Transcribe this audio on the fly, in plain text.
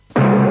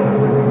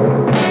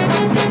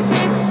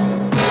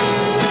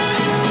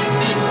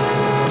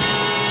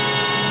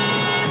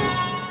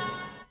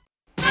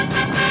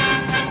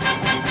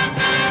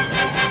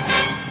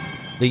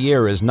The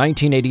year is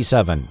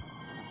 1987,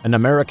 and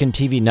American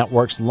TV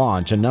networks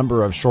launch a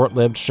number of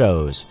short-lived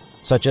shows,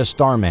 such as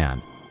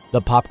Starman, The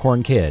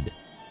Popcorn Kid,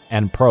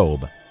 and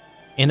Probe.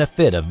 In a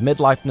fit of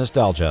midlife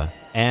nostalgia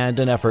and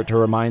an effort to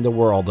remind the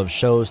world of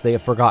shows they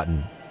have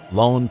forgotten,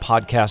 lone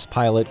podcast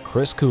pilot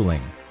Chris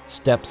Cooling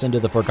steps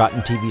into the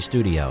Forgotten TV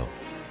studio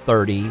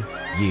 30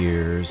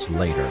 years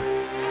later.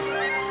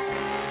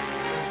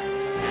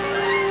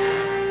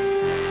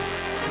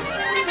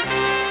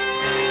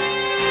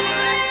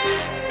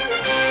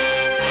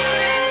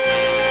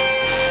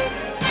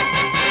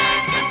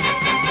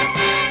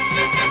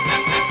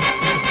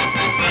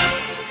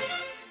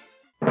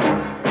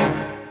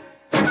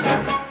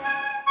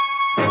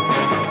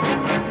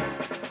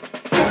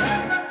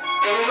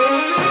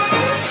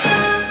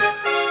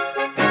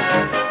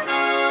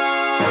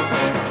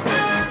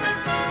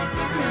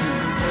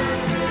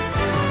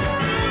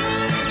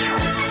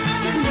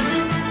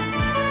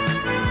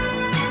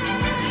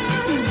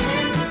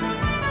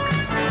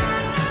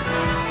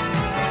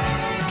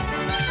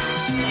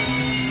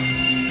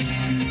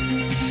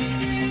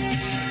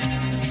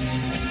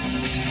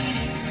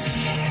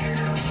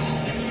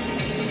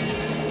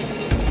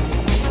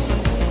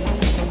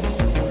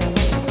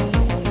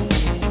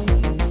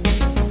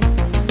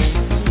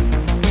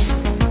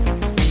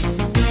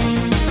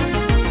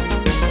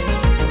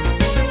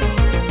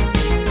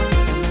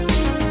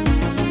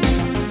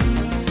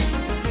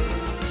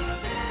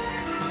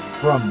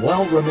 From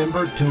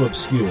well-remembered to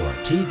obscure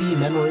TV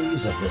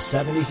memories of the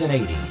 70s and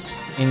 80s,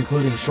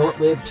 including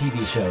short-lived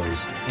TV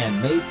shows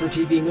and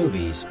made-for-TV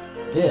movies,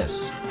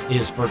 this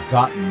is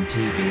Forgotten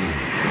TV.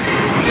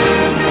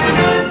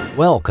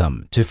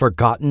 Welcome to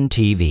Forgotten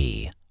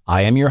TV.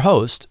 I am your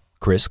host,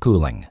 Chris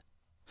Cooling.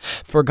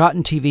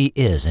 Forgotten TV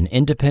is an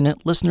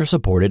independent,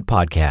 listener-supported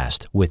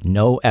podcast with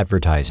no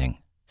advertising.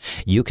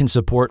 You can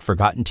support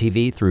Forgotten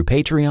TV through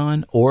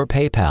Patreon or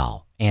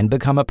PayPal and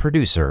become a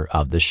producer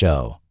of the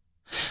show.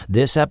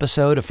 This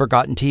episode of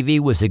Forgotten TV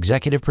was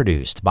executive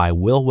produced by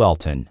Will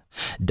Welton,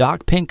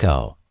 Doc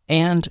Pinko,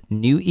 and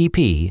new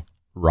EP,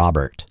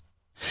 Robert.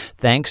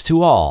 Thanks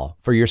to all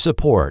for your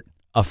support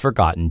of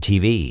Forgotten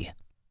TV.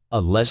 A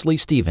Leslie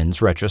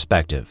Stevens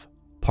Retrospective,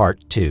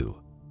 Part 2.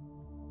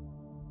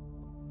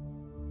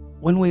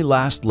 When we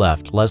last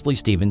left Leslie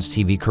Stevens'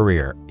 TV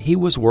career, he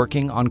was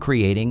working on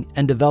creating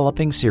and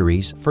developing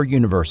series for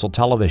Universal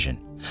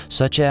Television,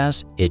 such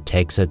as It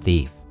Takes a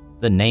Thief,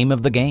 The Name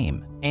of the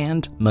Game,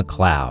 and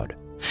McCloud,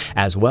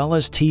 as well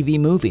as TV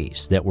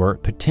movies that were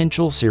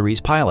potential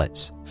series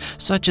pilots,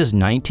 such as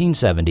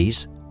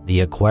 1970's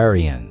The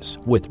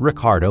Aquarians with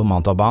Ricardo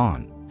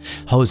Montalban,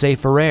 Jose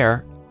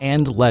Ferrer,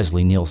 and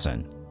Leslie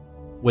Nielsen.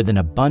 With an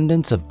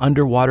abundance of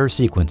underwater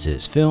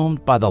sequences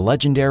filmed by the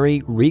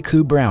legendary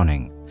Riku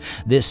Browning,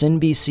 this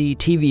NBC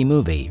TV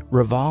movie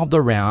revolved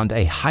around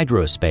a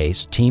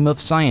hydrospace team of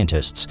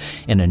scientists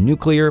in a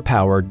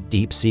nuclear-powered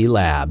deep-sea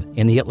lab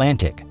in the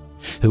Atlantic,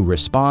 who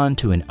respond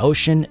to an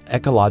ocean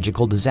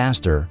ecological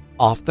disaster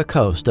off the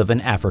coast of an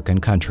African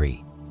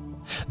country.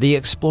 The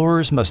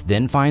explorers must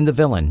then find the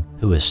villain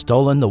who has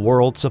stolen the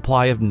world's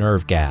supply of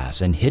nerve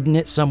gas and hidden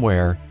it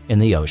somewhere in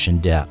the ocean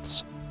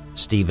depths.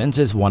 Stevens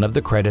is one of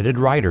the credited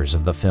writers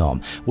of the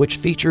film, which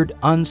featured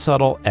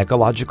unsubtle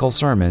ecological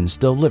sermons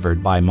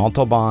delivered by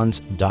Montalban's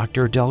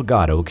Dr.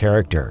 Delgado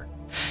character,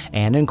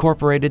 and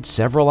incorporated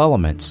several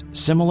elements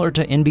similar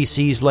to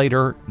NBC's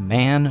later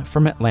Man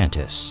from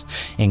Atlantis,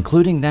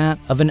 including that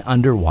of an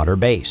underwater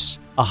base,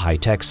 a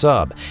high-tech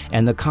sub,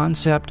 and the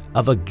concept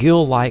of a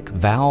gill-like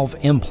valve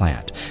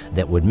implant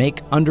that would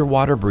make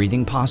underwater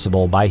breathing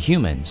possible by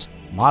humans,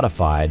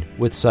 modified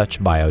with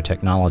such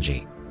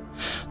biotechnology.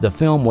 The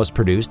film was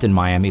produced in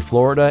Miami,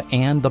 Florida,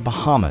 and the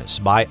Bahamas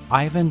by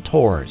Ivan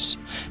Tors,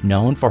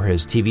 known for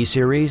his TV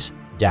series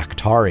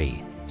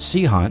Daktari,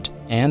 Sea Hunt,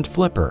 and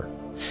Flipper,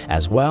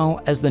 as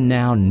well as the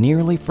now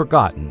nearly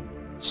forgotten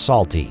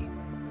Salty.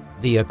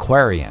 The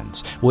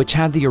Aquarians, which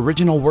had the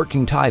original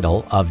working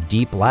title of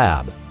Deep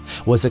Lab,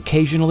 was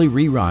occasionally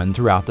rerun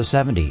throughout the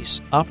 70s,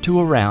 up to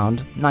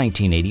around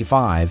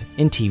 1985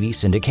 in TV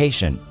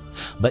syndication,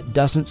 but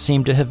doesn't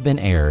seem to have been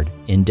aired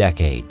in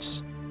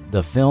decades.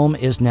 The film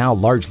is now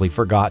largely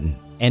forgotten,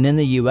 and in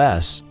the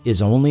U.S.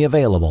 is only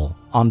available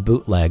on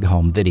bootleg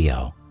home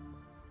video.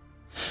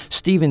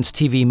 Stevens'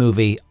 TV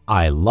movie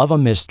I Love a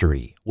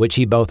Mystery, which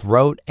he both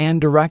wrote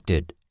and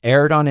directed,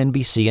 aired on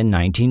NBC in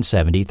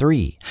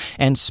 1973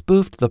 and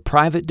spoofed the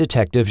private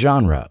detective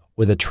genre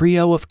with a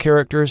trio of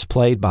characters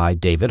played by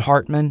David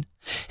Hartman,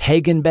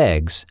 Hagen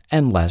Beggs,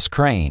 and Les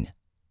Crane.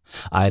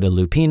 Ida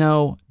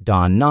Lupino,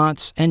 Don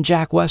Knotts, and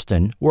Jack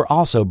Weston were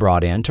also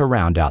brought in to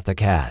round out the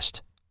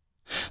cast.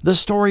 The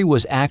story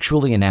was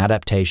actually an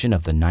adaptation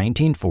of the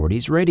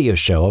 1940s radio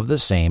show of the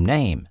same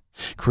name,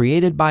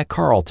 created by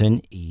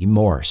Carlton E.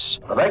 Morse.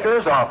 The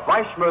makers of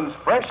Fleischmann's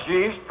Fresh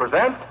Yeast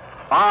present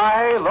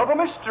I Love a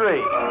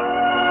Mystery.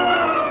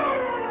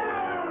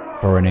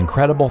 For an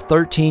incredible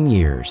 13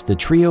 years, the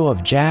trio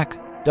of Jack,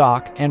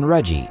 Doc, and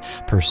Reggie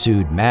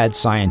pursued mad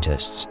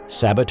scientists,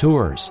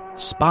 saboteurs,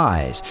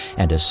 spies,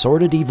 and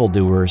assorted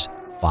evildoers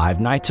 5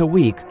 nights a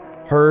week,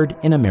 heard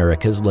in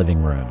America's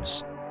living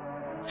rooms.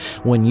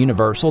 When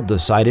Universal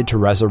decided to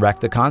resurrect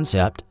the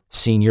concept,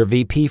 Senior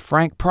VP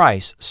Frank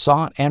Price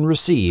sought and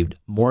received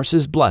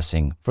Morse's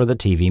blessing for the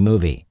TV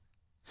movie.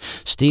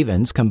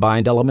 Stevens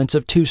combined elements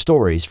of two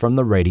stories from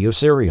the radio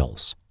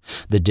serials: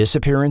 the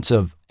disappearance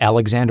of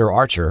Alexander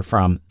Archer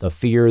from The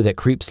Fear That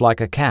Creeps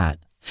Like a Cat,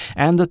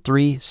 and the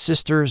three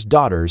sisters'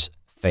 daughters,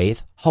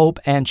 Faith, Hope,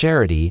 and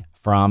Charity,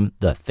 from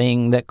The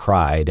Thing That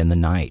Cried in the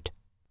Night.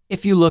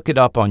 If you look it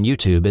up on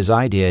YouTube as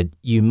I did,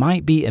 you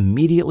might be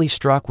immediately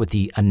struck with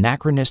the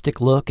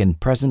anachronistic look and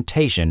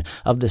presentation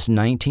of this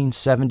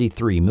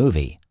 1973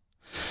 movie.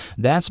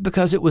 That's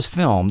because it was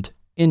filmed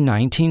in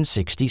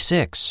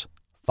 1966,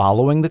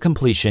 following the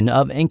completion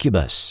of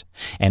Incubus,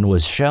 and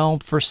was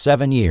shelved for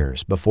 7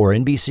 years before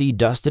NBC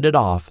dusted it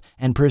off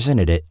and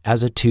presented it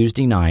as a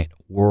Tuesday night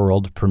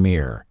world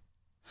premiere.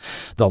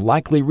 The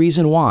likely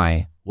reason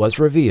why was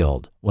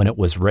revealed when it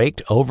was raked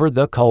over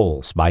the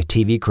coals by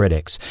TV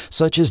critics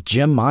such as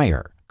Jim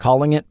Meyer,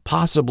 calling it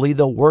possibly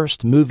the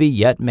worst movie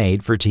yet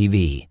made for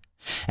TV,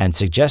 and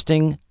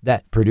suggesting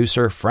that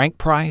producer Frank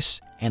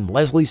Price and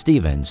Leslie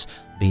Stevens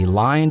be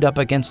lined up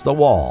against the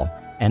wall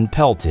and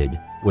pelted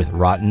with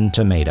rotten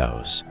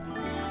tomatoes.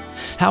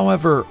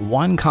 However,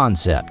 one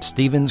concept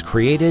Stevens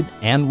created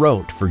and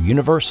wrote for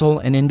Universal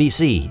and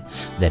NBC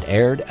that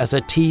aired as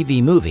a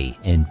TV movie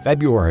in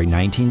February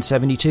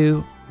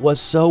 1972 was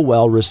so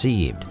well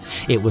received,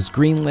 it was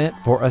greenlit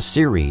for a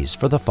series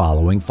for the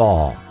following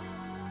fall.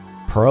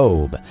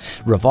 Probe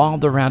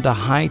revolved around a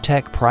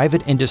high-tech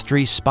private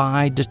industry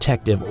spy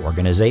detective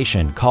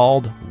organization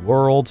called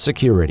World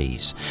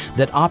Securities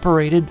that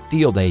operated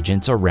field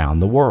agents around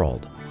the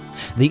world.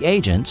 The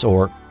agents,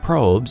 or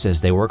probes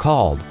as they were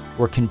called,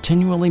 were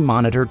continually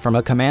monitored from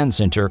a command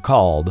center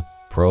called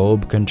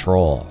Probe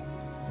Control.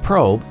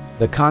 Probe,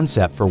 the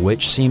concept for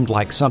which seemed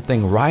like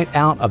something right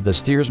out of the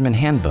Steersman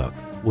Handbook,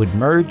 would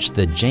merge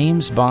the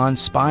James Bond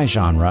spy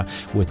genre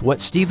with what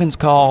Stevens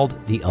called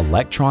the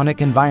electronic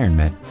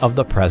environment of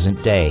the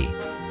present day.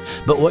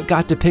 But what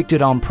got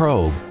depicted on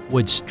Probe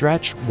would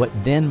stretch what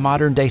then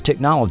modern-day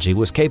technology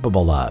was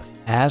capable of,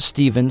 as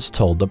Stevens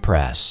told the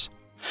press.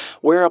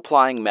 "We're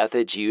applying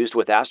methods used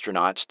with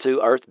astronauts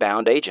to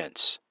Earthbound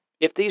agents.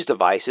 If these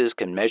devices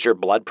can measure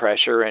blood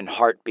pressure and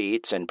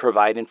heartbeats and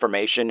provide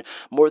information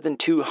more than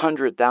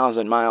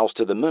 200,000 miles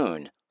to the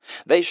moon,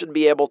 they should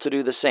be able to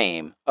do the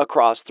same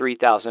across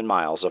 3,000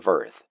 miles of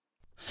Earth."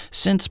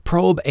 Since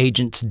probe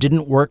agents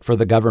didn't work for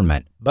the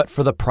government, but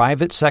for the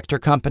private sector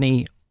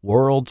company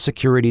World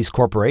Securities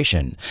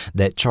Corporation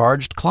that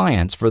charged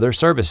clients for their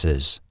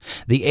services,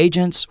 the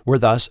agents were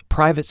thus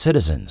private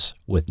citizens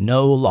with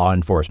no law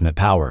enforcement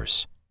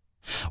powers.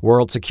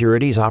 World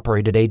Securities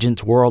operated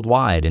agents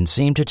worldwide and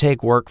seemed to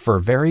take work for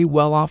very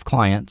well-off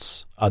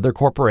clients, other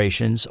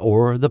corporations,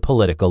 or the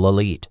political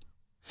elite.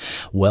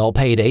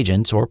 Well-paid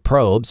agents, or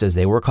probes as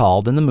they were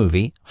called in the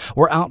movie,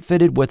 were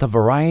outfitted with a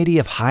variety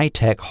of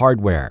high-tech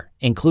hardware,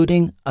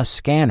 including a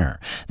scanner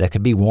that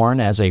could be worn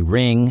as a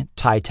ring,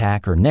 tie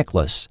tack, or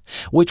necklace,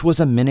 which was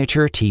a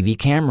miniature TV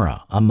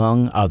camera,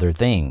 among other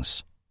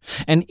things.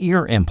 An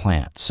ear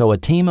implant so a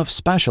team of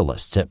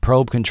specialists at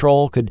Probe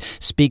Control could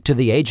speak to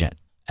the agent,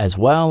 as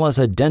well as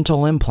a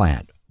dental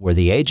implant where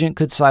the agent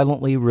could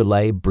silently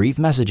relay brief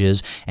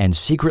messages and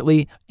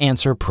secretly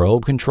answer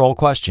Probe Control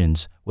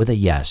questions with a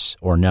yes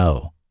or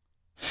no.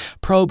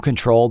 Probe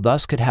Control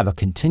thus could have a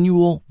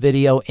continual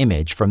video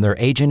image from their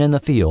agent in the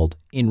field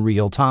in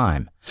real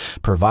time,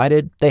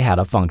 provided they had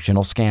a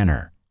functional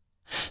scanner.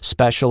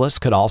 Specialists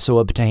could also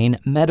obtain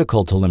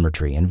medical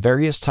telemetry and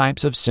various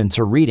types of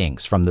sensor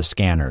readings from the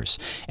scanners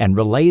and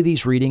relay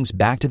these readings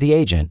back to the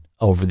agent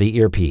over the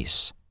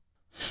earpiece.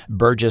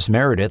 Burgess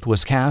Meredith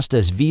was cast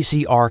as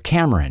VCR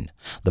Cameron,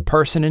 the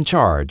person in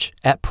charge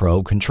at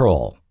Probe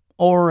Control,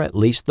 or at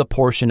least the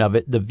portion of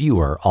it the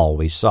viewer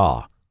always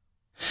saw.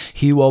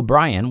 Hugh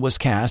O'Brian was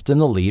cast in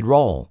the lead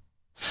role.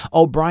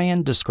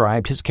 O'Brian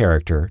described his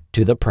character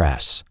to the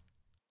press.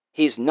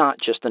 "He's not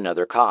just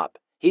another cop.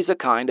 He's a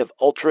kind of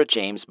ultra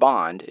James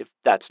Bond, if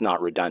that's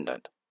not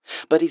redundant.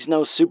 But he's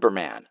no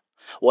Superman.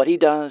 What he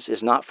does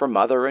is not for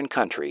mother and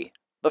country,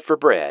 but for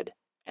bread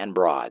and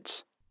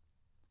broads."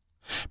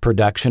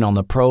 Production on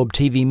the Probe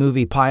TV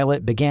movie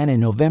pilot began in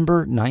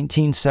November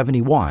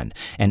 1971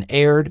 and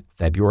aired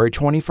February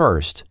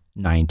 21,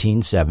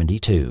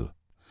 1972.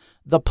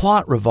 The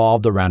plot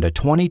revolved around a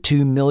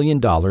 $22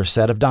 million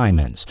set of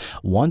diamonds,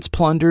 once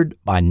plundered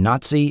by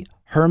Nazi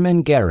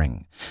Hermann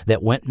Goering,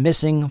 that went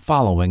missing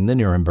following the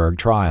Nuremberg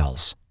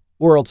trials.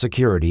 World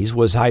Securities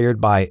was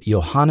hired by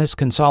Johannes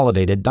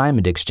Consolidated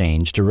Diamond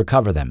Exchange to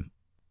recover them.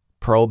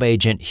 Probe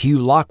agent Hugh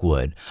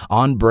Lockwood,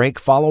 on break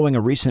following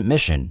a recent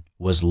mission,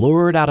 was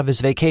lured out of his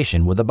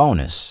vacation with a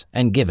bonus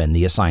and given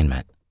the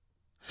assignment.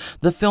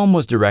 The film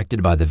was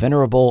directed by the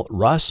venerable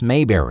Russ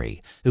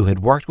Mayberry, who had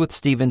worked with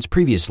Stevens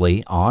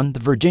previously on The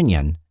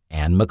Virginian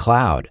and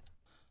McCloud.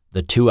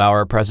 The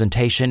 2-hour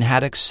presentation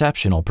had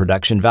exceptional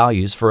production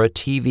values for a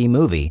TV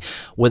movie,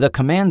 with a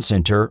command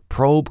center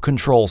Probe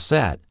Control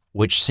set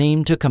which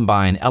seemed to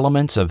combine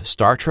elements of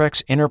Star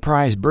Trek's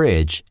Enterprise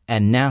bridge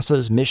and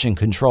NASA's Mission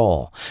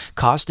Control,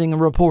 costing a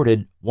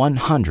reported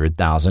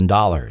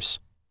 $100,000.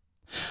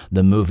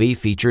 The movie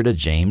featured a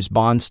James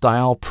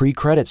Bond-style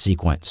pre-credit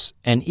sequence,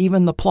 and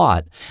even the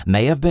plot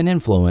may have been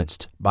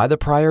influenced by the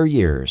prior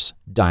year's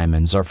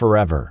Diamonds Are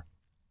Forever.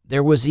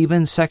 There was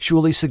even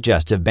sexually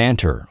suggestive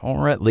banter,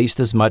 or at least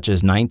as much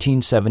as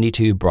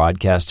 1972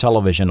 broadcast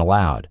television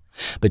allowed,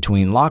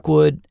 between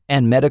Lockwood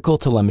and medical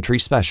telemetry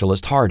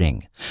specialist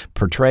Harding,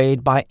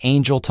 portrayed by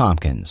Angel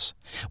Tompkins,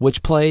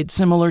 which played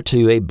similar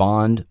to a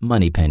Bond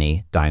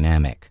Moneypenny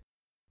dynamic.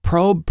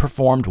 Probe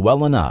performed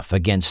well enough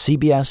against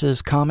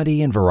CBS's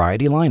comedy and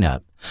variety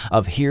lineup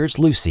of Here's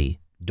Lucy,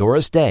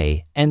 Doris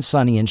Day, and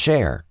Sonny and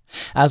Cher,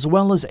 as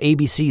well as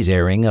ABC's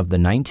airing of the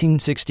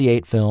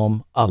 1968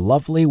 film A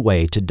Lovely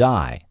Way to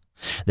Die,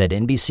 that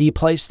NBC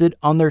placed it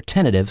on their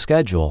tentative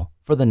schedule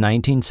for the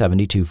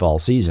 1972 fall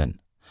season.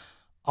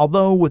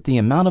 Although with the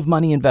amount of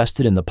money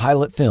invested in the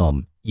pilot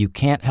film, you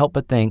can't help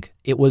but think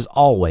it was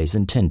always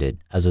intended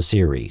as a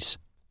series.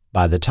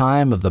 By the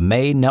time of the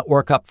May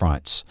network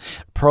upfronts,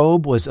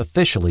 Probe was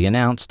officially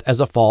announced as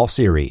a fall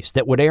series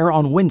that would air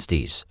on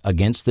Wednesdays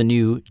against the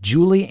new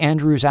Julie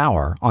Andrews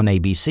Hour on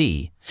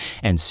ABC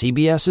and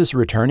CBS's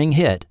returning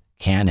hit,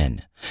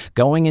 Cannon,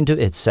 going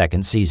into its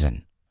second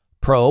season.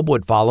 Probe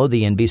would follow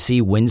the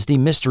NBC Wednesday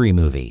mystery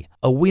movie,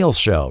 a wheel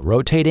show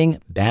rotating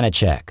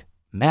Banachek,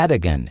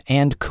 Madigan,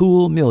 and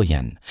Cool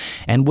Million,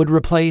 and would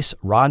replace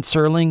Rod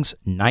Serling's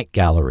Night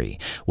Gallery,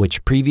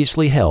 which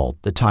previously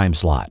held the time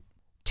slot.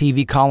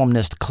 TV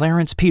columnist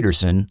Clarence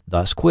Peterson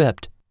thus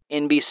quipped,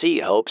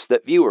 "NBC hopes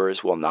that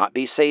viewers will not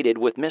be sated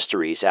with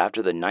mysteries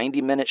after the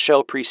 90-minute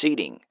show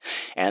preceding,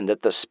 and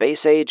that the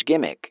space-age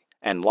gimmick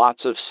and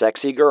lots of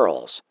sexy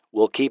girls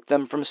will keep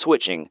them from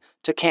switching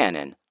to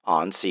Cannon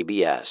on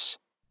CBS."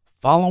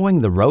 Following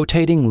the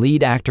rotating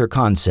lead actor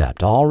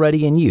concept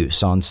already in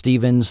use on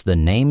Stevens' The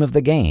Name of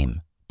the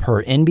Game,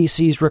 per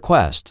NBC's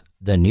request,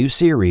 the new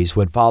series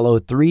would follow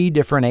 3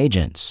 different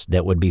agents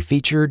that would be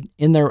featured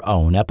in their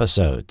own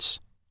episodes.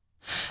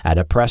 At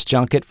a press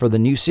junket for the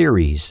new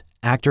series,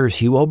 actors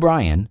Hugh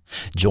O'Brian,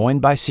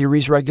 joined by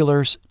series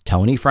regulars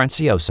Tony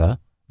Franciosa,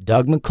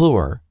 Doug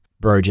McClure,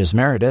 Burgess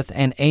Meredith,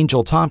 and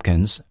Angel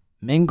Tompkins,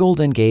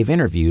 mingled and gave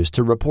interviews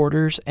to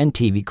reporters and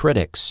TV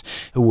critics,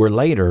 who were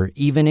later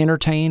even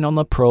entertained on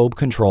the Probe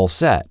Control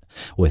set,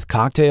 with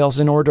cocktails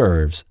and hors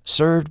d'oeuvres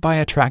served by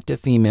attractive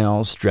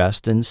females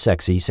dressed in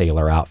sexy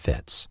sailor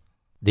outfits.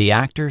 The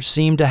actors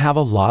seemed to have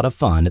a lot of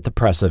fun at the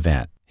press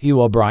event. Hugh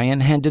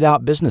O'Brian handed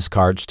out business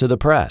cards to the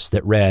press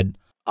that read,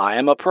 "I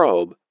am a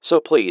probe,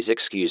 so please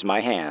excuse my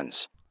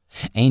hands."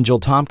 Angel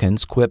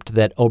Tompkins quipped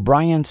that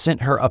O'Brian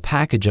sent her a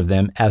package of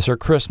them as her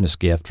Christmas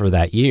gift for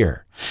that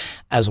year,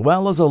 as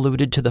well as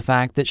alluded to the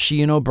fact that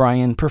she and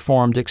O'Brian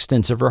performed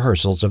extensive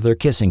rehearsals of their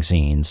kissing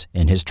scenes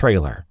in his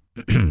trailer.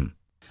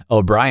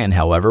 O'Brian,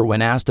 however,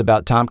 when asked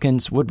about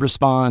Tompkins, would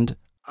respond,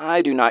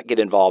 "I do not get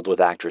involved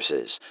with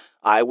actresses.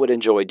 I would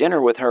enjoy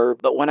dinner with her,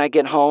 but when I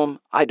get home,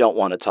 I don't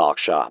want to talk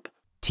shop."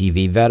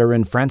 TV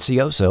veteran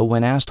Franciosa,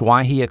 when asked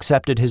why he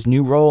accepted his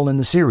new role in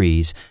the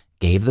series,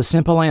 gave the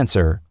simple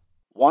answer,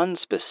 "One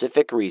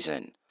specific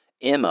reason,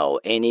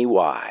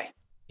 MONEY."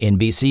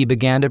 NBC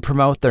began to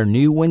promote their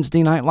new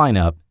Wednesday night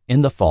lineup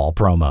in the fall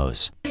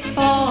promos.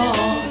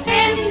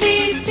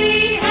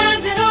 NBC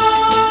has it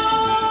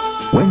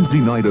all. Wednesday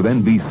night of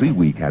NBC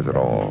Week has it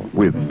all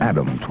with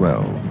Adam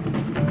 12.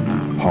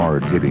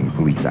 Hard-hitting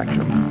police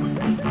action.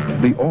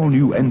 The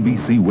all-new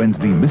NBC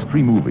Wednesday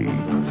mystery movie,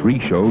 3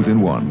 shows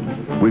in one,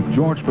 with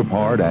George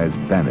Peppard as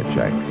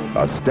Banachek,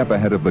 a step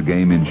ahead of the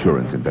game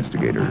insurance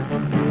investigator.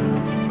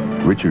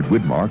 Richard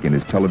Widmark in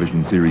his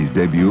television series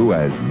debut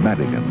as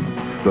Madigan,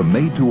 the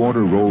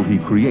made-to-order role he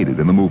created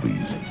in the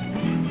movies.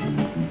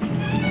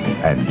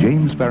 And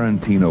James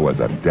Ferrantino as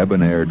a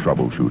debonair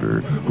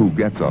troubleshooter who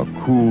gets a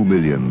cool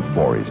million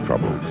for his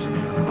troubles.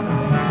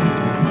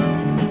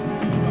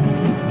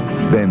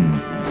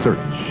 Then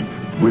Search,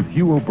 with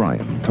Hugh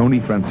O'Brian, Tony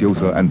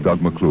Franciosa, and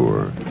Doug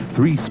McClure,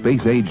 3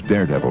 space-age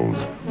daredevils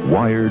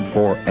wired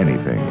for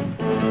anything.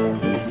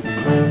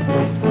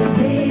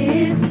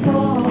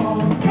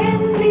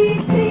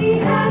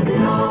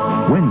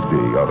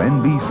 Wednesday of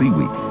NBC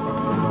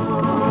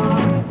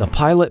Week. The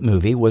pilot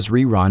movie was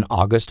rerun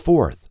August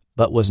 4th,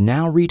 but was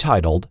now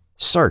retitled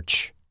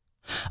Search.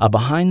 A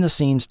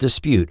behind-the-scenes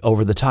dispute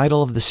over the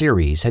title of the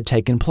series had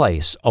taken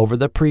place over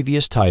the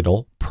previous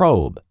title,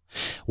 Probe,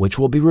 which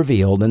will be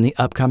revealed in the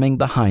upcoming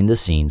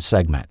behind-the-scenes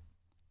segment.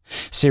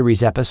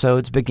 Series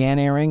episodes began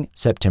airing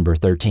September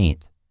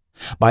 13th.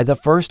 By the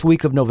first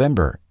week of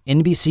November,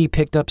 NBC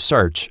picked up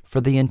Search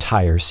for the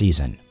entire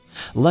season.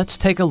 Let's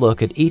take a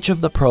look at each of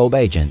the Probe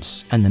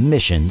agents and the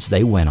missions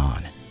they went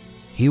on.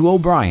 Hugh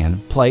O'Brian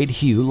played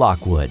Hugh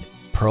Lockwood,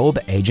 Probe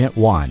Agent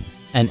 1,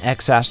 an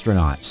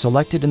ex-astronaut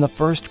selected in the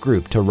first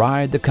group to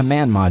ride the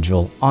command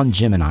module on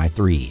Gemini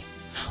 3.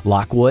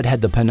 Lockwood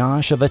had the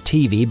panache of a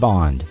TV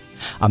Bond,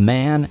 a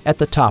man at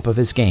the top of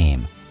his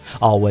game,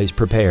 always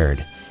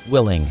prepared,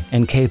 willing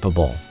and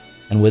capable,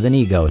 and with an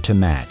ego to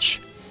match.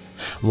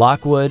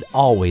 Lockwood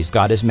always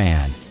got his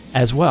man,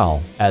 as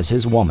well as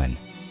his woman.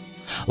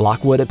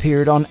 Lockwood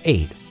appeared on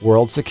 8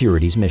 World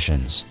Securities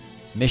missions.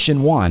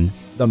 Mission 1,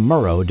 the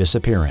Murrow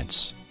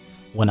Disappearance.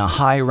 When a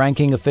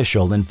high-ranking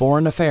official in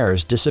foreign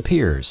affairs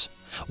disappears,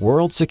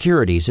 World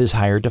Securities is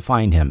hired to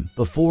find him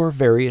before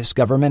various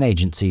government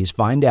agencies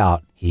find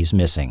out he's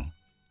missing.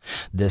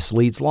 This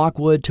leads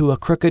Lockwood to a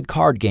crooked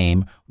card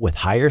game with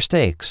higher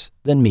stakes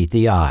than meet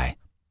the eye.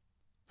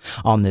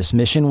 On this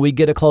mission, we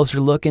get a closer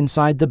look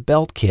inside the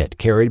belt kit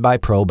carried by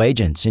probe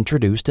agents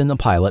introduced in the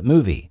pilot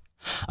movie,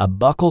 a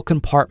buckle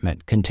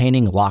compartment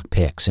containing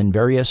lockpicks and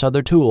various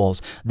other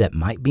tools that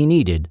might be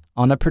needed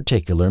on a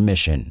particular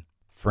mission.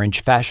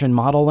 French fashion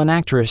model and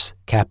actress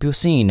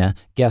Capucine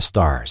guest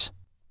stars.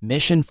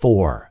 Mission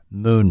 4,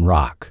 Moon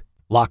Rock.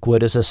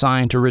 Lockwood is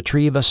assigned to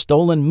retrieve a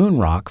stolen moon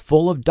rock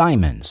full of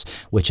diamonds,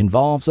 which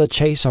involves a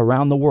chase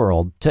around the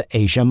world to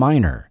Asia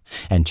Minor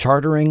and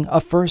chartering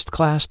a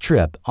first-class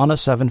trip on a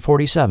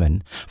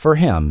 747 for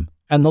him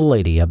and the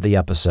lady of the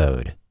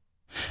episode.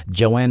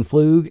 Joanne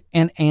Flug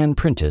and Ann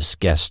Prentice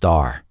guest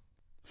star.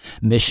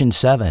 Mission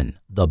 7,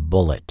 The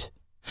Bullet.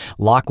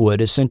 Lockwood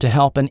is sent to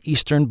help an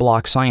Eastern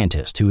Bloc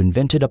scientist who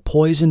invented a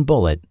poison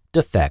bullet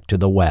defect to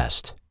the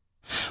West.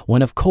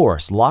 When, of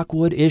course,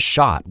 Lockwood is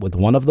shot with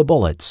one of the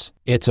bullets,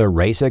 it's a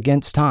race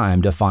against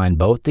time to find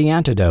both the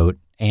antidote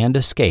and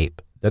escape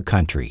the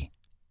country.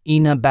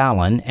 Ina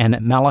Balin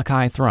and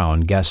Malachi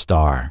Throne guest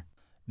star.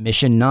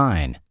 Mission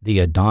 9, The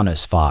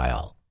Adonis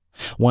File.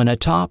 When a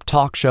top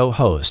talk show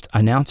host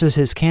announces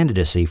his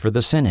candidacy for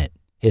the Senate,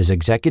 his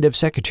executive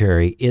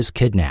secretary is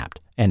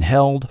kidnapped and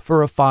held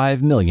for a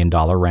 $5 million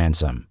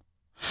ransom.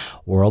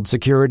 World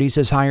Securities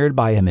is hired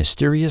by a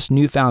mysterious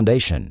new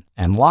foundation,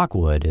 and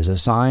Lockwood is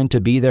assigned to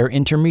be their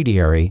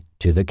intermediary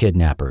to the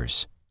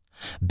kidnappers.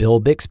 Bill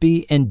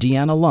Bixby and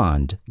Deanna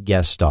Lund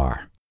guest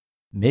star.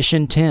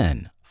 Mission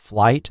 10,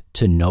 Flight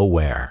to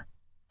Nowhere.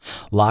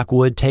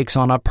 Lockwood takes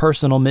on a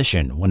personal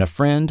mission when a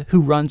friend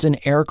who runs an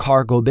air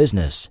cargo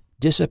business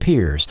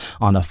disappears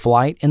on a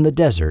flight in the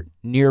desert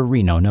near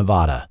Reno,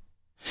 Nevada.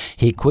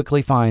 He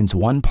quickly finds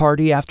one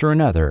party after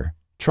another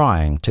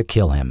trying to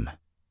kill him.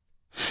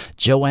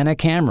 Joanna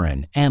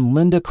Cameron and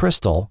Linda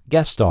Crystal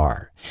guest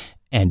star,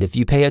 and if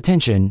you pay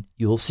attention,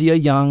 you'll see a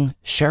young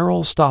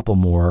Cheryl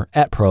Stoppelmoor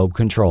at Probe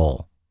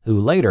Control, who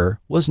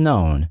later was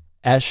known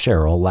as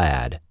Cheryl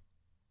Ladd.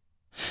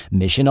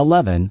 Mission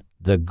 11,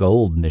 The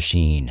Gold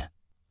Machine.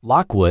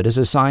 Lockwood is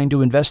assigned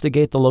to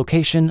investigate the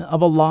location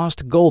of a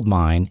lost gold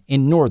mine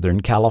in Northern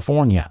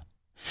California.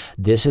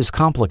 This is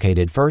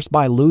complicated first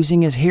by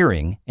losing his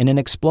hearing in an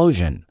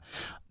explosion,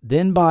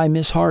 then by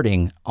Miss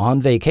Harding,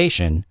 on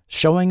vacation,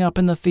 showing up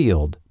in the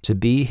field to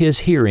be his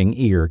hearing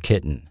ear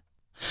kitten.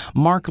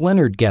 Mark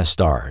Leonard guest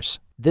stars.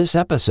 This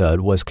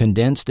episode was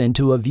condensed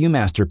into a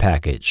Viewmaster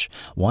package,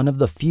 one of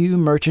the few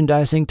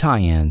merchandising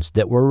tie-ins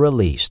that were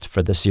released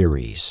for the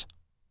series.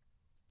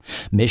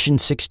 Mission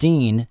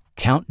 16,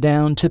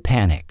 Countdown to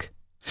Panic.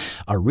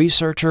 A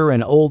researcher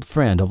and old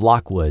friend of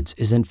Lockwood's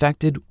is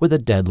infected with a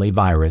deadly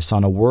virus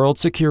on a World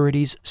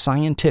Securities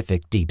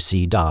scientific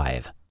deep-sea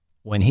dive.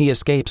 When he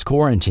escapes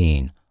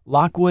quarantine,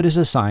 Lockwood is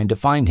assigned to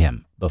find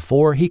him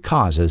before he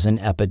causes an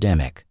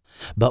epidemic.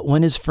 But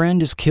when his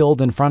friend is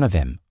killed in front of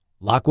him,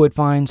 Lockwood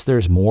finds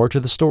there's more to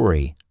the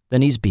story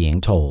than he's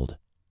being told.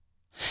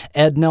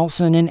 Ed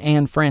Nelson and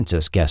Anne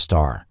Francis guest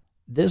star.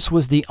 This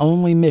was the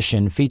only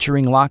mission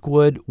featuring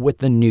Lockwood with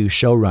the new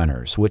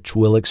showrunners, which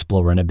we'll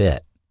explore in a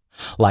bit.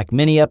 Like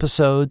many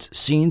episodes,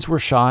 scenes were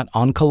shot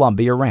on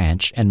Columbia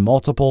Ranch and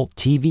multiple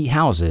TV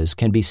houses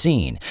can be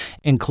seen,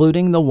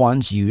 including the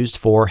ones used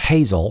for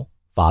Hazel,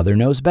 Father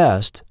Knows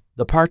Best,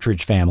 The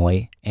Partridge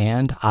Family,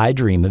 and I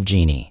Dream of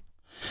Jeannie.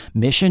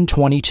 Mission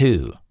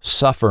 22,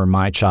 Suffer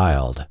My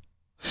Child.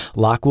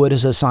 Lockwood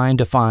is assigned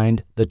to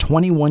find the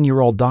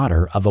 21-year-old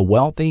daughter of a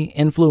wealthy,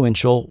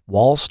 influential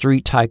Wall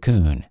Street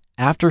tycoon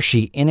after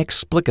she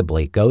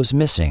inexplicably goes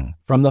missing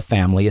from the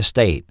family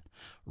estate,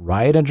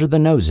 right under the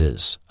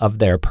noses of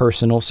their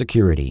personal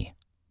security.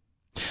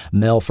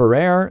 Mel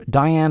Ferrer,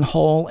 Diane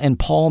Hull, and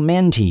Paul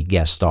Manti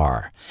guest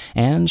star,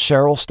 and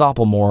Cheryl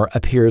Stoppelmoor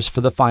appears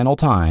for the final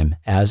time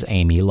as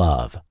Amy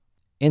Love.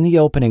 In the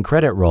opening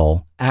credit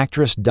roll,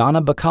 actress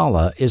Donna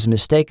Bacala is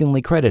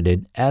mistakenly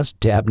credited as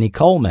Dabney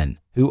Coleman,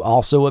 who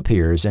also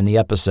appears in the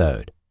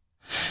episode.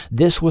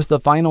 This was the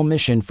final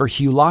mission for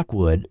Hugh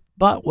Lockwood,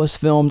 but was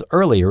filmed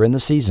earlier in the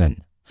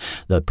season.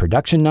 The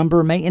production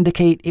number may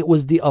indicate it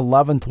was the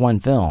 11th one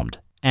filmed,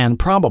 and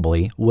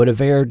probably would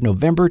have aired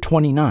November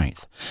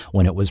 29th,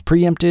 when it was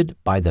preempted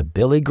by the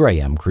Billy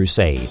Graham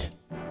Crusade.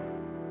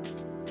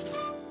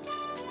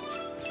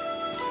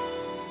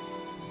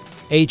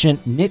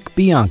 Agent Nick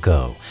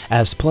Bianco,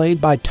 as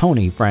played by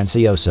Tony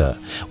Franciosa,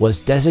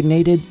 was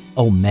designated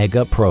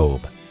Omega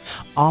Probe,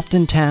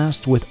 often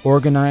tasked with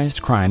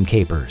organized crime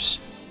capers.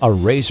 A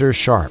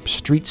razor-sharp,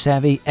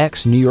 street-savvy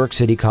ex-New York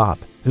City cop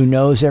who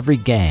knows every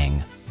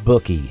gang,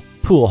 bookie,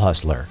 pool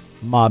hustler,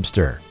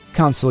 mobster,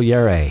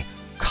 consigliere,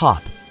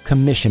 cop,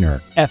 commissioner,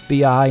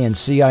 FBI, and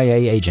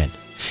CIA agent.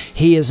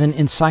 He is an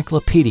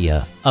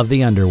encyclopedia of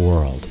the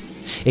underworld.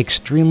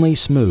 extremely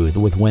smooth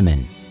with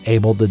women,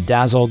 able to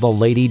dazzle the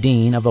Lady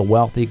Dean of a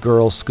wealthy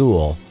girls'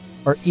 school,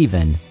 or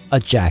even a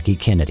Jackie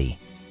Kennedy.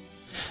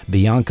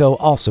 Bianco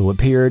also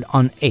appeared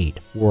on 8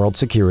 World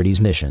Securities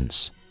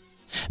missions.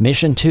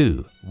 Mission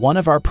 2, one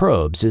of our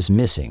probes is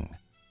missing.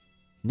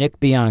 Nick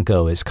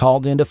Bianco is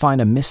called in to find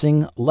a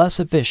missing, less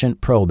efficient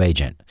probe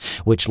agent,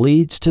 which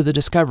leads to the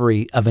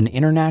discovery of an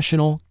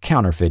international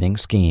counterfeiting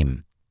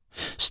scheme.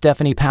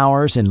 Stephanie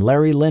Powers and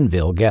Larry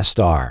Linville guest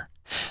star.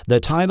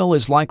 The title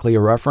is likely a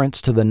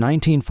reference to the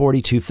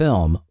 1942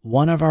 film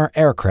One of Our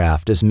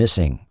Aircraft is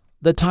Missing.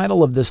 The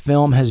title of this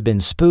film has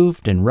been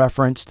spoofed and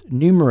referenced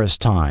numerous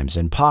times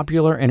in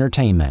popular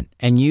entertainment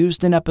and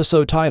used in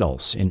episode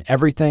titles in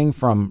everything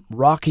from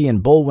Rocky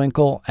and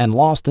Bullwinkle and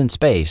Lost in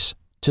Space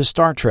to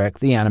Star Trek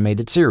the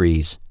Animated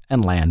Series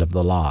and Land of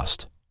the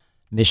Lost.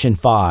 Mission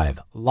 5,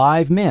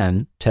 Live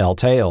Men Tell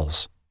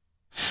Tales.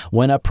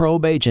 When a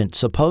probe agent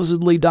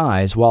supposedly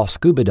dies while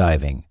scuba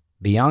diving,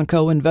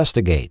 Bianco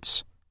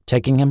investigates,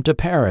 taking him to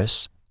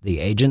Paris, the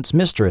agent's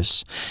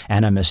mistress,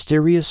 and a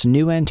mysterious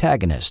new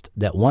antagonist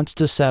that wants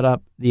to set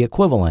up the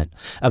equivalent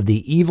of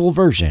the evil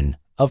version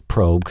of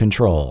probe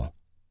control.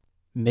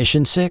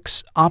 Mission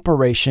 6,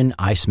 Operation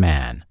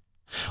Iceman.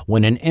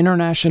 When an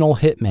international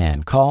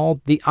hitman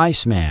called the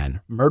Iceman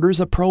murders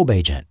a probe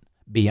agent,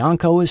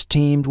 Bianco is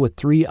teamed with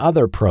 3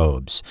 other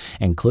probes,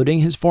 including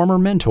his former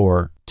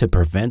mentor, to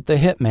prevent the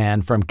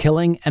hitman from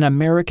killing an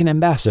American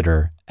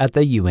ambassador at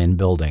the UN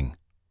building.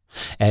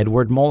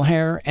 Edward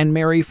Mulhare and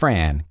Mary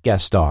Fran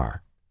guest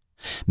star.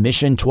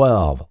 Mission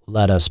 12,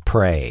 Let Us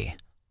Pray.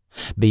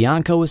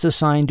 Bianco is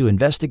assigned to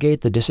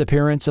investigate the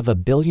disappearance of a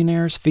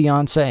billionaire's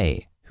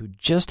fiancée, who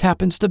just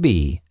happens to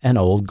be an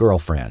old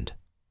girlfriend.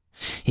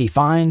 He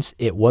finds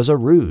it was a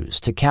ruse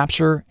to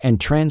capture and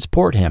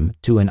transport him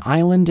to an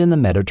island in the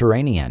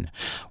Mediterranean,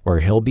 where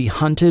he'll be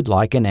hunted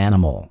like an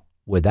animal,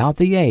 without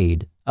the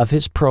aid of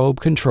his probe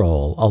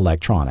control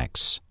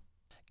electronics.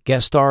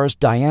 Guest stars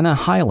Diana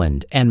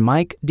Hyland and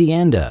Mike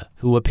Deanda,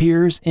 who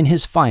appears in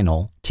his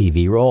final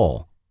TV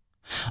role.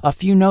 A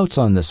few notes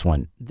on this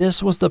one.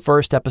 This was the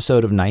first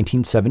episode of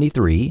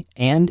 1973,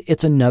 and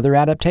it's another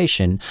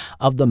adaptation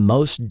of The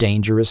Most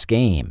Dangerous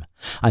Game,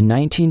 a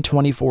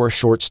 1924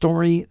 short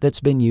story that's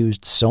been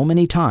used so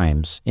many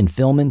times in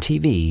film and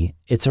TV,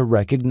 it's a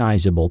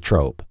recognizable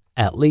trope.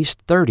 At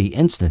least 30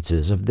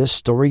 instances of this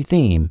story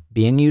theme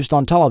being used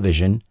on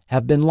television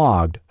have been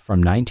logged from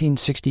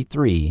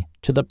 1963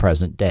 to the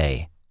present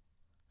day.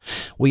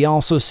 We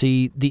also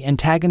see the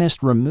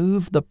antagonist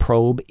remove the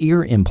probe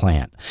ear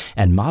implant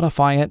and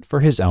modify it for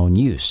his own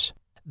use.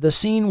 The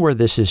scene where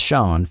this is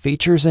shown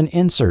features an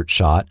insert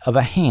shot of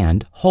a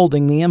hand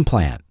holding the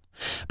implant,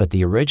 but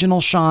the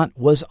original shot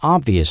was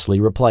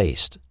obviously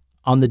replaced.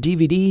 On the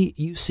DVD,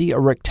 you see a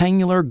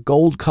rectangular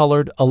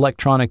gold-colored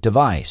electronic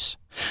device,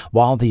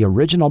 while the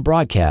original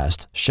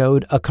broadcast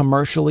showed a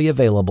commercially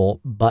available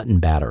button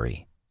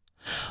battery.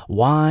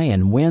 Why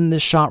and when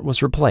this shot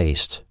was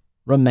replaced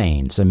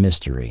remains a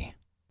mystery.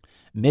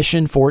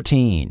 Mission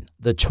 14,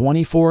 the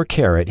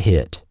 24-carat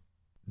hit.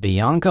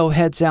 Bianco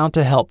heads out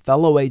to help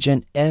fellow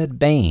agent Ed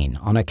Bain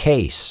on a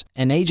case,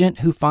 an agent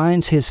who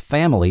finds his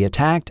family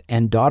attacked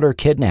and daughter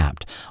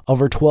kidnapped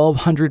over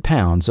 1,200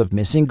 pounds of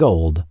missing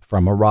gold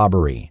from a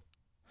robbery.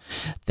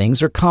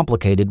 Things are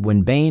complicated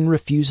when Bain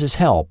refuses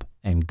help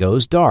and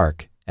goes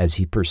dark as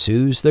he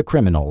pursues the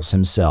criminals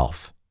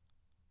himself.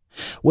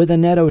 With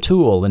Annette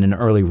O'Toole in an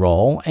early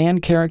role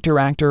and character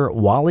actor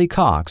Wally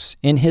Cox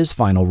in his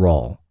final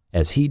role,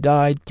 as he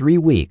died 3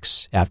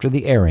 weeks after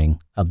the airing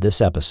of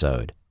this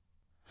episode.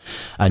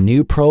 A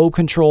new probe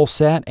control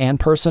set and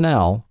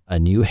personnel, a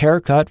new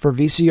haircut for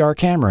VCR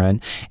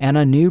Cameron, and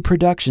a new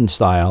production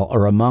style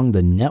are among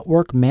the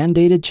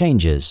network-mandated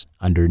changes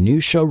under new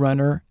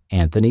showrunner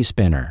Anthony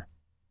Spinner.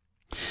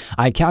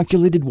 I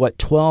calculated what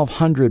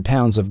 1,200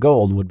 pounds of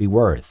gold would be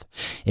worth.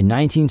 In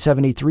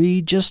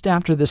 1973, just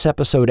after this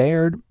episode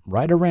aired,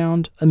 right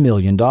around $1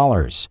 million.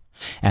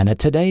 And at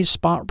today's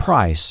spot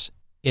price,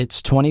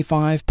 it's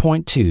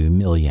 $25.2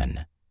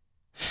 million.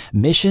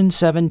 Mission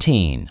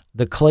 17,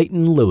 the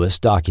Clayton Lewis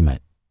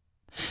document.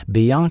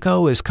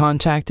 Bianco is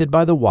contacted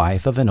by the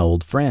wife of an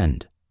old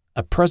friend,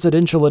 a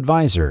presidential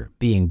advisor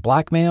being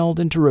blackmailed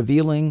into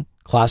revealing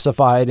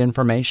classified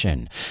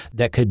information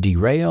that could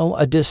derail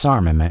a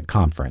disarmament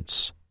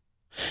conference.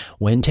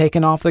 When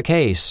taken off the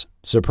case,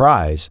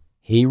 surprise,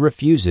 he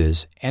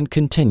refuses and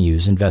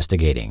continues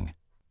investigating.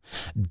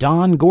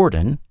 Don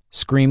Gordon,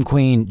 Scream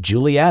Queen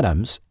Julie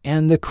Adams,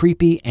 and the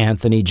creepy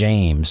Anthony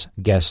James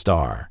guest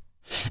star.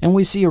 And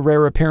we see a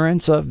rare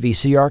appearance of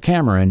VCR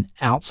Cameron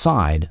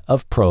outside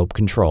of probe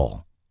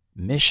control.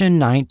 Mission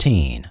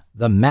 19,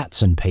 the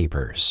Matson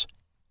Papers.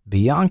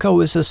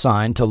 Bianco is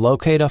assigned to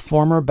locate a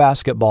former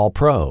basketball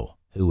pro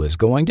who is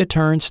going to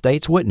turn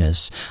state's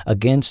witness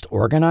against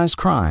organized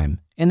crime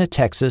in a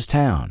Texas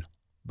town,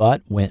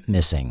 but went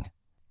missing.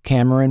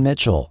 Cameron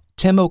Mitchell,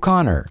 Tim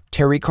O'Connor,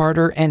 Terry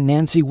Carter, and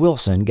Nancy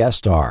Wilson guest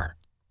star.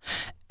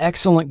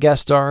 Excellent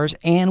guest stars,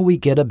 and we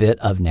get a bit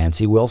of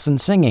Nancy Wilson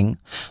singing,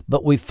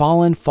 but we've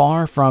fallen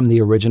far from the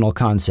original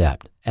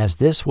concept, as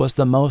this was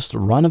the most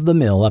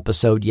run-of-the-mill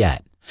episode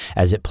yet,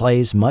 as it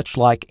plays much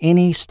like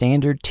any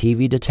standard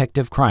TV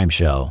detective crime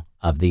show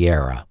of the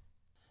era.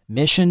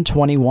 Mission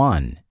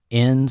 21,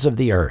 Ends of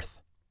the Earth.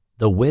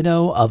 The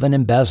widow of an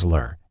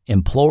embezzler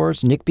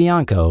implores Nick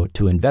Bianco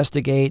to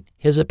investigate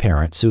his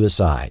apparent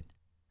suicide.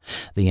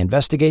 The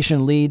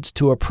investigation leads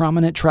to a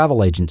prominent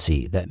travel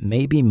agency that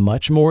may be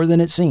much more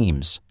than it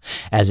seems,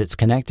 as it's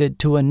connected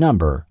to a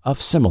number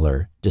of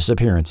similar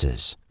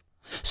disappearances.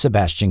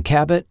 Sebastian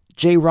Cabot,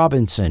 Jay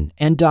Robinson,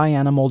 and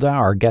Diana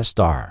Muldaur guest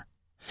star.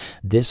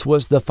 This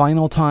was the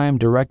final time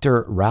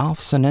director Ralph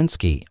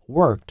Senensky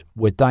worked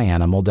with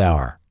Diana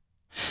Muldaur.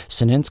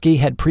 Senensky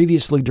had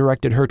previously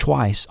directed her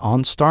twice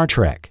on Star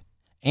Trek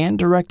and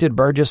directed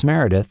Burgess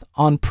Meredith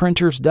on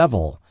Printer's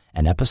Devil,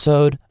 an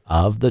episode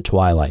of The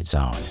Twilight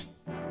Zone.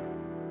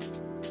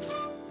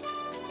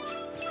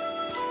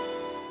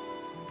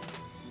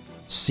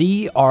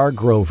 C.R.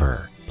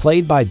 Grover,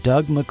 played by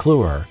Doug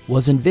McClure,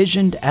 was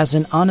envisioned as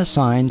an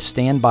unassigned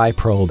standby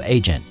probe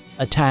agent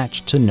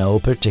attached to no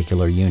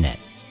particular unit.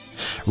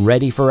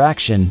 Ready for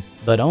action,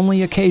 but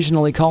only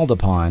occasionally called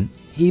upon,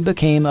 he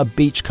became a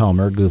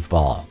beachcomber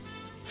goofball.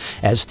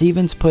 As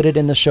Stevens put it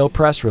in the show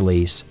press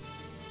release,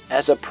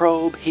 "As a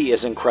probe, he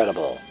is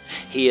incredible.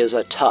 He is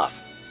a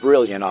tough,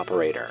 brilliant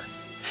operator.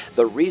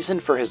 The reason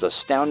for his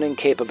astounding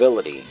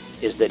capability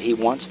is that he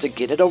wants to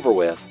get it over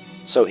with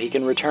so he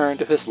can return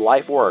to his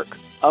life work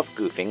of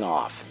goofing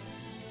off."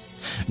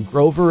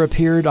 Grover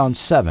appeared on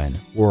 7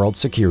 World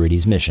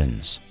Securities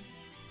missions.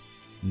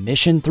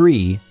 Mission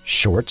 3,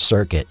 Short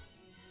Circuit.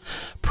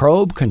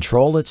 Probe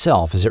Control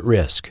itself is at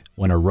risk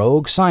when a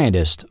rogue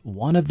scientist,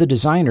 one of the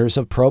designers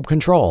of Probe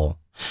Control,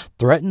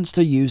 threatens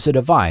to use a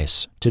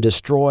device to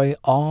destroy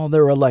all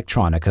their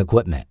electronic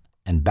equipment,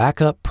 and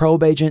backup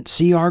probe agent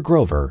C.R.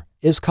 Grover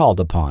is called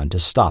upon to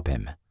stop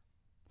him.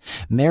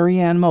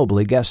 Marianne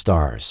Mobley guest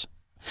stars.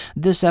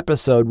 This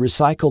episode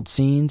recycled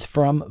scenes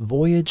from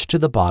Voyage to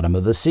the Bottom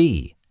of the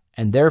Sea,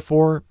 and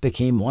therefore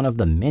became one of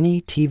the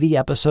many TV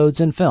episodes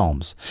and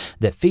films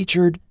that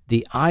featured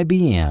the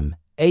IBM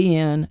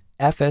AN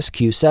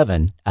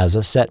FSQ-7 as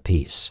a set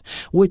piece,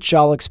 which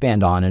I'll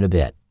expand on in a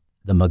bit.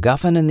 The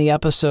MacGuffin in the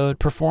episode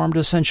performed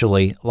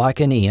essentially like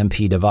an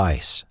EMP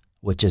device,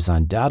 which is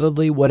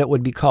undoubtedly what it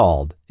would be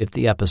called if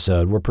the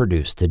episode were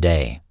produced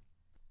today.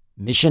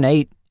 Mission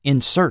 8,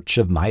 In Search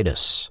of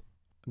Midas.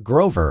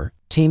 Grover,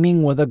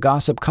 teaming with a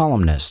gossip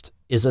columnist,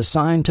 is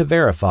assigned to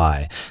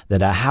verify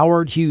that a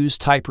Howard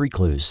Hughes-type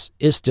recluse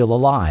is still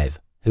alive,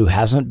 who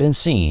hasn't been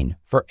seen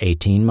for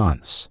 18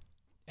 months.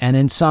 And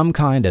in some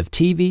kind of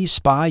TV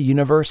spy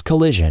universe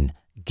collision,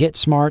 Get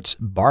Smart's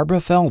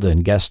Barbara Feldon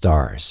guest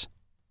stars.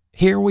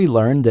 Here we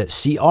learn that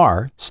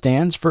CR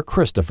stands for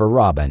Christopher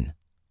Robin.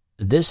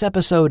 This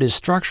episode is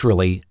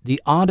structurally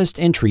the oddest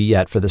entry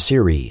yet for the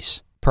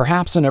series.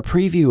 Perhaps in a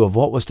preview of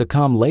what was to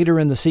come later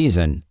in the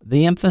season,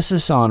 the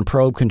emphasis on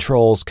Probe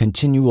Control's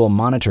continual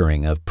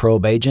monitoring of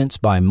probe agents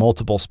by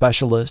multiple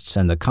specialists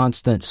and the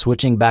constant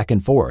switching back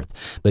and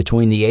forth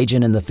between the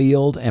agent in the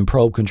field and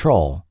Probe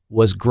Control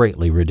was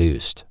greatly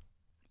reduced.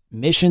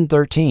 Mission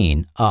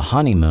 13, A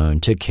Honeymoon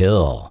to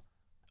Kill.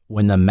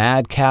 When the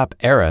madcap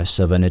heiress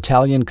of an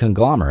Italian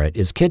conglomerate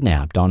is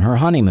kidnapped on her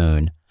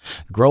honeymoon,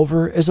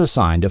 Grover is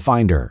assigned to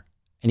find her,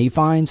 and he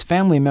finds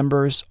family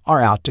members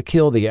are out to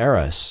kill the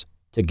heiress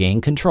to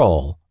gain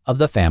control of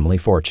the family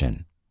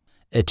fortune.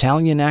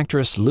 Italian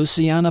actress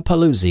Luciana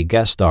Paluzzi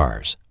guest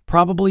stars,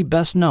 probably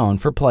best known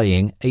for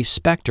playing a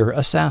Spectre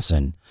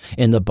assassin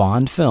in the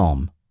Bond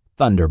film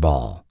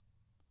Thunderball.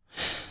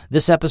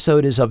 This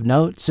episode is of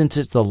note since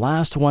it's the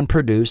last one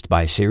produced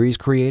by series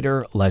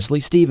creator Leslie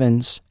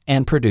Stevens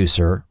and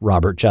producer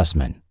Robert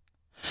Justman.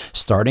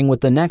 Starting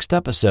with the next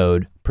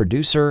episode,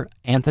 producer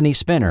Anthony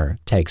Spinner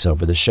takes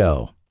over the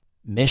show.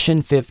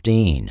 Mission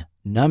 15,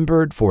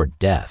 Numbered for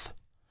Death.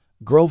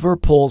 Grover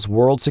pulls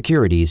World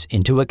Securities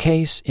into a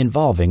case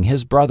involving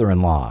his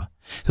brother-in-law,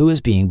 who is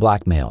being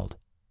blackmailed.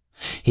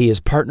 He is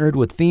partnered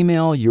with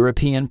female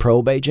European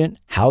probe agent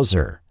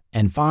Hauser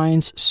and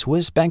finds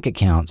Swiss bank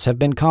accounts have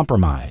been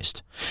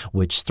compromised,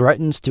 which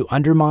threatens to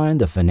undermine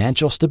the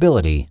financial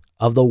stability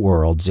of the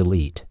world's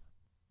elite.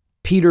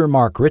 Peter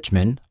Mark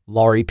Richmond,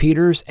 Laurie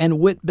Peters, and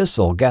Whit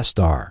Bissell guest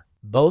star.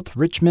 Both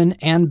Richmond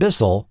and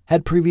Bissell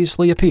had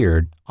previously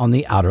appeared on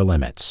The Outer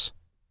Limits.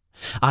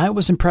 I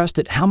was impressed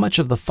at how much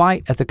of the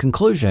fight at the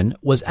conclusion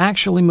was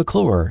actually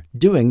McClure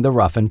doing the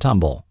rough and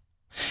tumble.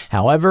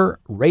 However,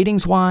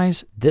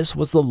 ratings-wise, this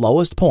was the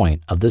lowest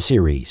point of the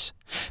series,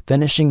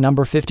 finishing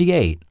number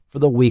 58 for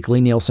the weekly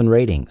Nielsen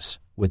ratings,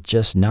 with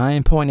just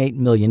 9.8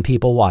 million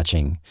people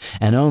watching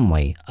and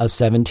only a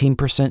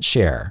 17%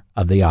 share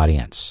of the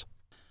audience.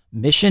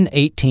 Mission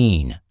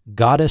 18,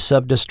 Goddess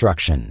of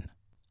Destruction.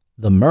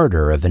 The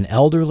murder of an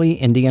elderly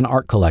Indian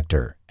art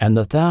collector and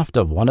the theft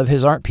of one of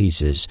his art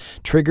pieces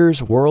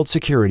triggers World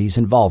Security's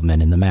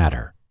involvement in the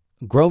matter.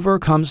 Grover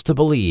comes to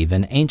believe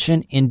an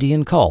ancient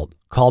Indian cult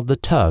called the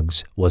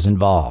Tugs was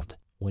involved.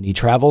 When he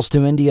travels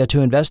to India to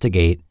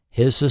investigate,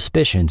 his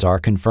suspicions are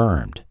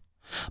confirmed.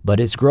 But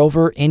is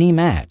Grover any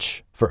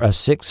match for a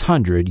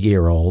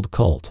 600-year-old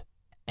cult.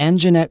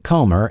 Anjanette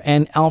Comer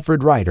and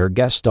Alfred Reiter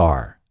guest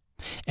star.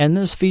 And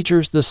this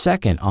features the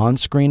second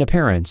on-screen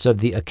appearance of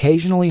the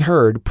occasionally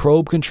heard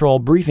probe control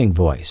briefing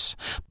voice,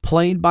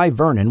 played by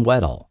Vernon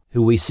Weddle,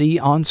 who we see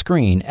on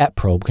screen at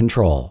probe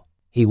control.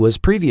 He was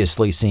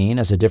previously seen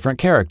as a different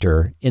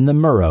character in the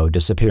Murrow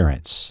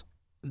disappearance.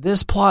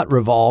 This plot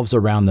revolves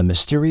around the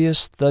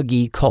mysterious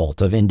Thuggee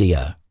cult of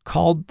India,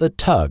 called the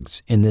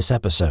Thugs in this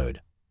episode.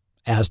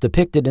 As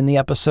depicted in the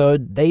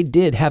episode, they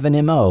did have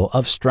an MO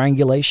of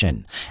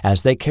strangulation,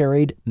 as they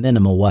carried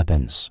minimal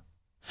weapons.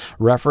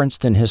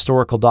 Referenced in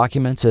historical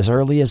documents as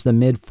early as the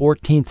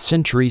mid-14th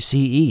century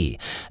CE,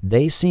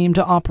 they seem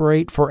to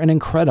operate for an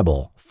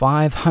incredible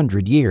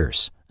 500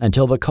 years,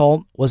 until the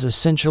cult was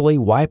essentially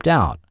wiped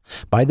out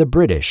by the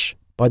British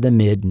by the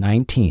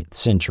mid-19th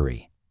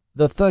century.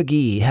 The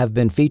Thuggee have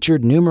been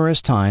featured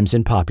numerous times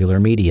in popular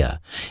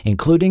media,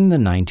 including the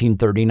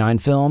 1939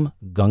 film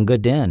Gunga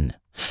Din,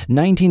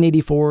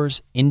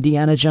 1984's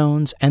Indiana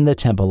Jones and the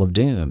Temple of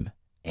Doom,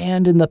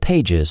 and in the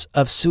pages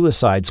of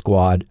Suicide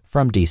Squad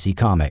from DC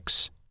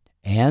Comics.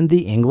 And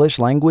the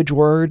English-language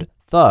word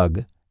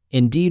thug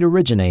indeed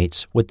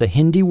originates with the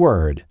Hindi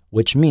word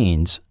which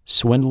means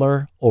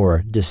swindler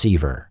or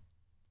deceiver.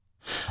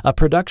 A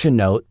production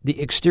note, the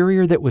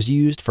exterior that was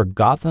used for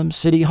Gotham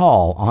City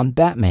Hall on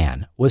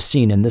Batman was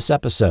seen in this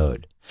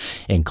episode,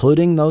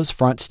 including those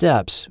front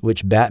steps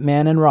which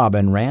Batman and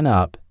Robin ran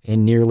up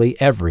in nearly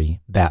every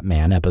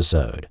Batman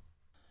episode.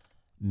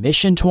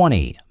 Mission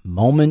 20,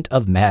 Moment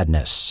of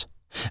Madness.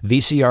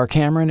 VCR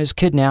Cameron is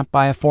kidnapped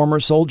by a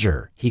former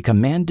soldier he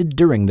commanded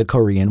during the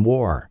Korean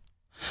War.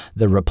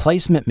 The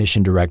replacement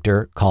mission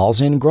director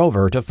calls in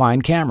Grover to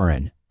find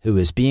Cameron, who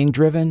is being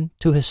driven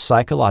to his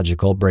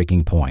psychological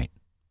breaking point.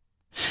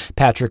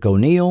 Patrick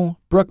O'Neill,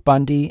 Brooke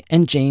Bundy,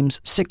 and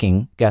James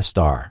Sicking guest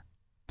star.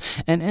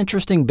 An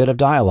interesting bit of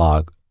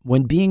dialogue.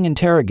 When being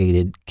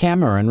interrogated,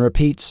 Cameron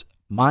repeats,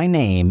 "My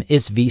name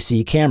is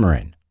VC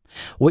Cameron,"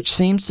 which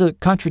seems to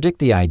contradict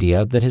the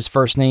idea that his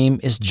first name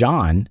is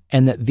John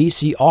and that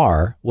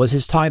VCR was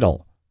his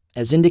title,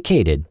 as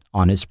indicated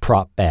on his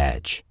prop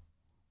badge.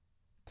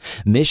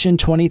 Mission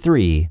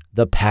 23,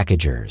 The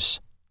Packagers.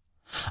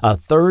 A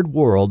third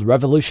world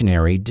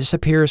revolutionary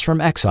disappears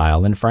from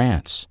exile in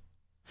France.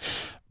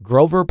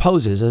 Grover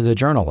poses as a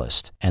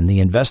journalist, and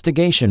the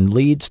investigation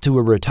leads to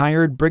a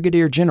retired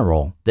brigadier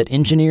general that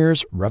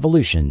engineers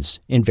revolutions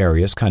in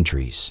various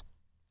countries.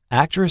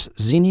 Actress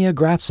Xenia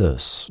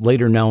Gratsos,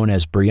 later known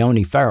as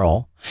Brioni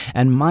Farrell,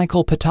 and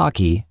Michael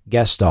Pataki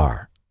guest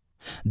star.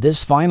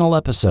 This final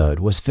episode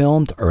was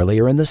filmed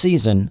earlier in the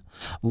season,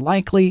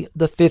 likely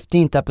the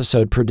 15th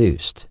episode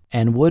produced,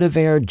 and would have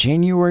aired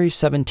January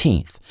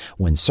 17th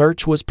when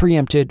Search was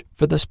preempted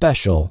for the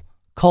special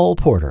Cole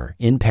Porter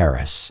in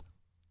Paris.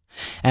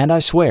 And I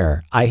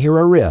swear I hear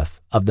a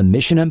riff of the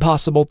Mission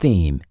Impossible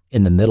theme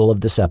in the middle of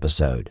this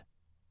episode.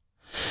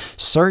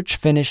 Search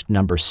finished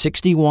number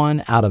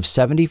 61 out of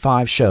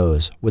 75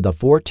 shows with a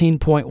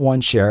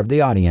 14.1 share of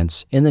the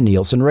audience in the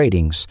Nielsen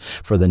ratings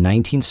for the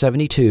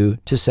 1972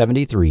 to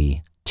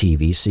 73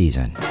 TV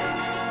season.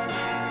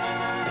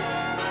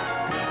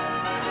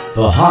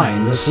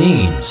 Behind the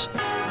scenes.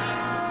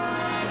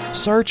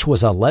 Search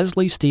was a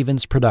Leslie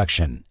Stevens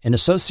production in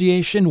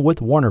association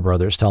with Warner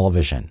Brothers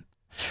Television.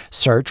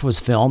 Search was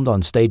filmed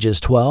on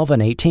stages 12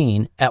 and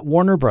 18 at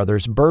Warner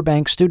Brothers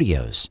Burbank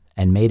Studios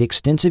and made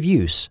extensive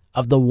use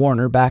of the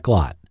Warner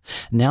backlot,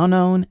 now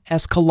known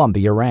as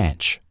Columbia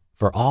Ranch,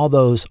 for all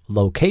those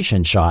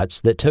location shots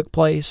that took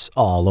place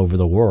all over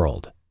the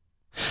world.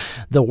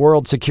 The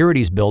World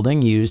Securities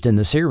building used in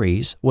the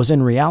series was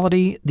in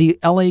reality the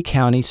LA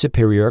County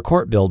Superior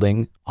Court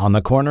building on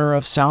the corner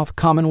of South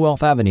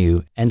Commonwealth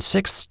Avenue and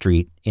 6th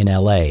Street in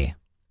LA.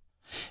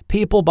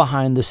 People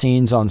behind the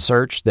scenes on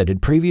Search that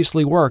had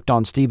previously worked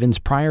on Stevens'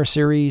 prior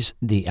series,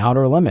 The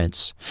Outer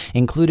Limits,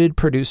 included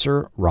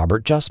producer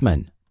Robert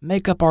Justman,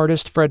 makeup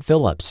artist Fred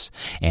Phillips,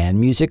 and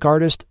music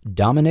artist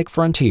Dominic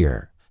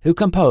Frontier, who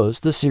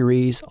composed the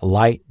series'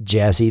 light,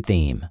 jazzy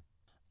theme.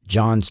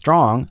 John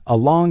Strong, a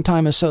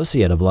longtime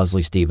associate of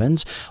Leslie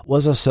Stevens,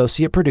 was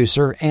associate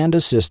producer and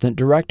assistant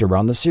director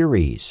on the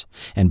series,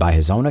 and by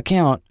his own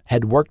account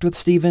had worked with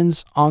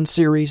Stevens on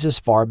series as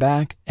far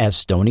back as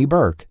Stony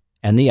Burke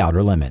and The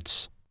Outer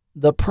Limits.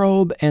 The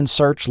Probe and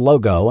Search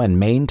logo and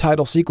main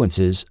title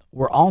sequences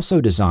were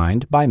also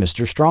designed by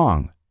Mr.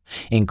 Strong,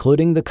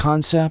 including the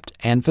concept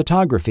and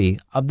photography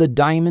of the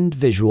diamond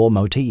visual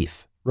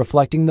motif,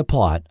 reflecting the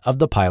plot of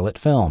the pilot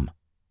film.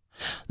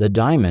 The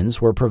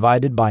diamonds were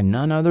provided by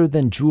none other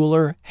than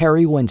jeweler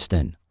Harry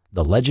Winston,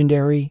 the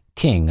legendary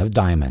King of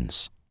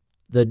Diamonds.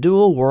 The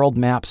dual world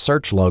map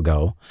Search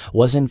logo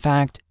was in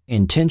fact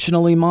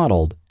intentionally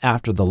modeled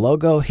after the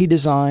logo he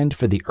designed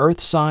for the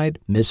Earthside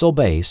Missile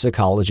Base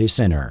Ecology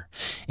Center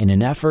in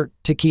an effort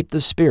to keep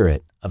the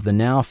spirit of the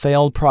now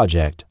failed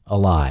project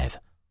alive.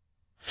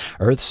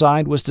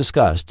 Earthside was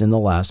discussed in the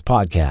last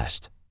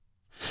podcast.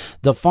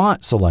 The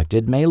font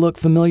selected may look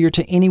familiar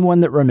to anyone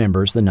that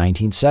remembers the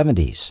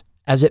 1970s,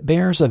 as it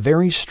bears a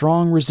very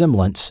strong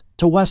resemblance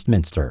to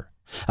Westminster,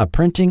 a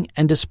printing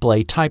and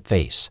display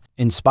typeface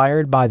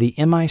inspired by the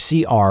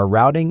MICR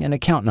routing and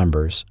account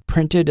numbers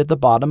printed at the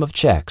bottom of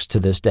checks to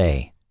this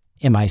day.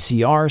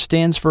 MICR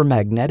stands for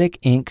Magnetic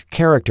Ink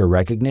Character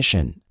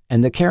Recognition,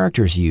 and the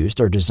characters used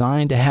are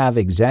designed to have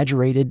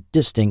exaggerated,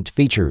 distinct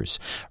features,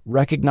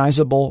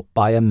 recognizable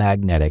by a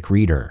magnetic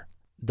reader.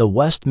 The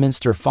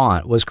Westminster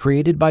font was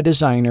created by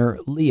designer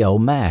Leo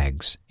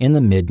Maggs in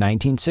the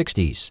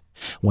mid-1960s,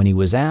 when he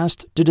was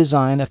asked to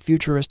design a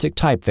futuristic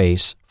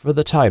typeface for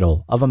the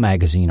title of a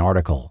magazine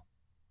article.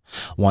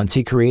 Once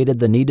he created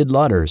the needed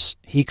letters,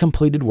 he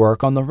completed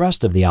work on the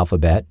rest of the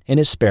alphabet in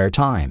his spare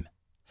time.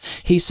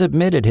 He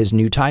submitted his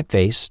new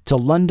typeface to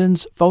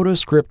London's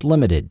Photoscript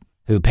Limited,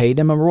 who paid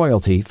him a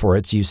royalty for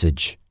its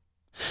usage.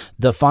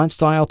 The font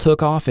style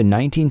took off in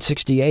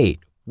 1968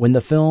 when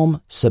the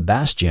film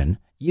Sebastian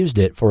used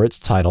it for its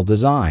title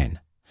design,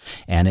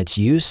 and its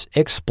use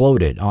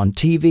exploded on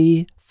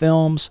TV,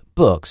 films,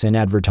 books, and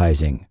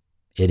advertising.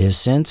 It has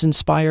since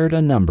inspired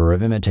a number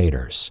of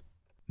imitators.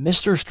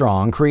 Mr.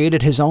 Strong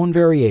created his own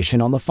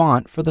variation on the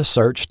font for the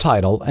search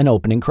title and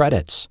opening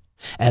credits,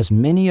 as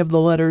many of the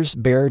letters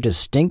bear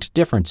distinct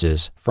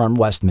differences from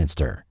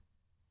Westminster.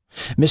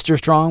 Mr.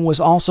 Strong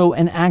was also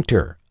an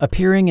actor,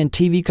 appearing in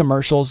TV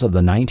commercials of the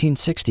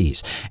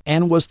 1960s,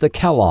 and was the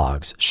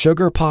Kellogg's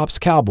Sugar Pops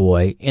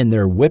cowboy in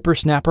their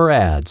whippersnapper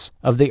ads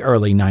of the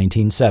early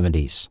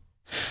 1970s.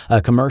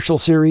 A commercial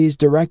series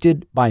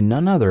directed by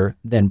none other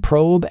than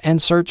probe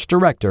and search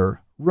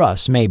director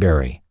Russ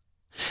Mayberry.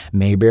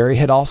 Mayberry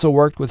had also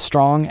worked with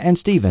Strong and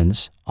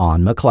Stevens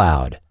on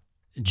McCloud.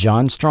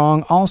 John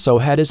Strong also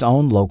had his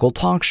own local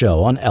talk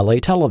show on LA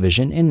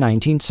television in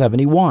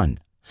 1971,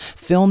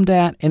 filmed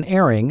at and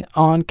airing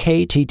on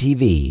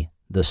KTTV,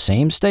 the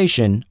same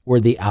station where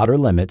The Outer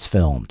Limits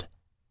filmed.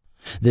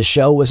 The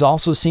show was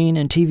also seen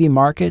in TV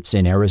markets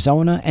in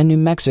Arizona and New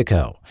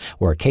Mexico,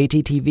 where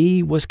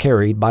KTTV was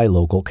carried by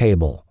local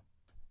cable.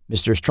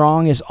 Mr.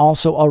 Strong is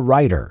also a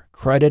writer,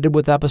 credited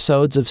with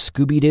episodes of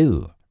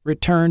Scooby-Doo,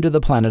 Return to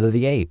the Planet of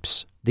the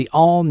Apes, the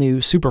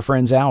all-new Super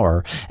Friends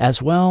Hour,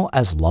 as well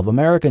as Love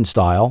American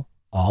Style,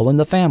 All in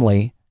the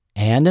Family,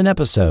 and an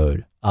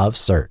episode of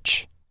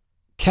Search.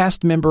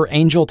 Cast member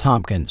Angel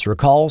Tompkins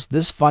recalls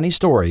this funny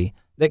story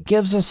that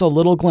gives us a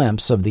little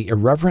glimpse of the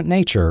irreverent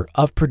nature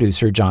of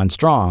producer John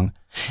Strong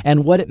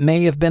and what it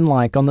may have been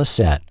like on the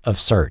set of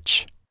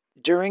Search.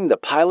 During the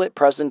pilot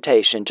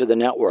presentation to the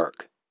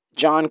network,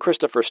 John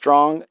Christopher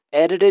Strong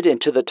edited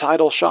into the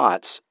title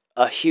shots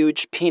a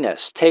huge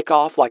penis take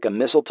off like a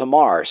missile to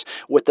Mars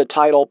with the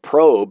title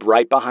Probe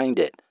right behind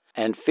it,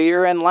 and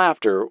fear and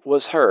laughter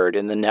was heard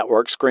in the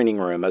network screening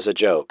room as a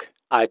joke.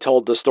 I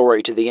told the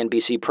story to the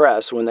NBC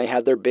press when they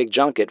had their big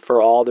junket for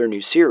all their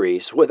new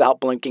series without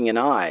blinking an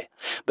eye,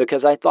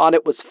 because I thought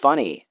it was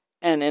funny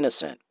and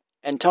innocent.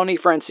 And Tony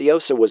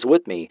Franciosa was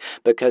with me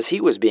because he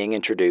was being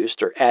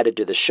introduced or added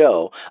to the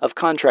show of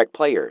contract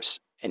players,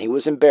 and he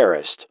was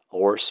embarrassed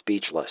or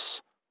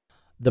speechless.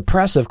 The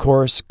press, of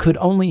course, could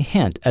only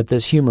hint at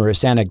this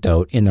humorous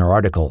anecdote in their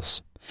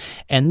articles.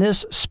 And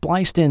this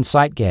spliced-in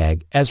sight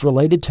gag, as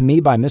related to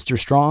me by Mr.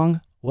 Strong,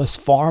 was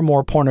far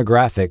more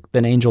pornographic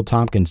than Angel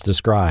Tompkins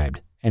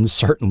described, and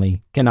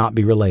certainly cannot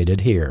be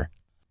related here.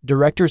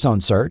 Directors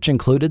on Search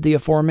included the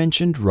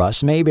aforementioned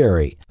Russ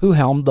Mayberry, who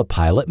helmed the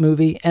pilot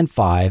movie and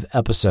 5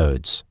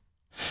 episodes,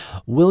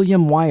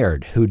 William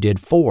Wyard, who did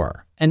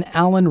 4, and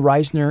Alan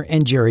Reisner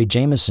and Jerry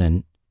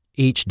Jameson,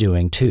 each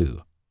doing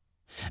 2.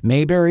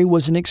 Mayberry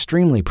was an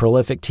extremely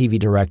prolific TV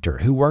director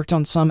who worked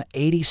on some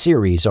 80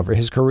 series over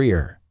his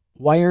career.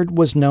 Wyard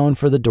was known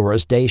for The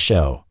Doris Day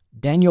Show,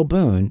 Daniel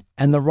Boone,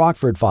 and The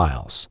Rockford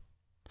Files.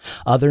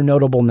 Other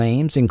notable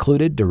names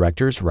included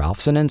directors Ralph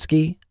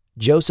Sininsky,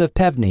 Joseph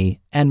Pevney,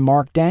 and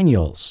Mark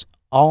Daniels,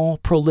 all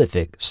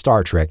prolific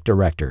Star Trek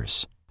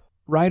directors.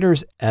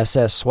 Writers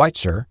S.S.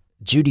 Schweitzer,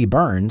 Judy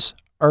Burns,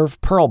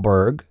 Irv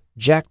Perlberg,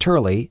 Jack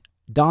Turley,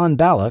 Don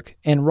Ballock,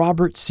 and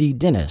Robert C.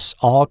 Dennis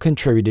all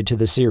contributed to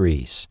the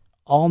series,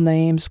 all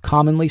names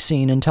commonly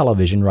seen in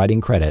television writing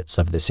credits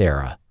of this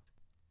era.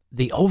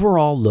 The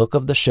overall look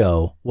of the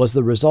show was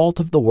the result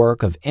of the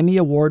work of Emmy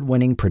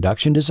Award-winning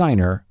production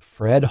designer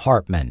Fred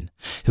Hartman,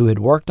 who had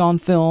worked on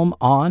film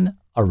on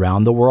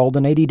Around the World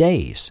in 80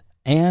 Days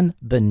and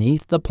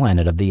Beneath the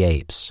Planet of the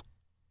Apes.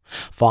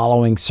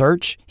 Following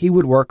Search, he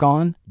would work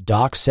on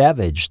Doc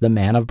Savage, The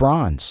Man of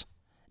Bronze,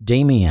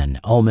 Damien,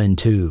 Omen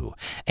 2,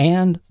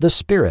 and The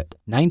Spirit,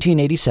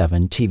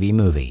 1987 TV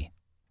movie.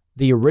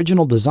 The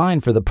original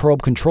design for the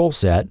probe control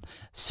set,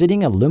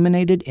 sitting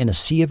illuminated in a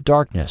sea of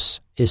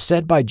darkness, is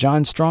said by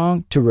John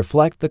Strong to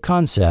reflect the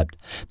concept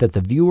that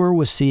the viewer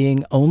was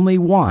seeing only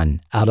one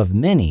out of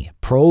many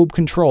probe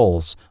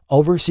controls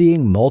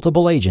overseeing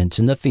multiple agents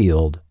in the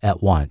field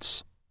at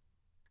once.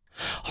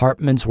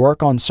 Hartman's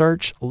work on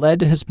Search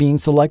led to his being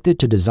selected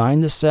to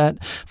design the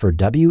set for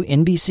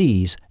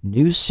WNBC's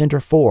News Center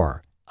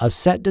 4, a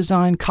set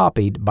design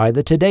copied by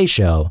The Today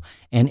Show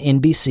and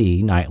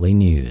NBC Nightly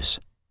News.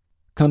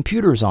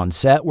 Computers on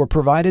set were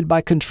provided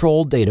by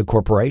Control Data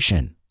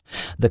Corporation.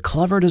 The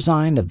clever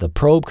design of the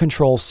probe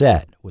control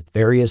set, with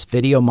various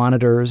video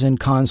monitors and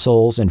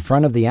consoles in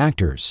front of the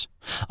actors,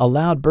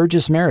 allowed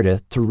Burgess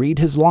Meredith to read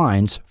his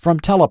lines from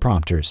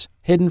teleprompters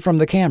hidden from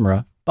the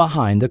camera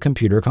behind the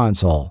computer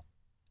console.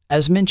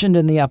 As mentioned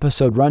in the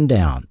episode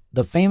rundown,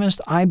 the famous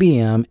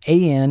IBM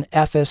AN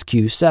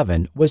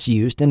FSQ-7 was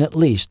used in at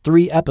least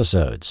 3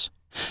 episodes: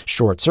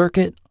 Short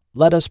Circuit,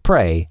 Let Us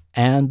Pray,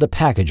 and The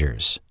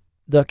Packagers.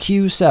 The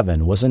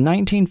Q-7 was a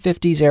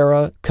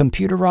 1950s-era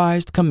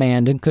computerized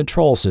command and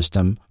control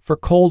system for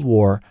Cold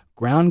War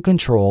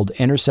ground-controlled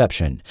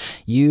interception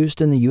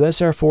used in the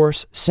U.S. Air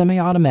Force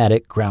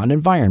Semi-Automatic Ground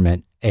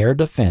Environment Air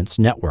Defense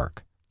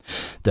Network.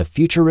 The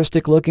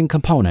futuristic-looking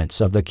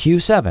components of the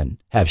Q-7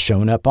 have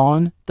shown up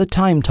on The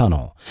Time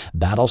Tunnel,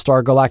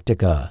 Battlestar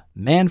Galactica,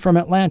 Man from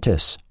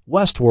Atlantis,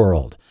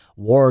 Westworld,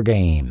 War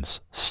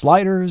Games,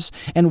 Sliders,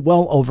 and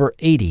well over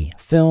 80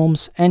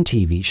 films and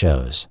TV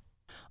shows.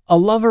 A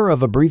lover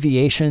of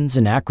abbreviations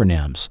and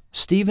acronyms,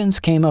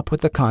 Stevens came up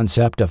with the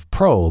concept of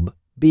PROBE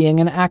being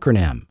an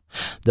acronym,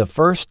 the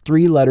first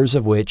 3 letters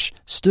of which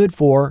stood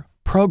for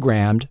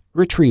Programmed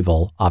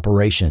Retrieval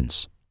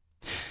Operations.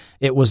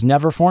 It was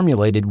never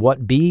formulated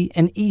what B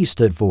and E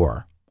stood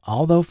for,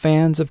 although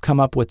fans have come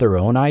up with their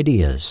own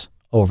ideas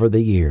over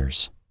the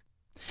years.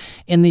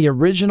 In the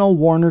original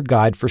Warner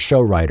Guide for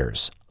Show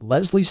Writers,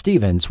 Leslie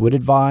Stevens would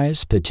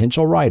advise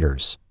potential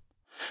writers,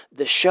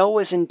 "The show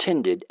is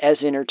intended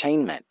as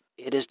entertainment.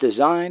 It is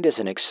designed as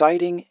an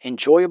exciting,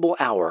 enjoyable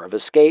hour of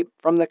escape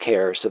from the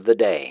cares of the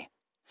day.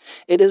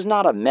 It is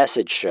not a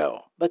message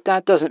show, but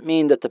that doesn't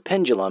mean that the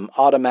pendulum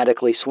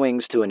automatically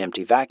swings to an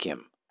empty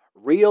vacuum.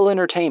 Real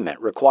entertainment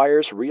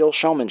requires real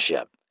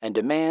showmanship and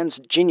demands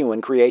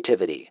genuine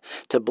creativity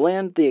to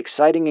blend the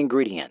exciting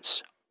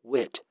ingredients: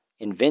 wit,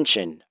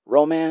 invention,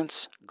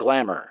 romance,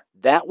 glamour,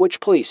 that which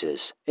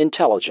pleases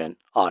intelligent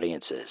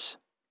audiences."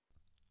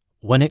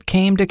 When it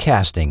came to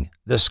casting,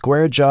 the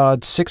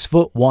square-jawed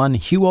 6'1"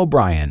 Hugh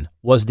O'Brian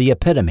was the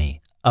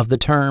epitome of the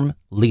term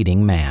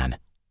leading man.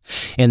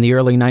 In the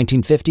early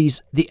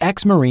 1950s, the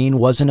ex-Marine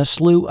was in a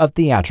slew of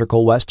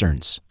theatrical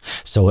westerns,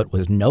 so it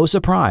was no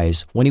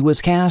surprise when he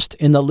was cast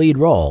in the lead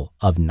role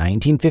of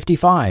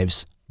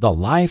 1955's The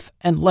Life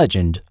and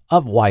Legend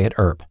of Wyatt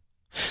Earp,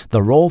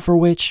 the role for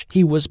which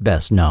he was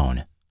best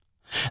known.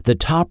 The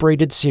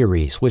top-rated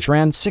series, which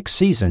ran 6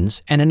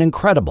 seasons and an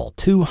incredible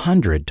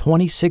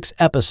 226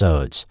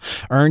 episodes,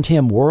 earned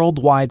him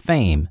worldwide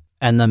fame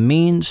and the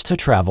means to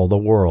travel the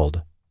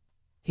world.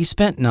 He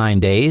spent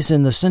 9 days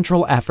in the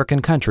Central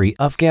African country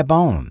of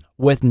Gabon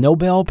with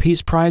Nobel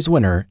Peace Prize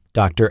winner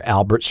Dr.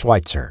 Albert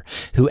Schweitzer,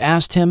 who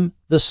asked him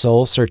the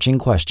soul-searching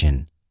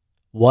question,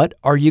 "What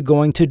are you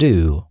going to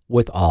do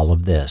with all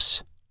of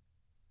this?"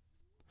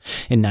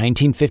 In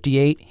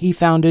 1958, he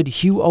founded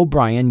Hugh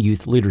O'Brian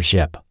Youth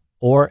Leadership,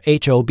 or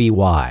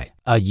HOBY,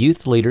 a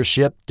youth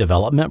leadership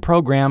development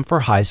program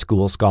for high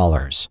school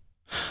scholars.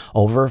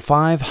 Over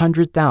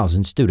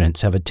 500,000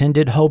 students have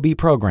attended HOBY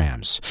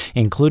programs,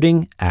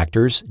 including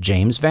actors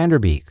James Van Der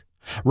Beek,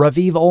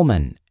 Raviv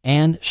Ullman,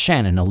 and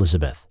Shannon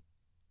Elizabeth.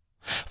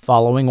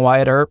 Following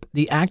Wyatt Earp,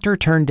 the actor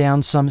turned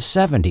down some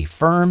 70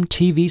 firm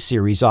TV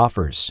series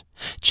offers,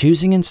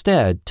 choosing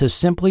instead to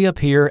simply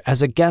appear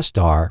as a guest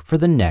star for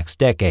the next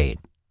decade.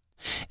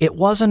 It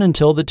wasn't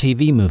until the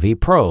TV movie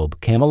Probe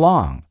came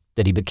along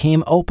that he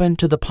became open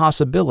to the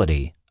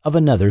possibility of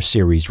another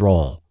series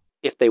role.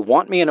 "If they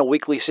want me in a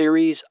weekly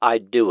series,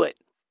 I'd do it.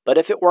 But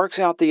if it works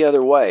out the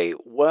other way,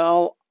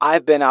 well,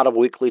 I've been out of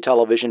weekly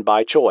television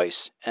by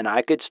choice, and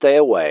I could stay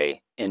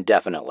away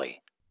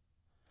indefinitely."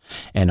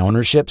 An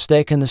ownership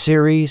stake in the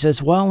series,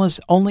 as well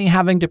as only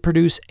having to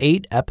produce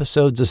 8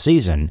 episodes a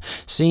season,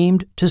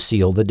 seemed to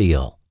seal the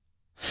deal.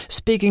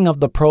 Speaking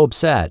of the Probe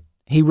set,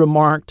 he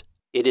remarked,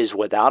 "It is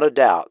without a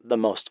doubt the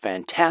most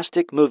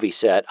fantastic movie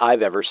set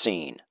I've ever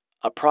seen,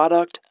 a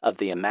product of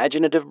the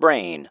imaginative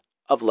brain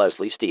of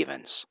Leslie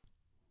Stevens."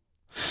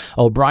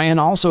 O'Brian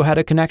also had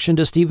a connection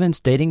to Stevens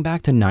dating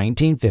back to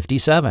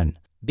 1957.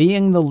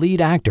 Being the lead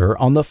actor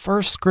on the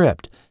first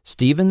script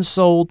Stevens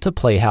sold to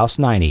Playhouse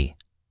 90,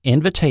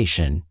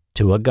 Invitation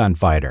to a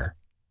Gunfighter.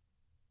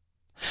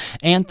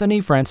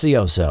 Anthony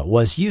Franciosa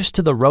was used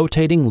to the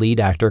rotating lead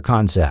actor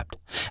concept,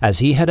 as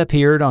he had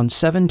appeared on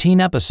 17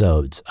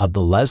 episodes of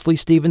the Leslie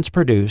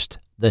Stevens-produced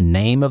The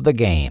Name of the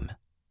Game.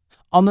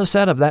 On the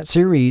set of that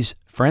series,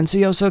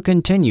 Franciosa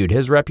continued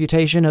his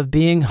reputation of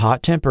being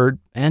hot-tempered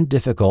and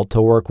difficult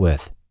to work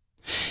with.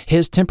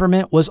 His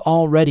temperament was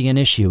already an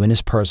issue in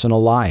his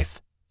personal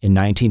life. In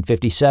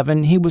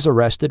 1957, he was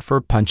arrested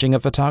for punching a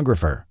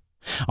photographer.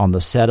 On the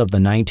set of the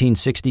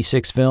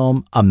 1966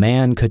 film A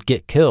Man Could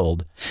Get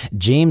Killed,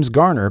 James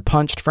Garner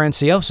punched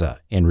Franciosa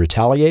in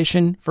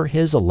retaliation for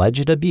his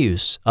alleged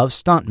abuse of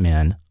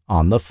stuntmen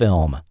on the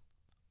film.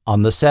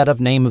 On the set of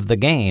Name of the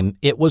Game,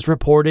 it was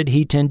reported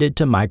he tended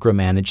to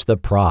micromanage the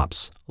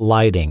props,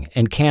 lighting,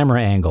 and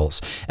camera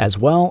angles, as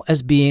well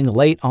as being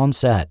late on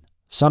set,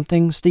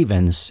 something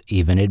Stevens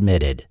even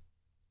admitted.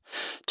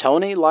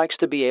 "Tony likes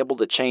to be able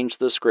to change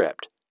the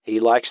script. He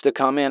likes to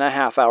come in a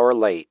half hour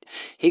late.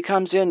 He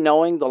comes in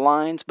knowing the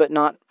lines but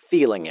not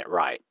feeling it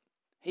right.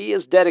 He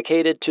is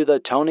dedicated to the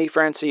Tony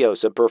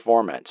Franciosa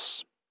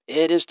performance.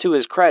 It is to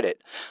his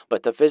credit,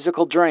 but the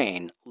physical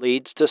drain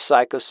leads to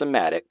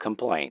psychosomatic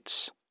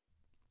complaints.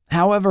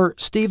 However,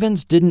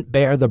 Stevens didn't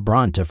bear the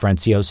brunt of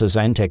Franciosa's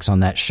antics on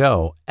that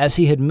show, as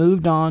he had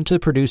moved on to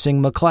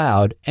producing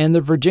McCloud and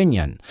The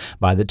Virginian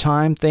by the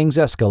time things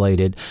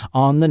escalated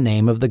on the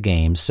Name of the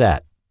Game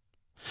set.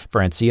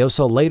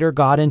 Franciosa later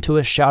got into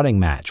a shouting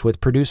match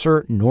with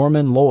producer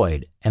Norman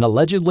Lloyd and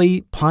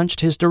allegedly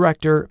punched his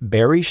director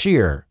Barry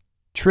Shear,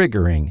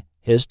 triggering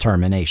his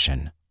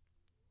termination.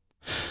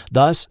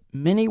 Thus,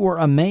 many were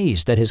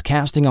amazed at his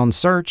casting on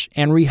Search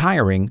and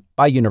rehiring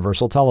by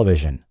Universal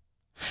Television.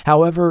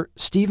 However,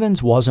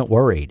 Stevens wasn't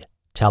worried,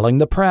 telling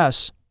the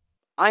press,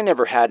 "I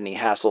never had any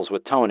hassles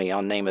with Tony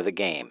on Name of the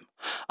Game.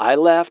 I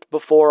left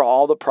before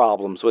all the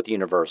problems with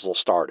Universal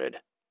started."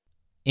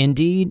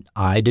 Indeed,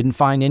 I didn't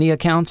find any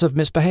accounts of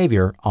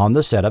misbehavior on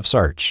the set of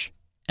Search.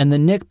 And the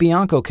Nick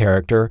Bianco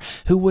character,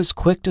 who was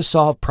quick to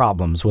solve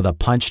problems with a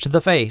punch to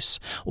the face,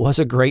 was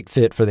a great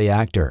fit for the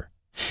actor.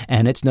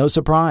 And it's no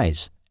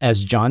surprise,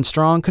 as John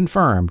Strong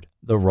confirmed,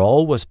 the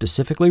role was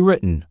specifically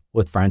written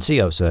with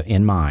Franciosa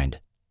in mind.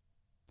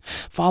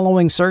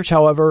 Following Search,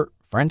 however,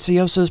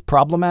 Franciosa's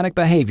problematic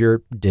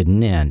behavior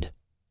didn't end.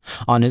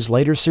 On his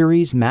later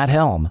series, Matt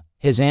Helm,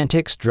 his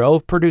antics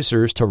drove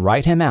producers to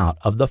write him out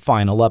of the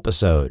final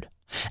episode,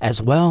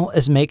 as well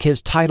as make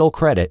his title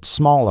credit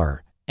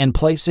smaller and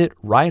place it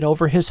right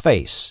over his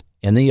face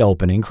in the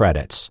opening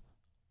credits.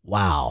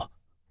 Wow.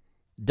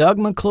 Doug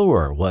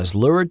McClure was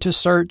lured to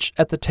Search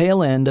at the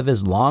tail end of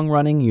his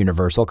long-running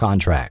Universal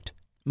contract.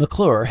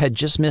 McClure had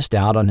just missed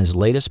out on his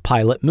latest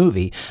pilot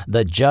movie,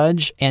 The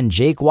Judge and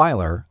Jake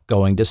Weiler,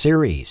 going to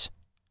series.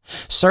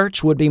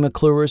 Search would be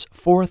McClure's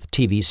fourth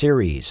TV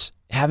series,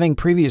 having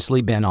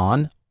previously been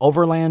on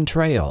Overland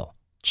Trail,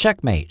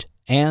 Checkmate,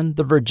 and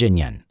The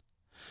Virginian.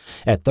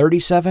 At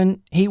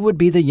 37, he would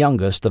be the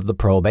youngest of the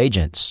probe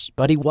agents,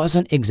 but he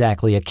wasn't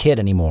exactly a kid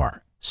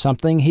anymore,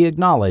 something he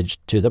acknowledged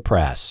to the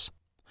press.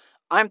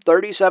 "I'm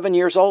 37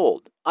 years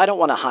old. I don't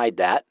want to hide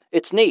that.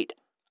 It's neat.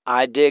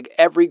 I dig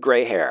every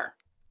gray hair."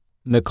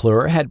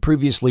 McClure had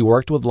previously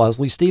worked with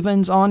Leslie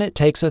Stevens on It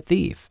Takes a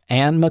Thief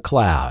and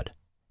McCloud.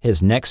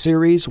 His next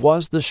series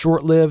was the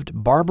short-lived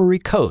Barbary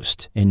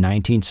Coast in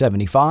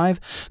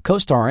 1975,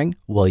 co-starring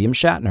William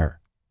Shatner.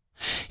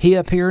 He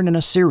appeared in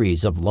a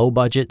series of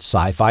low-budget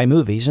sci-fi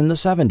movies in the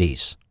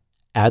 70s,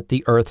 At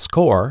the Earth's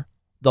Core,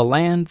 The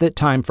Land That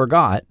Time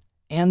Forgot,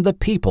 and The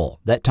People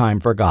That Time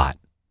Forgot.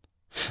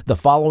 The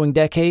following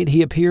decade,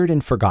 he appeared in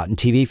forgotten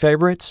TV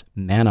favorites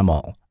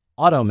Manimal,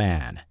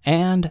 Automan,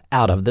 and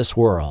Out of This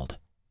World.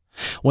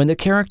 When the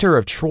character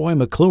of Troy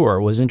McClure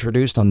was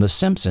introduced on The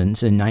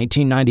Simpsons in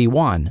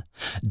 1991,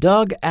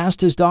 Doug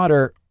asked his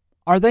daughter,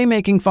 "Are they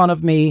making fun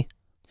of me?"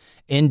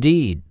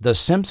 Indeed, the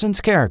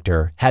Simpsons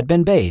character had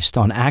been based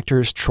on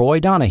actors Troy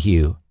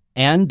Donahue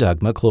and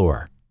Doug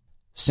McClure.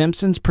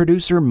 Simpsons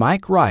producer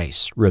Mike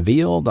Rice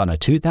revealed on a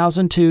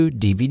 2002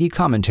 DVD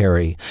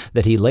commentary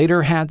that he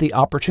later had the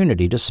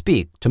opportunity to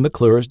speak to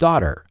McClure's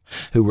daughter,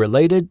 who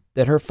related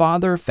that her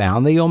father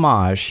found the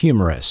homage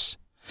humorous,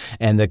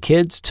 and the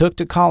kids took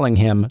to calling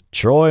him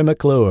Troy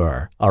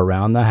McClure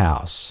around the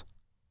house.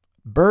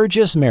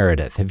 Burgess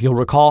Meredith, if you'll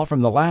recall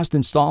from the last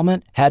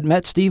installment, had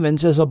met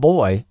Stevens as a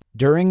boy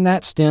during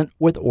that stint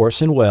with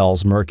Orson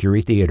Welles'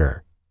 Mercury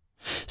Theater.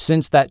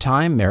 Since that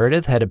time,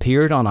 Meredith had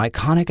appeared on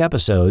iconic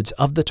episodes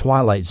of The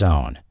Twilight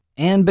Zone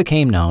and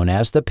became known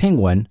as the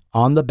Penguin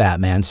on the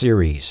Batman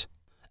series.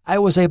 I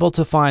was able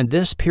to find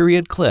this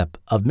period clip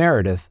of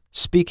Meredith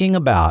speaking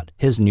about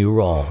his new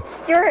role.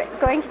 You're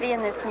going to be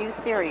in this new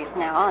series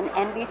now on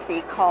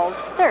NBC called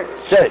Search.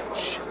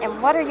 Search.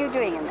 And what are you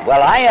doing in that?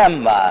 Well, I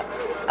am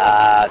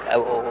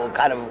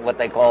kind of what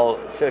they call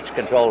search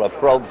control or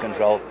probe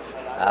control,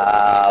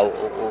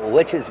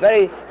 which is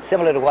very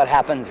similar to what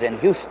happens in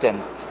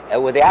Houston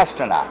with the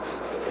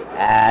astronauts.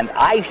 And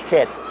I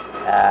sit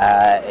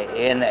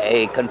in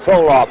a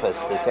control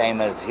office, the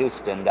same as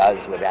Houston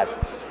does with us.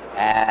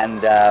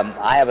 And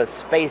I have a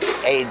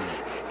space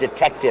age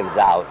detectives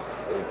out,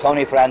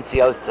 Tony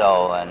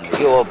Francioso and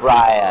Hugh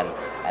O'Brien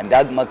and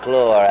Doug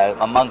McClure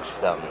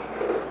amongst them,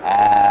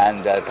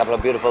 and a couple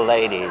of beautiful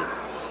ladies.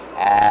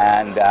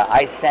 And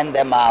I send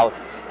them out,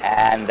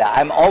 and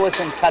I'm always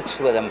in touch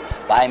with them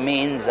by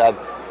means of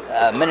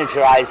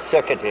miniaturized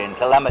circuitry and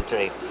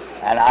telemetry.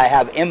 And I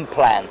have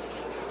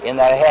implants in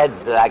their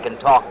heads that I can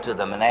talk to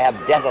them, and they have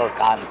dental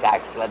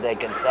contacts where they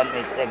can send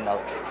me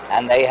signal,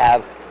 and they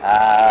have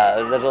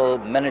little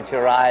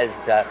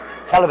miniaturized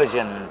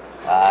television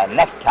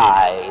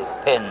necktie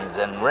pins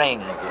and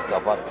rings and so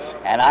forth.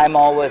 And I'm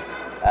always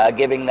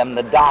giving them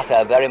the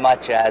data very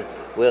much as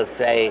we'll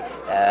say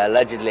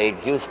allegedly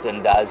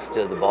Houston does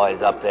to the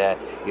boys up there.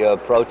 You're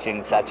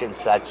approaching such and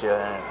such,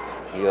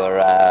 you're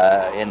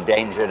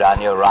endangered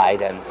on your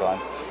right, and so on.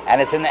 And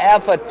it's an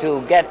effort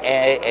to get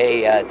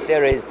a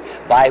series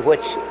by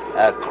which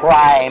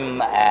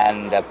crime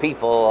and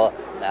people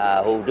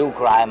who do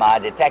crime are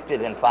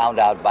detected and found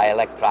out by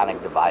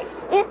electronic device.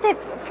 Is it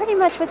pretty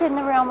much within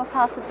the realm of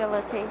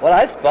possibility? Well,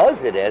 I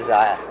suppose it is.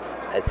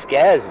 It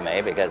scares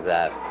me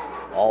because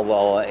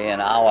although in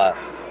our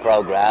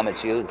program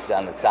it's used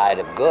on the side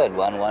of good,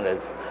 one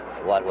wonders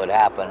what would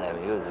happen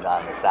if used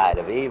on the side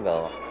of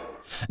evil.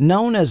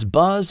 Known as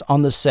Buzz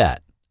on the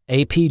set,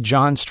 AP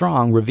John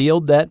Strong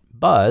revealed that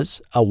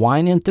Buzz, a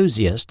wine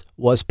enthusiast,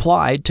 was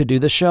plied to do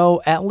the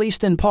show, at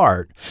least in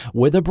part,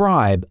 with a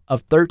bribe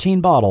of 13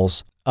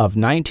 bottles of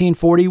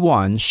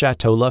 1941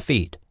 Chateau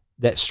Lafite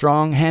that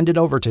Strong handed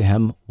over to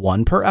him,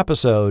 one per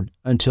episode,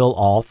 until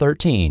all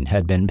 13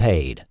 had been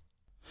paid.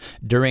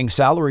 During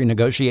salary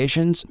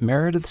negotiations,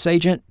 Meredith's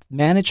agent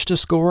managed to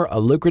score a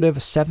lucrative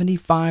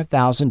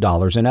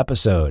 $75,000 an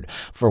episode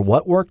for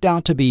what worked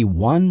out to be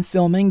one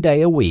filming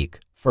day a week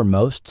for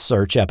most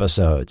Search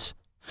episodes,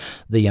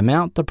 the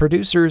amount the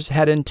producers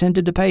had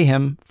intended to pay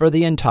him for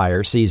the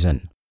entire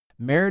season.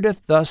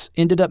 Meredith thus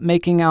ended up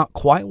making out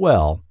quite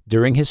well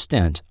during his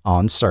stint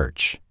on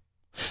Search.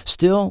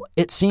 Still,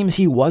 it seems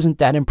he wasn't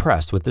that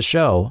impressed with the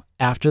show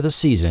after the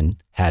season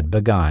had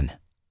begun.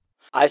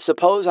 I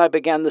suppose I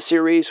began the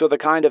series with a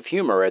kind of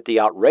humor at the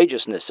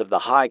outrageousness of the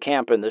high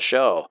camp in the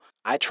show.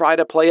 I try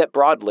to play it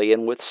broadly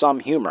and with some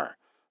humor.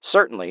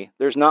 Certainly,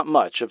 there's not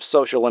much of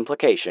social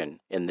implication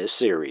in this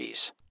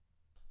series.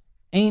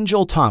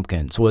 Angel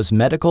Tompkins was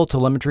medical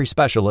telemetry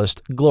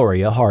specialist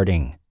Gloria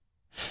Harding.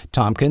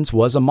 Tompkins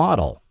was a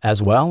model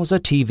as well as a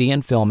TV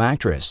and film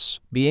actress,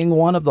 being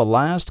one of the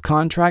last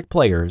contract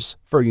players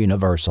for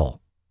Universal.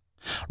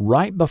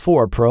 Right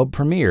before Probe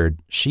premiered,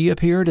 she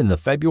appeared in the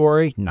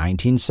February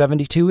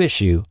 1972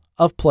 issue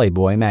of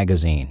Playboy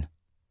magazine.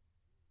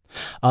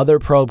 Other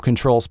Probe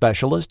control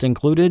specialists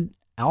included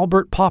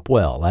Albert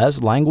Popwell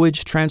as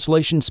language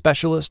translation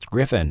specialist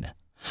Griffin,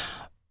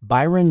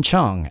 Byron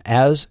Chung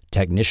as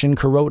technician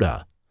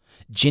Kuroda,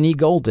 Ginny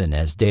Golden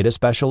as data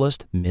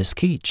specialist Miss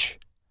Keach,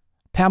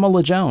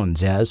 Pamela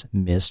Jones as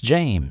Miss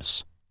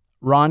James,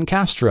 Ron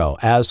Castro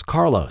as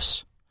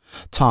Carlos,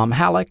 Tom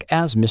Halleck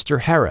as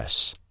Mr.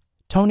 Harris,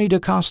 Tony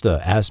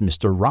DaCosta as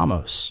Mr.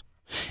 Ramos,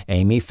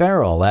 Amy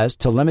Farrell as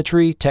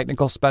telemetry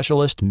technical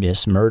specialist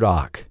Miss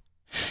Murdoch,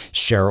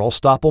 Cheryl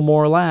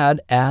Stoppelmore-Ladd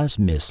as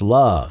Miss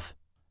Love,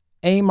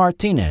 A.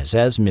 Martinez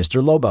as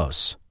Mr.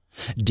 Lobos,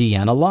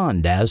 Deanna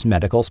Lund as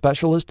medical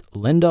specialist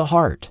Linda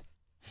Hart,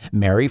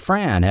 Mary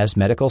Fran as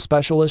medical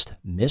specialist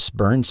Miss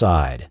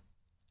Burnside,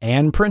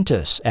 Ann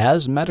Prentice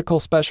as medical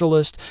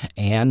specialist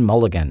Ann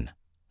Mulligan,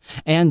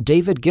 and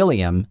David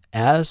Gilliam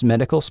as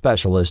medical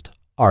specialist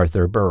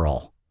Arthur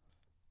Burrell.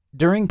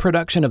 During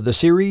production of the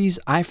series,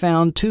 I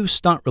found 2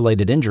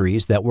 stunt-related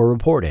injuries that were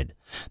reported,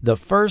 the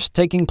first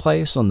taking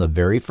place on the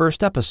very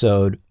first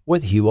episode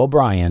with Hugh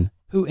O'Brien,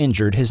 who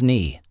injured his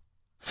knee.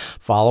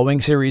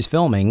 Following series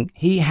filming,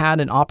 he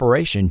had an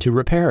operation to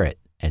repair it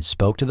and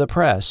spoke to the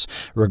press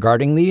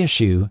regarding the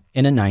issue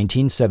in a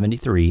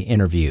 1973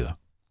 interview.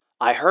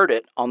 I heard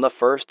it on the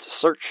first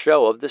Search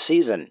show of the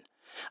season.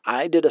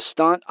 I did a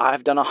stunt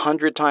I've done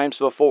 100 times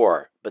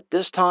before, but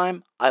this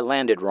time I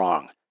landed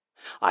wrong.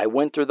 I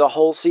went through the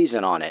whole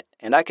season on it,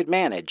 and I could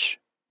manage,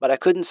 but I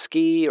couldn't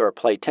ski or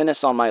play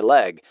tennis on my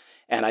leg,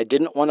 and I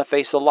didn't want to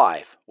face a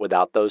life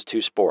without those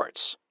 2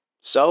 sports.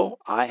 So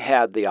I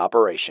had the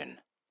operation.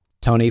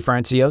 Tony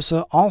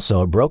Franciosa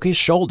also broke his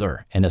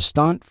shoulder in a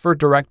stunt for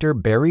director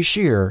Barry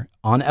Shear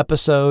on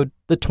episode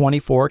The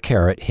 24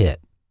 Karat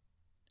Hit.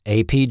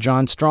 AP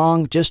John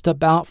Strong just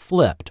about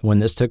flipped when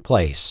this took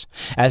place,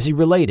 as he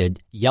related,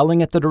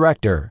 yelling at the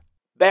director,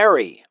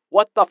 "Barry,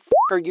 what the f***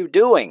 are you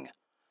doing?"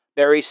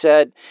 Barry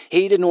said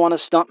he didn't want a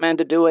stuntman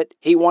to do it,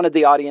 he wanted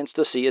the audience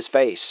to see his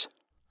face.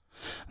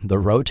 The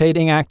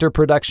rotating actor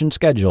production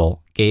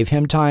schedule gave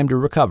him time to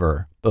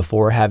recover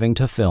before having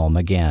to film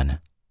again.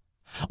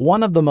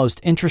 One of the most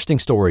interesting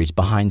stories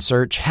behind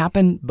Search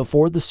happened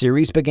before the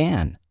series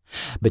began,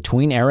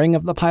 between airing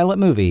of the pilot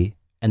movie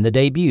and the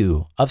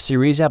debut of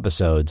series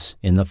episodes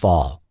in the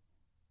fall.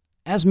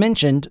 As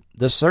mentioned,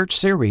 the Search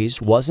series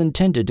was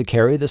intended to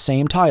carry the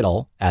same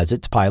title as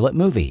its pilot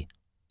movie,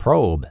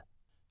 Probe.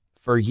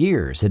 For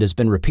years, it has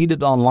been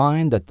repeated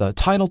online that the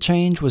title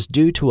change was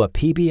due to a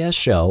PBS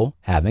show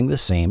having the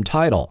same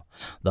title,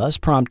 thus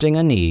prompting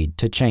a need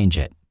to change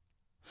it.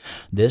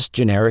 This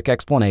generic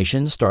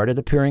explanation started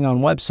appearing on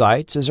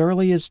websites as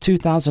early as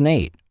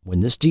 2008, when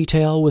this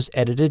detail was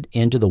edited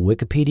into the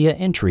Wikipedia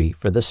entry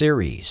for the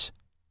series.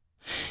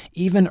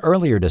 Even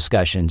earlier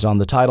discussions on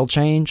the title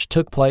change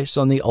took place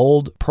on the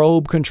old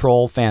Probe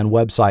Control fan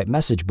website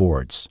message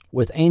boards,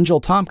 with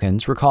Angel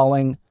Tompkins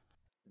recalling,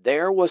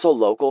 "There was a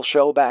local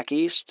show back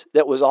east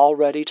that was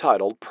already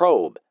titled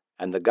Probe,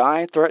 and the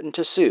guy threatened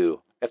to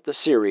sue if the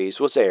series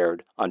was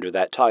aired under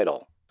that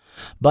title,"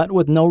 but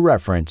with no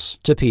reference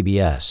to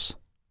PBS.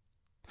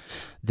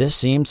 This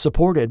seemed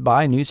supported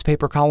by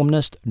newspaper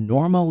columnist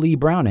Norma Lee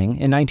Browning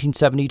in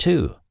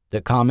 1972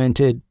 that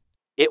commented,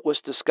 "It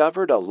was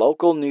discovered a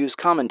local news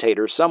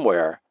commentator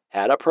somewhere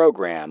had a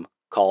program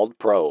called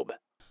Probe."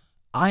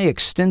 I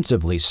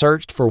extensively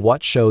searched for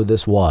what show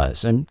this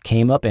was and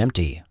came up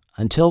empty,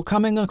 until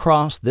coming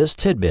across this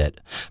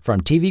tidbit from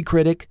TV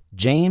critic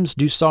James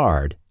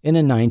Dussard in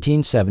a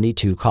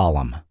 1972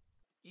 column.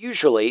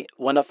 Usually,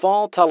 when a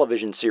fall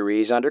television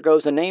series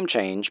undergoes a name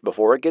change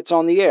before it gets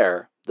on the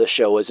air, the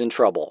show is in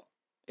trouble.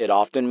 It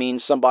often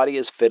means somebody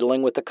is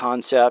fiddling with the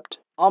concept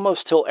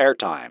almost till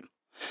airtime.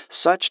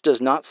 Such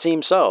does not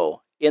seem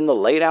so in the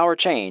late-hour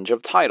change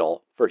of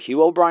title for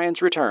Hugh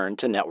O'Brien's return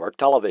to network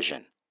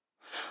television.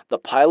 The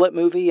pilot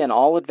movie and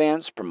all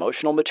advanced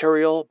promotional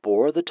material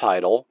bore the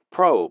title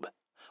Probe,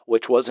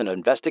 which was an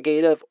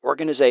investigative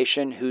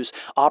organization whose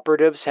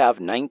operatives have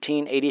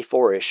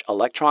 1984-ish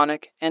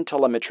electronic and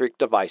telemetric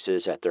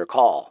devices at their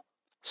call.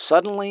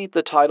 Suddenly,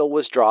 the title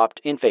was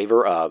dropped in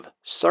favor of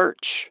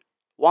Search.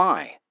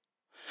 Why?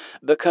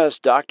 Because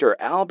Dr.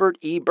 Albert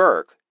E.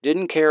 Burke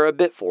didn't care a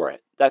bit for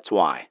it, that's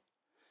why.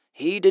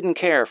 He didn't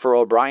care for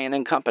O'Brien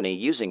and Company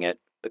using it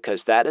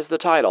because that is the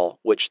title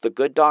which the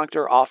good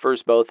doctor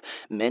offers both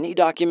many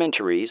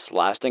documentaries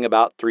lasting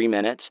about 3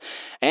 minutes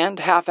and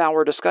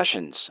half-hour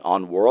discussions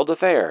on world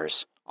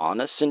affairs on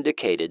a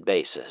syndicated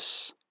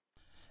basis.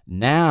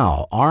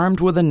 Now, armed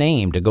with a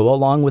name to go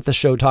along with the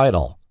show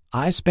title,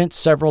 I spent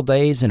several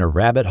days in a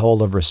rabbit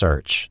hole of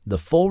research, the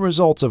full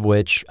results of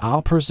which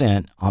I'll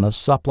present on a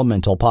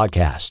supplemental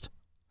podcast.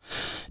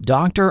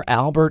 Dr.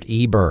 Albert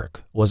E.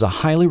 Burke was a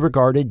highly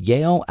regarded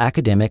Yale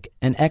academic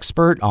and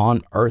expert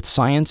on earth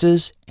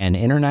sciences and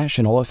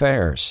international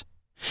affairs.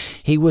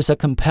 He was a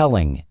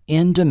compelling,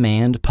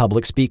 in-demand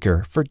public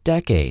speaker for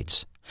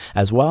decades,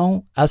 as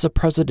well as a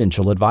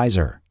presidential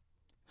advisor.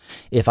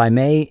 If I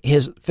may,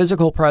 his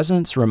physical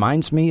presence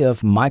reminds me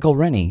of Michael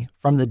Rennie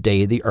from the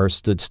day the earth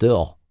stood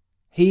still.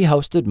 He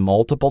hosted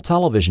multiple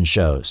television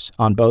shows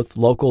on both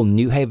local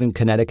New Haven,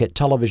 Connecticut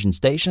television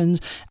stations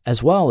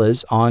as well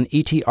as on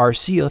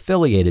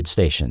ETRC-affiliated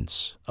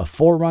stations, a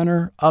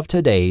forerunner of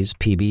today's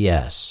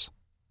PBS.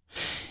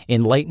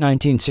 In late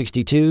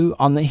 1962,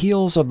 on the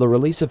heels of the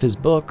release of his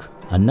book,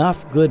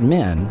 Enough Good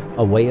Men,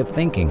 A Way of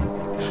Thinking,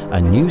 a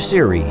new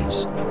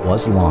series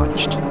was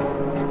launched.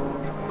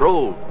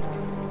 Probe.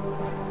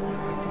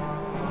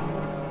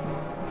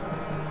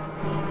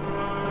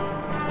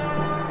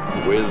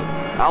 With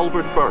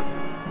Albert Burke.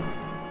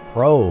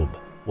 Probe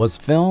was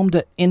filmed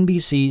at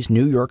NBC's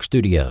New York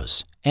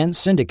studios and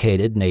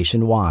syndicated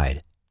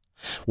nationwide.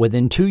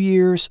 Within 2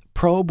 years,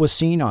 Probe was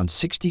seen on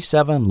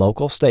 67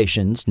 local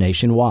stations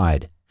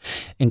nationwide,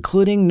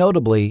 including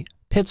notably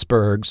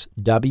Pittsburgh's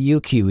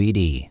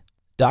WQED.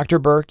 Dr.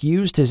 Burke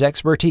used his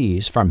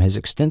expertise from his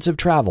extensive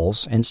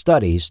travels and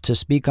studies to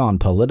speak on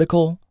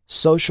political,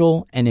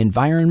 social, and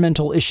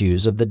environmental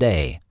issues of the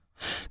day.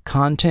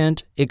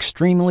 Content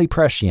extremely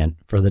prescient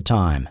for the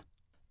time.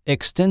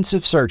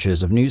 Extensive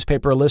searches of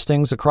newspaper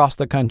listings across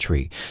the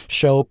country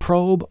show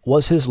Probe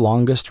was his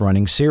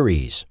longest-running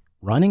series,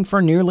 running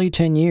for nearly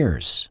 10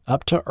 years,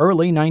 up to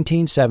early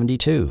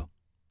 1972.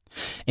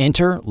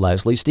 Enter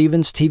Leslie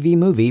Stevens' TV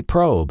movie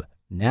Probe,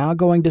 now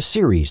going to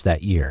series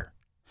that year.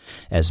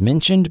 As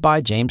mentioned by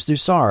James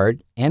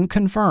Dussard and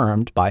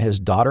confirmed by his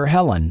daughter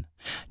Helen,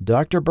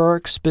 Dr.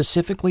 Burke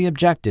specifically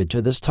objected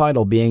to this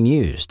title being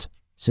used,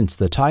 since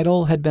the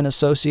title had been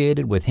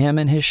associated with him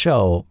and his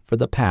show for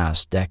the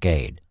past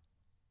decade.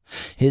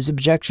 His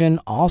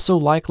objection also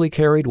likely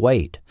carried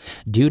weight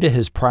due to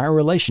his prior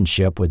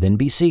relationship with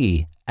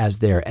NBC as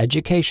their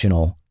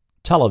educational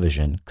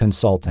television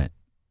consultant.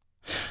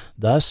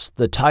 Thus,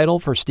 the title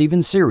for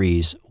Stevens'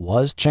 series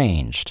was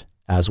changed,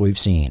 as we've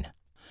seen.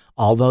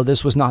 Although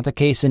this was not the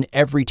case in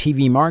every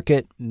TV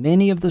market,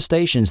 many of the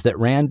stations that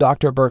ran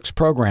Dr. Burke's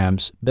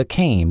programs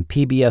became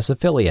PBS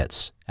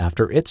affiliates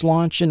after its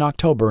launch in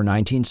October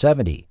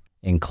 1970,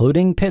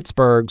 including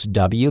Pittsburgh's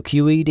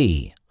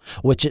WQED,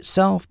 which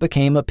itself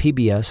became a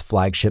PBS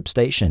flagship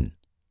station,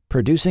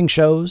 producing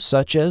shows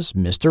such as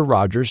Mr.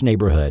 Rogers'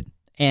 Neighborhood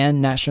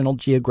and National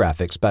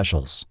Geographic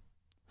specials.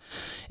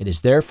 It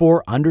is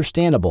therefore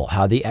understandable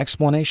how the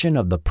explanation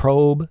of the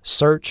Probe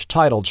Search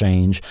title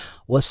change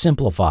was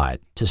simplified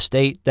to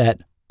state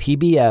that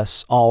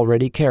PBS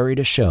already carried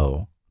a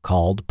show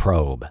called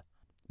Probe.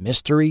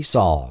 Mystery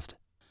solved.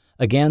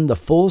 Again, the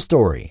full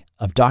story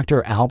of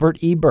Dr. Albert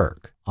E.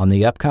 Burke on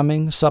the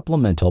upcoming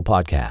supplemental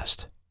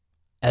podcast.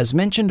 As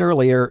mentioned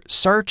earlier,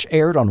 Search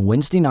aired on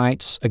Wednesday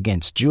nights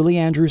against Julie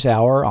Andrews'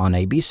 Hour on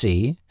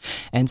ABC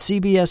and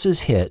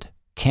CBS's hit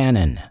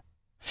Cannon,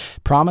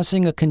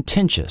 promising a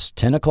contentious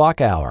 10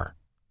 o'clock hour.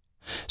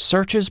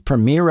 Search's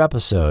premiere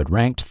episode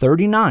ranked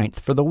 39th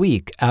for the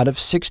week out of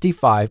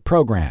 65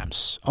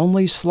 programs,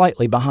 only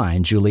slightly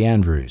behind Julie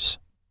Andrews.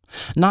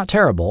 Not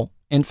terrible,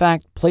 in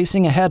fact,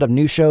 placing ahead of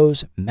new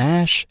shows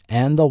MASH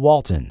and The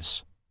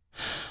Waltons.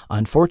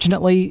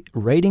 Unfortunately,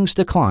 ratings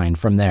declined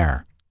from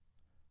there.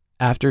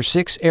 After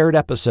 6 aired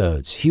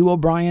episodes, Hugh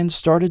O'Brien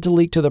started to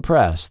leak to the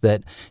press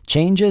that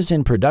changes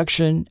in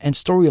production and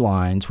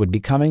storylines would be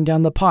coming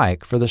down the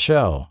pike for the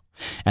show,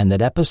 and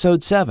that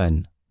Episode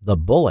 7, The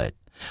Bullet,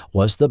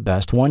 was the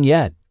best one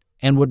yet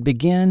and would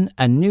begin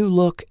a new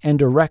look and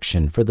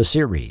direction for the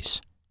series.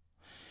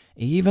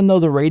 Even though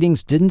the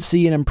ratings didn't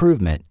see an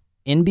improvement,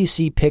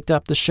 NBC picked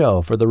up the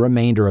show for the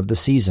remainder of the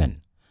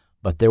season,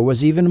 But there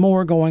was even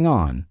more going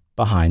on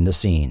behind the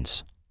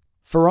scenes.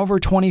 For over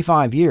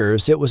 25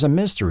 years, it was a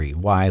mystery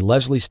why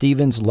Leslie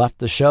Stevens left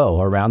the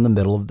show around the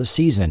middle of the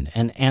season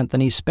and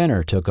Anthony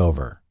Spinner took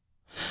over.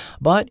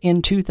 But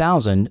in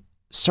 2000,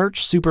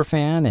 Search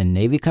superfan and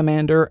Navy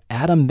Commander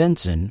Adam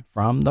Benson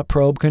from the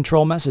Probe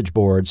Control message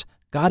boards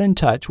got in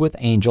touch with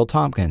Angel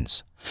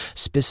Tompkins,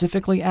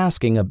 specifically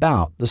asking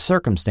about the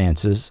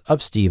circumstances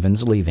of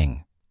Stevens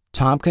leaving.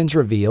 Tompkins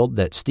revealed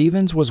that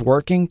Stevens was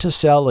working to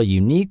sell a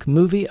unique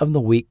movie of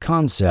the week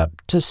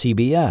concept to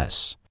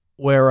CBS,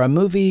 where a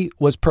movie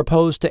was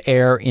proposed to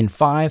air in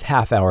 5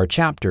 half-hour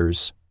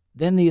chapters,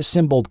 then the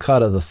assembled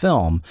cut of the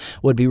film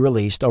would be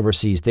released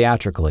overseas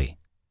theatrically.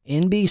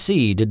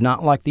 NBC did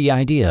not like the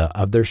idea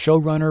of their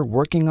showrunner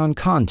working on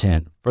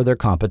content for their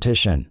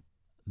competition.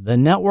 The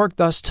network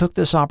thus took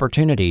this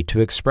opportunity to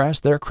express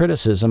their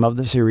criticism of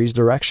the series'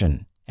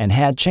 direction and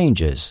had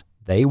changes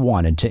they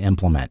wanted to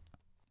implement.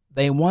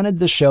 They wanted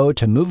the show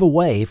to move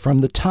away from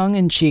the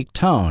tongue-in-cheek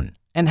tone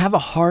and have a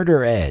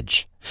harder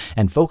edge,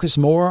 and focus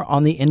more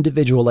on the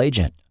individual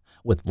agent,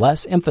 with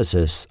less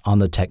emphasis on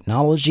the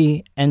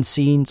technology and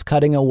scenes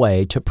cutting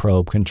away to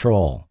probe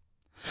control.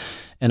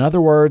 In other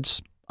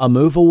words, a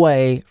move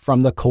away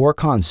from the core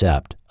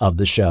concept of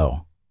the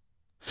show.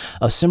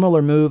 A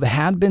similar move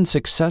had been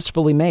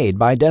successfully made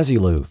by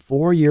Desilu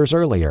 4 years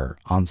earlier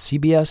on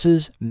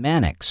CBS's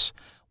Mannix,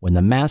 when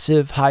the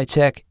massive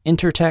high-tech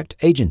Intertech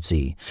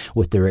agency,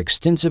 with their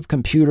extensive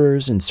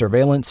computers and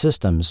surveillance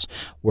systems,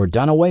 were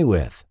done away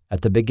with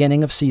at the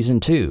beginning of Season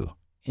 2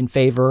 in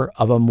favor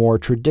of a more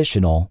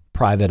traditional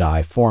private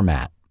eye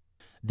format.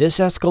 This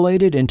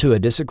escalated into a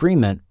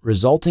disagreement,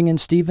 resulting in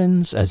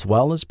Stevens as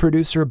well as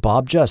producer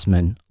Bob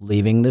Justman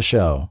leaving the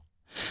show,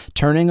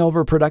 turning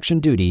over production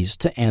duties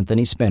to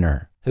Anthony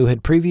Spinner, who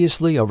had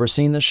previously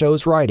overseen the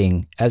show's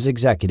writing as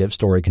executive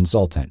story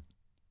consultant.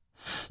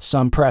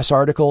 Some press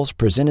articles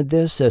presented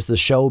this as the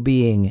show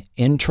being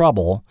in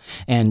trouble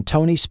and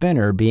Tony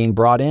Spinner being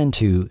brought in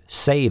to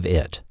save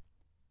it.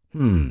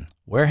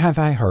 Where have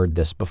I heard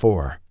this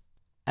before?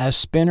 As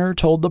Spinner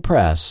told the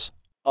press,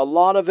 "A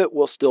lot of it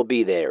will still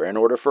be there in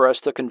order for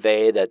us to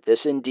convey that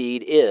this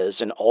indeed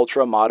is an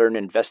ultra-modern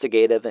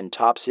investigative and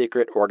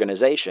top-secret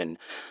organization,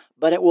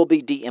 but it will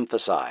be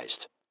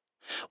de-emphasized.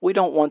 We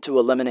don't want to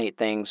eliminate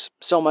things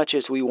so much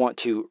as we want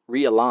to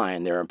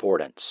realign their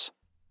importance."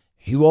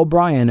 Hugh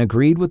O'Brian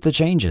agreed with the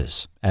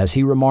changes, as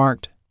he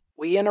remarked,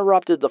 "We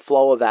interrupted the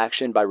flow of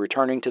action by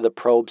returning to the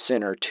probe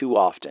center too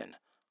often.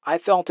 I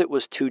felt it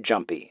was too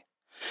jumpy.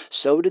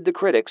 So did the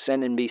critics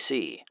and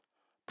NBC.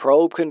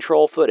 Probe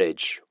control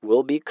footage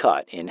will be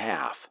cut in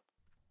half."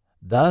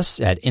 Thus,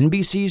 at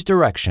NBC's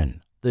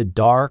direction, the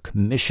dark,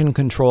 mission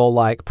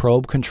control-like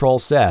probe control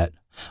set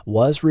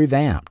was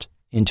revamped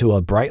into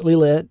a brightly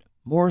lit,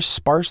 more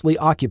sparsely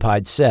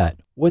occupied set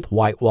with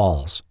white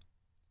walls.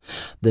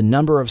 The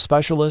number of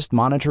specialist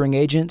monitoring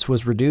agents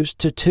was reduced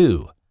to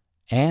 2,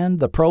 and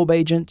the probe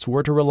agents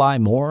were to rely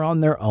more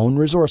on their own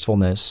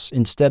resourcefulness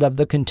instead of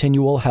the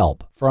continual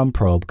help from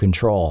probe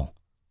control.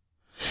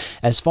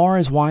 As far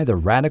as why the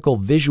radical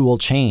visual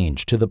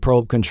change to the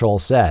probe control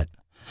set,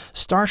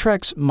 Star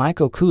Trek's Mike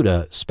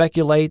Okuda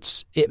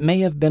speculates it may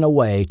have been a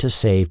way to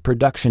save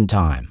production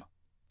time.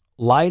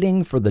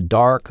 Lighting for the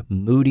dark,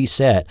 moody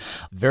set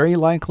very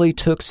likely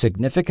took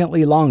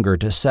significantly longer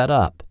to set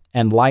up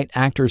and light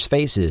actors'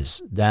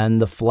 faces than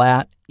the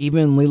flat,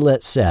 evenly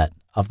lit set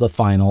of the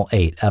final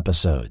 8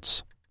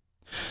 episodes.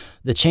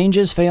 The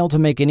changes failed to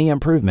make any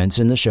improvements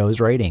in the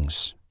show's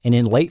ratings, and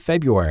in late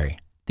February,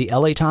 the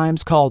LA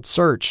Times called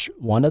Search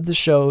one of the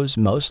shows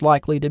most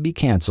likely to be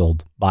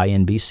canceled by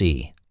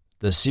NBC.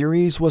 The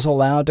series was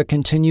allowed to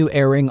continue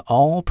airing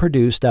all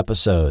produced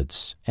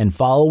episodes, and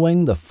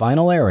following the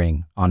final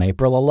airing on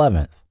April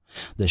 11th,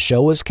 the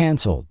show was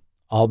canceled,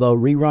 although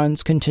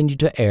reruns continued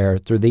to air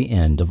through the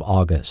end of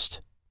August.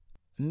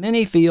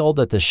 Many feel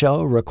that the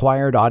show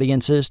required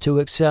audiences to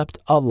accept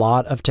a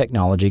lot of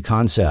technology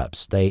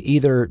concepts they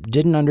either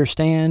didn't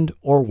understand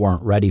or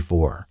weren't ready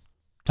for.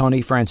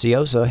 Tony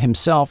Franciosa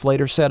himself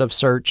later said of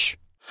Search,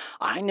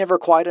 "I never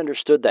quite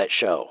understood that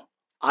show.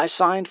 I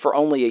signed for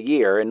only a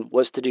year and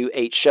was to do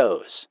 8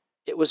 shows.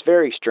 It was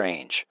very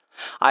strange.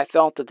 I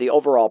felt that the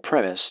overall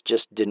premise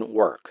just didn't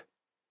work.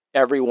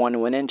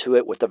 Everyone went into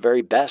it with the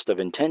very best of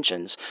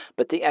intentions,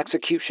 but the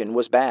execution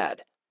was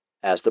bad.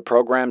 As the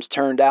programs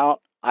turned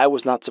out, I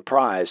was not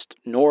surprised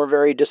nor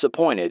very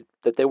disappointed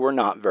that they were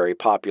not very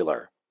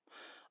popular.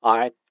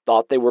 I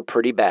thought they were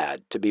pretty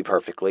bad, to be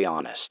perfectly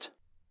honest."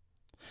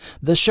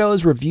 The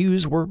show's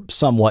reviews were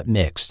somewhat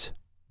mixed.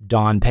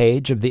 Don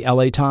Page of the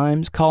LA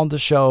Times called the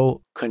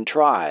show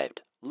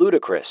contrived,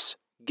 ludicrous,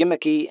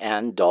 gimmicky,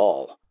 and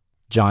dull.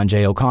 John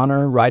J.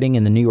 O'Connor, writing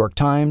in the New York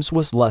Times,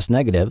 was less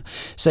negative,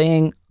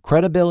 saying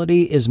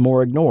credibility is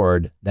more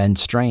ignored than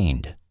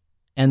strained,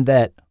 and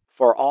that,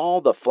 for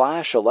all the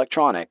flash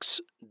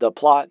electronics, the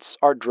plots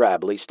are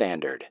drably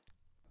standard.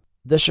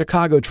 The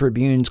Chicago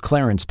Tribune's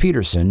Clarence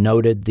Peterson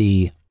noted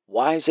the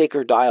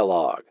wiseacre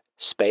dialogue,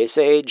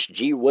 space-age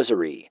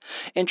gee-whizzery,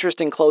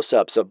 interesting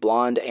close-ups of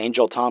blonde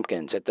Angel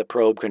Tompkins at the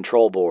probe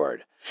control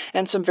board,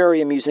 and some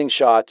very amusing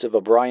shots of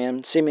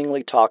O'Brien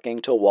seemingly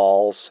talking to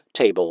walls,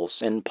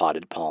 tables, and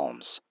potted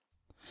palms.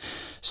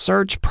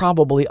 Search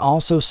probably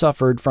also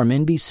suffered from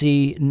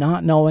NBC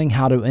not knowing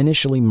how to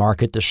initially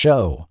market the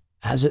show,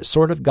 as it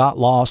sort of got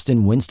lost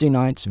in Wednesday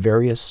night's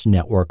various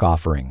network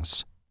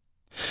offerings.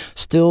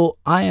 Still,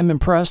 I am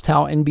impressed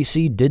how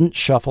NBC didn't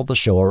shuffle the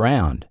show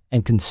around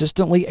and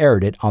consistently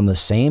aired it on the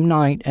same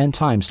night and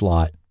time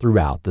slot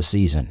throughout the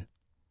season.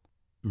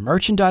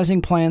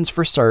 Merchandising plans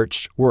for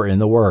Search were in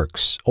the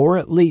works, or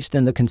at least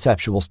in the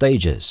conceptual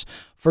stages,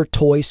 for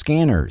toy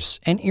scanners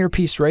and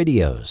earpiece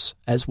radios,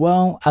 as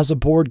well as a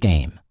board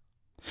game.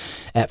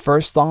 At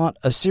first thought,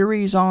 a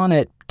series on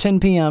at 10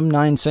 p.m.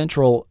 9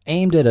 Central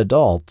aimed at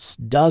adults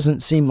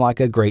doesn't seem like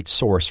a great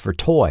source for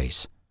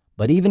toys,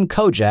 but even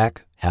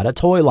Kojak had a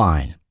toy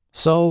line,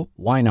 so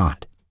why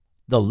not?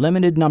 The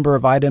limited number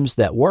of items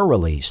that were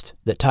released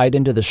that tied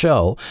into the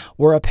show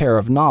were a pair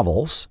of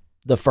novels,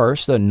 the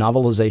first a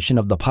novelization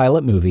of the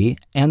pilot movie,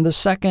 and the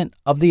second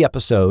of the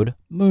episode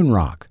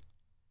Moonrock.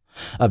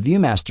 A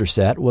Viewmaster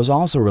set was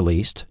also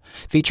released,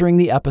 featuring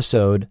the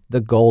episode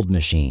The Gold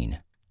Machine.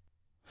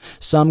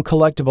 Some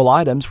collectible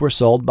items were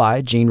sold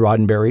by Gene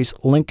Roddenberry's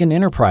Lincoln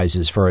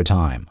Enterprises for a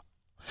time.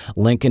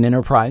 Lincoln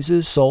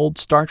Enterprises sold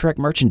Star Trek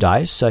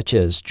merchandise such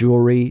as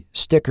jewelry,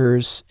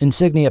 stickers,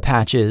 insignia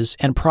patches,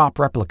 and prop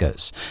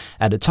replicas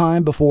at a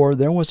time before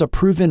there was a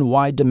proven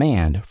wide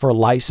demand for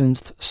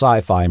licensed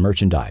sci-fi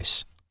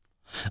merchandise.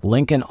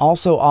 Lincoln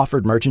also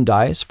offered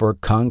merchandise for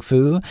Kung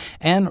Fu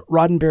and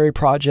Roddenberry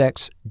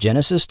projects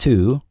Genesis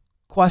 2,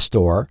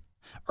 Questor,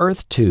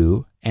 Earth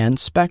 2, and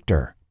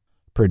Spectre.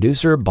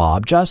 Producer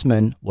Bob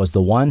Justman was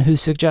the one who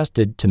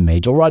suggested to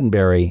Majel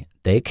Roddenberry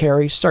they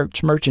carry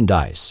Search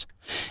merchandise,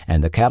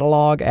 and the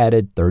catalog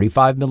added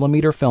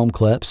 35mm film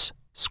clips,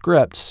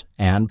 scripts,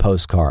 and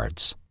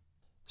postcards.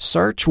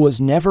 Search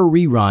was never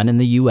rerun in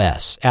the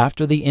U.S.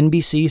 after the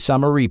NBC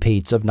summer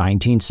repeats of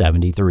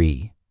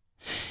 1973.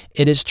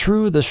 It is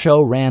true the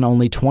show ran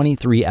only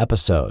 23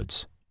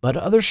 episodes, but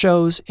other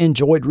shows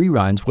enjoyed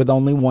reruns with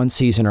only one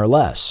season or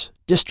less,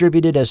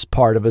 distributed as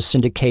part of a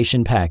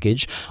syndication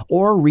package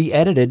or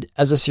re-edited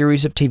as a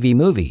series of TV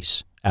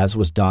movies, as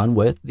was done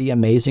with The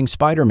Amazing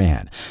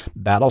Spider-Man,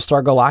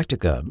 Battlestar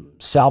Galactica,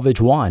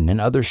 Salvage One, and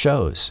other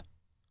shows.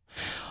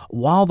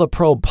 While the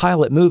Probe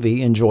pilot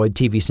movie enjoyed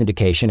TV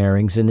syndication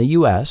airings in the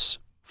U.S.,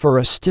 for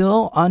a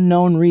still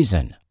unknown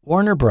reason,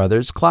 Warner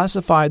Brothers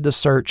classified the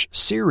Search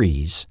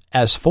series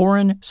as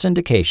foreign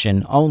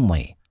syndication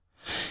only,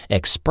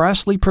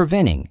 expressly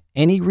preventing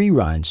any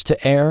reruns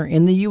to air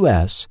in the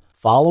U.S.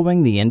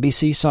 following the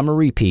NBC summer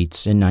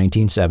repeats in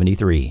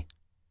 1973.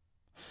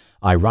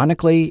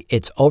 Ironically,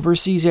 its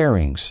overseas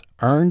airings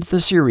earned the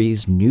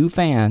series new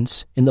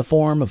fans in the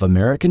form of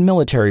American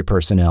military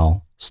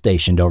personnel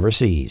stationed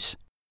overseas.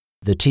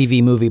 The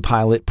TV movie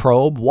pilot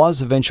Probe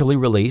was eventually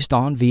released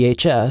on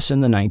VHS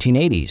in the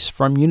 1980s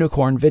from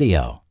Unicorn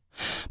Video.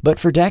 But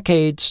for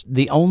decades,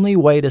 the only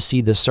way to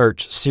see the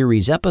Search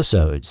series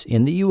episodes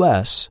in the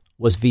U.S.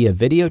 was via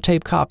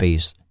videotape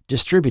copies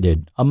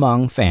distributed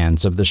among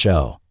fans of the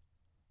show.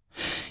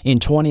 In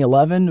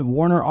 2011,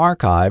 Warner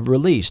Archive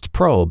released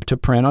Probe to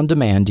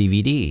print-on-demand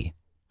DVD.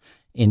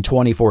 In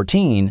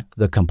 2014,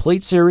 the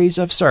complete series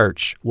of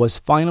Search was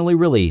finally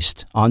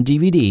released on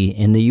DVD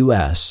in the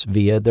U.S.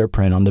 via their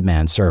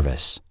print-on-demand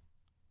service.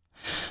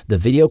 The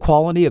video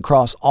quality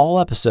across all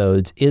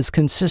episodes is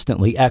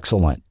consistently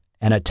excellent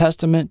and a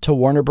testament to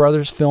Warner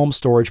Brothers' film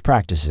storage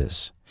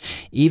practices,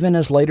 even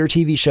as later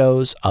TV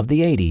shows of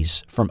the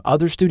 80s from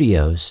other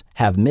studios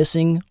have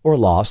missing or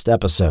lost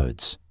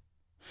episodes.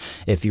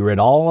 If you're at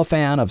all a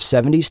fan of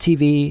 70s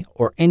TV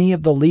or any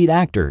of the lead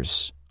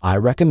actors, I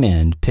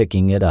recommend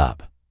picking it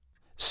up.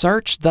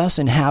 Search thus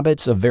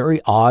inhabits a very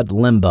odd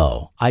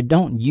limbo I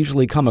don't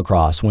usually come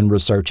across when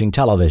researching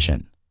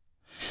television.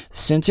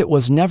 Since it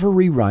was never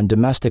rerun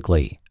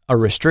domestically, a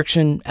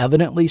restriction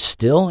evidently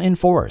still in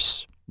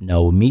force,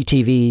 no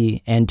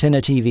MeTV,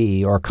 Antenna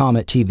TV, or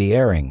Comet TV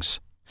airings.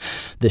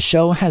 The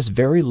show has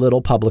very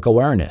little public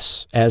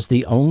awareness, as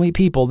the only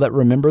people that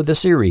remember the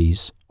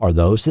series are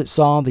those that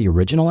saw the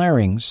original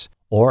airings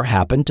or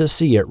happened to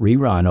see it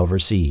rerun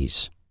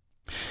overseas.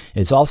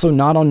 It's also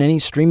not on any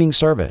streaming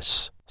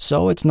service,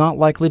 so it's not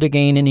likely to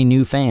gain any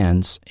new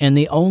fans, and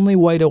the only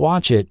way to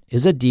watch it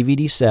is a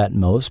DVD set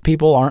most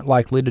people aren't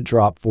likely to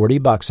drop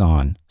 $40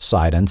 on,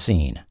 sight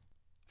unseen.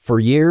 For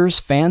years,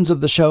 fans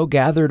of the show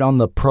gathered on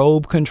the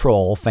Probe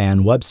Control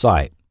fan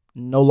website,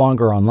 no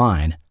longer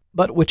online,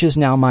 but which is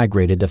now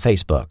migrated to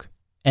Facebook,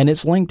 and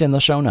it's linked in the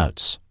show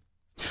notes.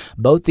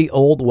 Both the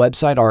old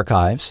website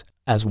archives,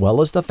 as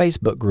well as the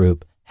Facebook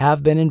group,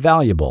 have been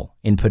invaluable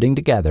in putting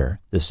together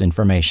this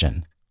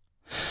information.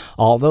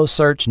 Although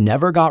Search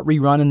never got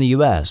rerun in the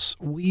U.S.,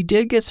 we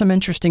did get some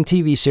interesting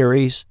TV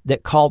series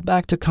that called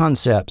back to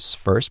concepts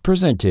first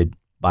presented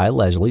by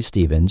Leslie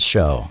Stevens'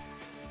 show.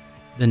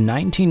 The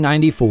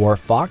 1994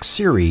 Fox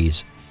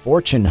series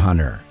Fortune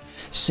Hunter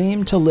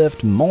seemed to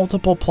lift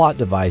multiple plot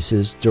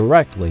devices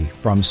directly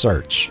from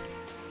Search.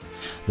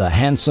 The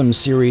handsome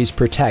series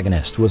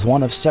protagonist was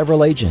one of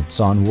several agents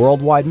on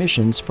worldwide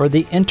missions for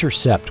the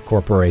Intercept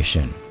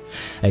Corporation,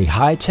 a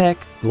high-tech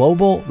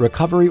global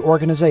recovery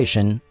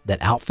organization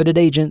that outfitted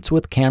agents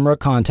with camera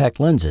contact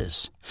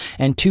lenses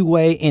and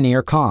two-way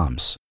in-ear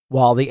comms,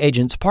 while the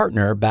agent's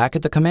partner back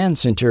at the command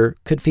center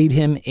could feed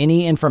him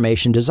any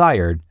information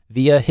desired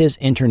via his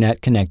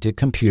internet-connected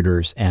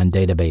computers and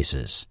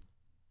databases.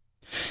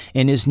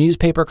 In his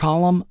newspaper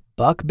column,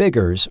 Buck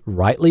Biggers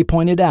rightly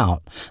pointed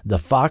out the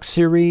Fox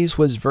series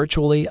was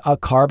virtually a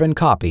carbon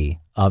copy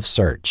of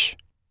Search.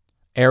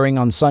 Airing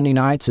on Sunday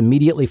nights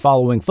immediately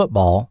following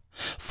football,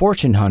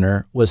 Fortune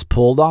Hunter was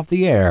pulled off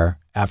the air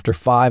after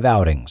 5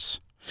 outings,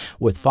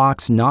 with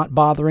Fox not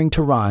bothering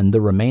to run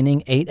the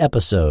remaining 8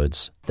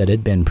 episodes that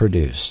had been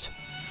produced.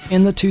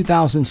 In the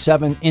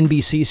 2007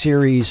 NBC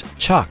series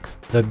Chuck,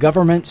 the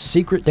government's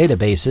secret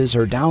databases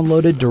are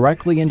downloaded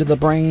directly into the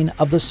brain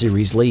of the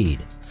series lead,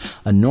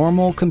 a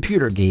normal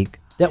computer geek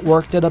that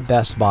worked at a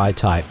Best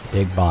Buy-type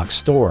big box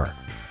store.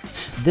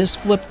 This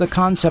flipped the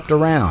concept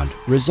around,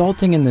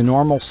 resulting in the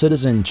normal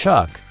citizen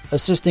Chuck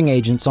assisting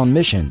agents on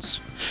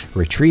missions,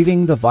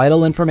 retrieving the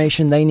vital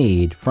information they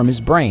need from his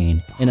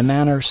brain in a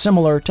manner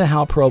similar to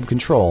how Probe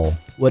Control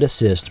would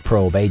assist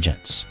probe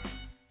agents.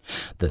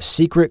 The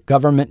secret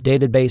government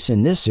database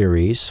in this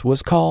series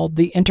was called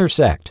the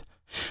Intersect,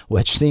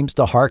 which seems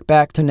to hark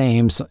back to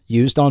names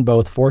used on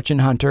both Fortune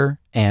Hunter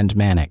and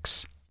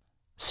Mannix.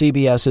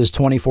 CBS's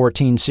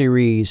 2014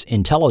 series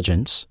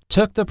Intelligence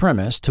took the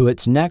premise to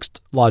its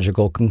next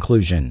logical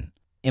conclusion,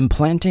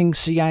 implanting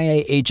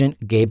CIA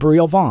agent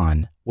Gabriel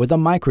Vaughn with a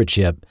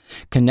microchip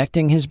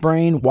connecting his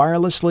brain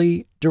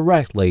wirelessly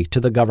directly to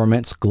the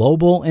government's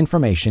global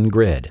information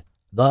grid,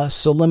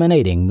 thus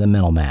eliminating the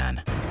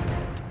middleman.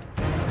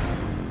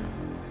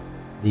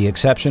 The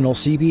exceptional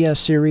CBS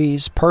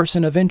series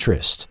Person of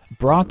Interest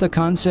brought the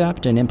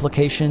concept and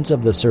implications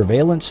of the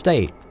surveillance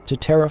state to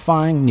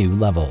terrifying new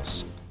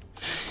levels.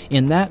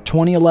 In that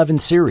 2011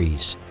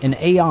 series, an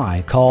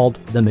AI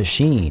called The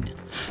Machine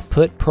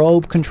put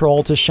Probe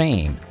Control to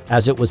shame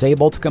as it was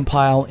able to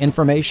compile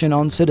information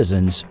on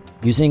citizens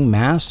using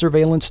mass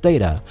surveillance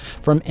data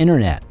from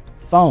internet,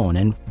 phone,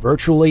 and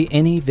virtually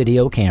any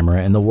video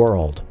camera in the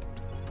world.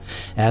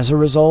 As a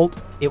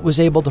result, it was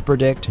able to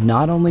predict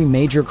not only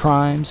major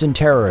crimes and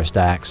terrorist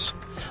acts,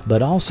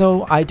 but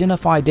also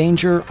identify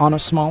danger on a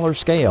smaller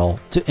scale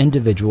to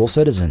individual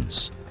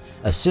citizens,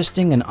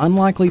 assisting an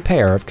unlikely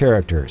pair of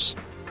characters,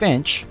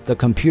 Finch, the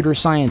computer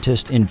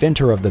scientist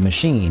inventor of the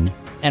machine,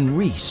 and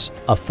Reese,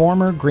 a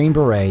former Green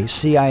Beret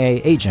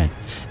CIA agent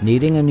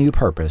needing a new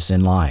purpose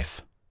in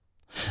life.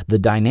 The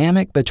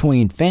dynamic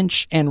between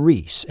Finch and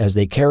Reese as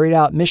they carried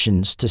out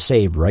missions to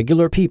save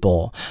regular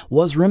people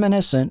was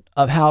reminiscent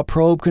of how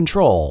Probe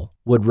Control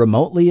would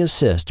remotely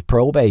assist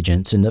probe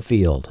agents in the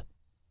field.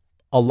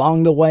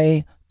 Along the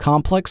way,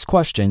 complex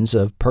questions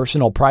of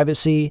personal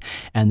privacy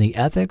and the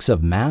ethics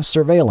of mass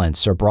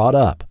surveillance are brought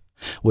up,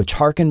 which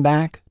harken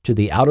back to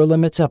the Outer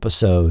Limits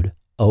episode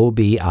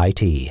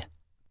OBIT.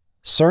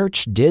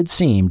 Search did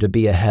seem to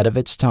be ahead of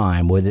its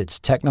time with its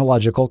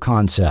technological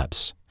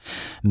concepts,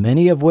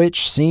 many of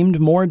which seemed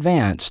more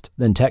advanced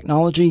than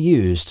technology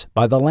used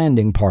by the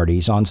landing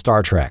parties on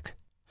Star Trek.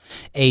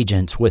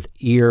 Agents with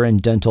ear and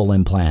dental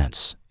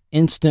implants,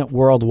 instant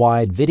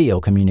worldwide video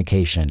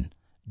communication,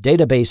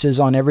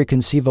 databases on every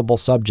conceivable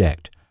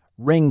subject,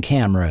 ring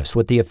cameras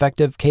with the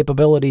effective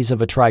capabilities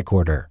of a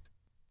tricorder.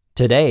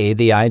 Today,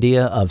 the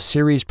idea of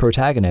series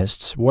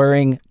protagonists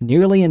wearing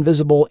nearly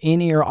invisible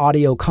in-ear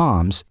audio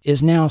comms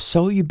is now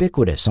so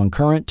ubiquitous on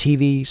current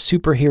TV,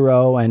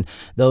 superhero, and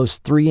those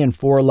 3- and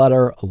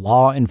 4-letter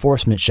law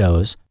enforcement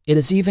shows, it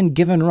has even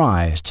given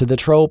rise to the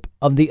trope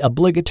of the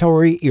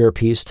obligatory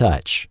earpiece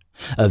touch,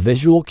 a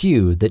visual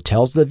cue that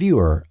tells the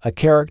viewer a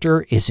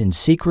character is in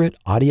secret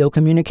audio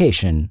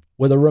communication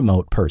with a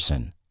remote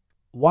person.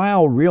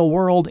 While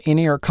real-world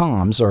in-ear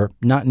comms are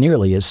not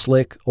nearly as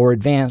slick or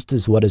advanced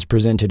as what is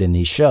presented in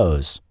these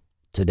shows,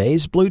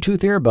 today's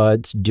Bluetooth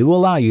earbuds do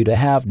allow you to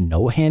have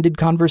no-handed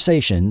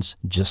conversations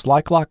just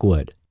like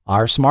Lockwood.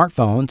 Our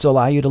smartphones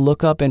allow you to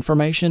look up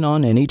information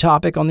on any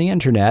topic on the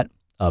internet,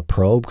 a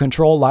Probe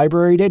Control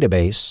library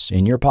database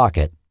in your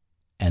pocket.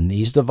 And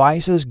these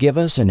devices give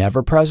us an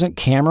ever-present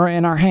camera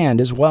in our hand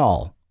as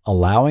well,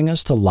 allowing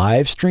us to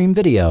live stream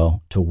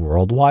video to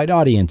worldwide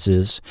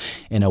audiences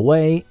in a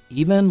way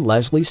even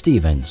Leslie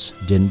Stevens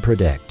didn't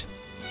predict.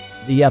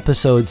 The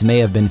episodes may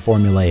have been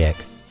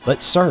formulaic,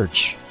 but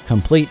Search,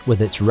 complete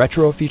with its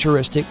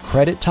retro-futuristic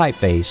credit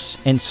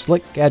typeface and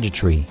slick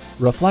gadgetry,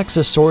 reflects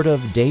a sort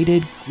of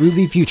dated,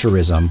 groovy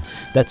futurism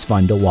that's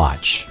fun to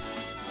watch.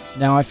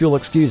 Now, if you'll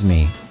excuse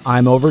me,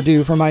 I'm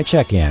overdue for my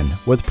check-in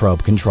with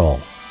Probe Control.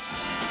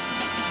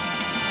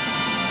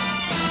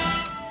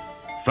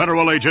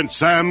 Federal agent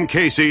Sam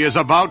Casey is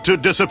about to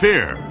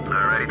disappear. All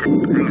right,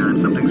 hang on,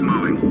 something's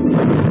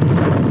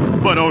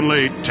moving. But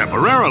only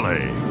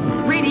temporarily.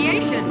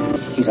 Radiation.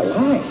 He's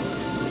alive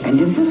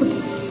and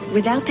invisible.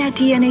 Without that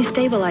DNA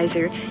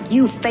stabilizer,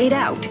 you fade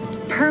out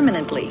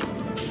permanently.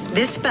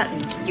 This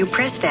button, you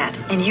press that,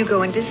 and you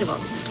go invisible.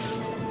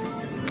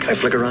 Can I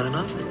flicker on and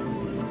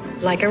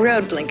off? Like a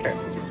road blinker.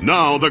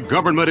 Now the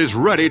government is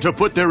ready to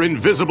put their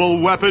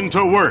invisible weapon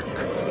to work.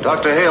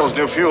 Dr. Hale's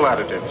new fuel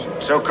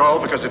additives,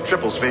 so-called because it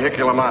triples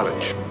vehicular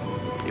mileage.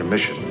 Your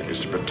mission is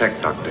to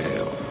protect Dr.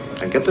 Hale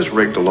and get this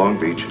rig to Long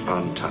Beach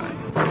on time.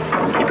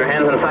 Keep your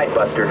hands in sight,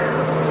 Buster.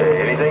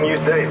 Anything you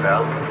say,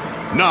 pal.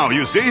 Now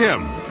you see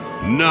him.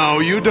 Now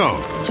you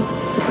don't.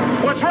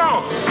 What's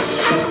wrong?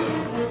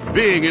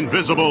 Being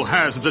invisible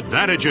has its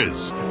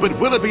advantages, but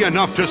will it be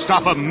enough to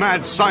stop a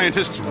mad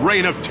scientist's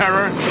reign of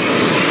terror?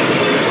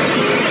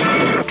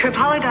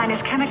 Tripolidine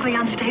is chemically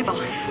unstable.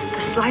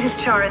 The slightest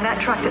jar in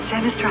that truck that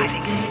Sam is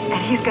driving,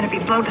 and he's going to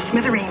be blown to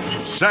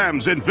smithereens.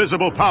 Sam's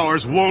invisible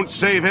powers won't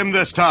save him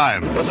this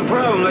time. What's the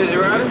problem, Lazy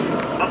Rider?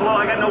 Buffalo,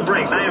 I got no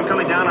brakes. I am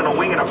coming down on a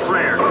wing and a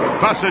prayer.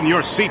 Fasten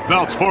your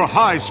seatbelts for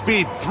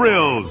high-speed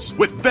thrills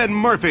with Ben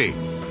Murphy,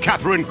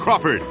 Catherine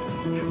Crawford,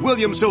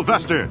 William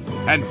Sylvester,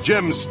 and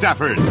Jim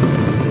Stafford.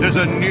 There's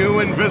a new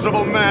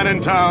invisible man in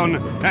town,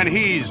 and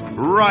he's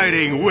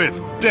riding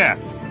with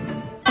death.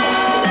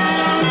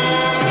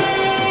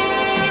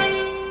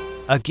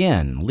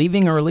 Again,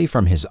 leaving early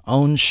from his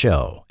own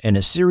show in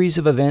a series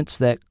of events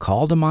that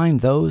call to mind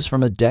those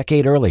from a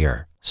decade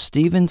earlier,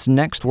 Stevens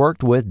next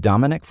worked with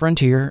Dominic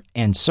Frontier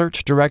and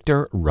search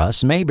director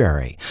Russ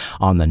Mayberry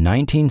on the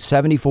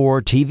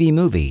 1974 TV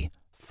movie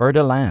Fer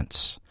de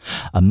Lance,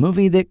 a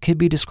movie that could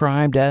be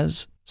described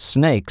as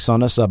Snakes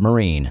on a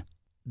Submarine.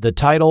 The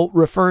title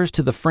refers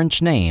to the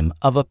French name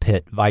of a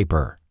pit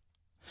viper.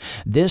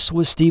 This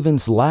was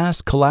Stevens'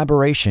 last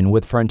collaboration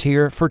with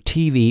Frontier for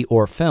TV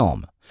or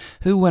film,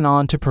 who went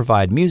on to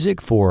provide music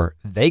for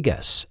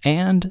Vegas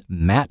and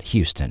Matt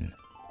Houston.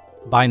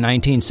 By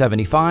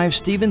 1975,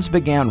 Stevens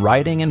began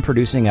writing and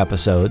producing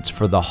episodes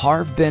for the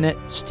Harve Bennett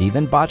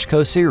Stephen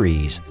Bochco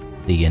series,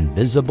 The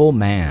Invisible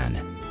Man.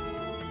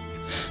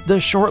 The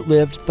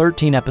short-lived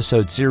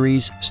 13-episode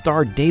series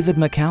starred David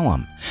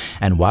McCallum,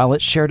 and while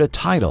it shared a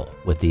title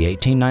with the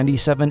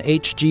 1897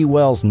 H.G.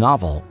 Wells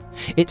novel,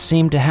 it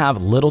seemed to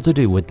have little to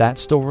do with that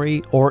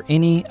story or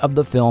any of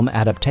the film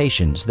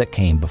adaptations that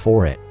came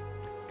before it.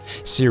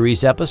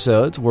 Series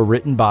episodes were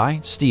written by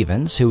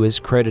Stevens, who is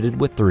credited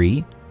with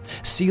 3,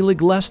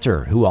 Selig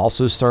Lester, who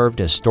also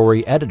served as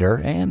story editor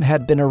and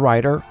had been a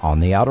writer on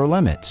The Outer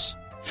Limits,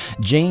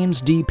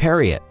 James D.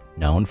 Perriott,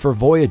 known for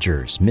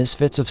Voyagers,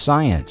 Misfits of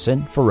Science,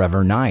 and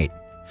Forever Night,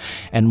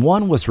 and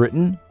one was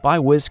written by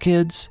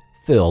WizKids'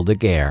 Phil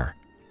Daguerre.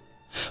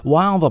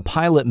 While the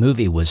pilot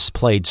movie was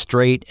played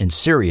straight and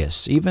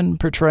serious, even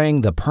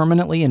portraying the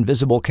permanently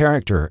invisible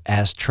character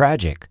as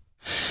tragic,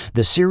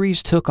 the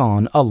series took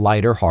on a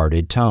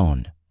lighter-hearted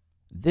tone.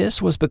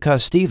 This was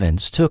because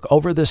Stevens took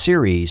over the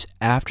series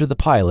after the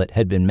pilot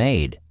had been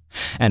made,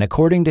 and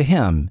according to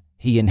him,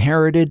 he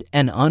inherited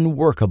an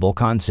unworkable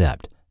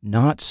concept,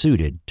 not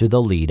suited to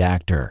the lead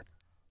actor.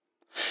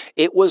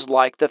 It was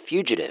like The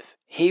Fugitive.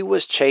 He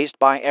was chased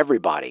by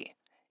everybody.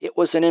 It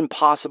was an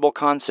impossible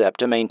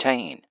concept to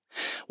maintain.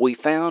 We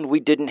found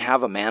we didn't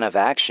have a man of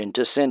action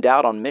to send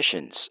out on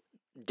missions.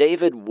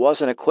 David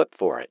wasn't equipped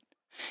for it.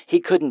 He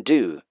couldn't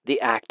do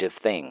the active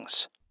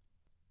things.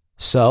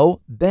 So,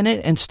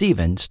 Bennett and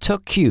Stevens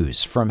took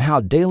cues from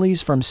how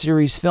dailies from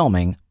series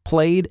filming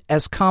played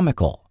as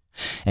comical,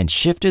 and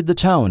shifted the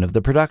tone of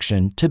the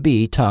production to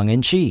be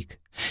tongue-in-cheek,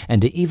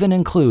 and to even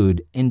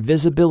include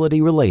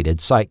invisibility-related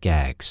sight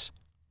gags.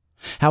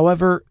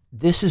 However,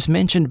 this is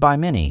mentioned by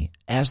many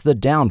as the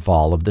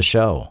downfall of the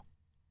show.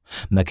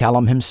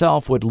 McCallum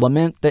himself would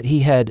lament that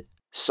he had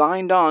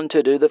signed on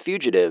to do The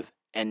Fugitive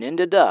and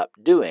ended up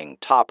doing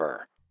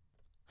Topper.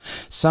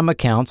 Some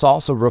accounts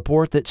also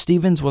report that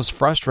Stevens was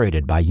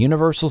frustrated by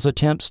Universal's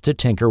attempts to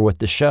tinker with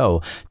the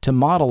show to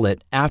model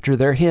it after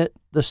their hit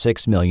The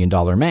 $6 Million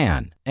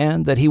Man,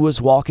 and that he was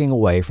walking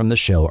away from the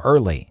show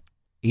early.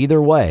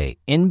 Either way,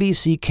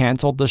 NBC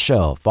canceled the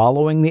show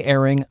following the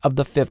airing of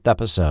the 5th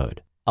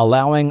episode,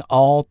 allowing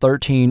all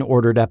 13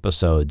 ordered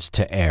episodes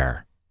to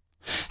air.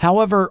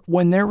 However,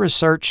 when their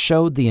research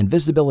showed the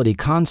invisibility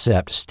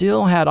concept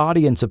still had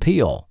audience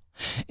appeal,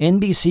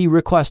 NBC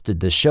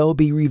requested the show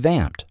be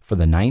revamped for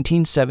the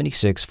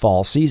 1976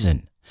 fall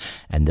season,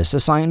 and this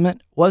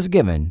assignment was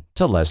given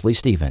to Leslie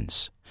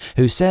Stevens,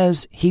 who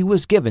says he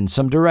was given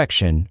some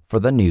direction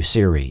for the new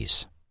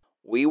series.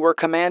 We were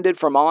commanded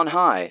from on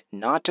high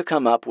not to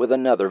come up with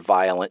another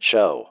violent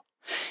show.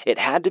 It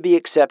had to be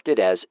accepted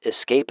as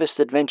escapist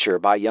adventure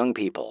by young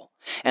people,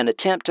 an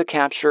attempt to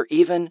capture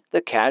even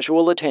the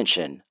casual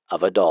attention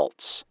of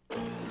adults.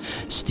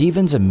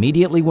 Stevens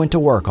immediately went to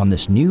work on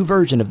this new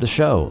version of the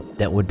show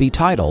that would be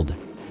titled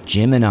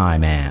Gemini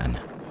Man.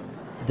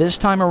 This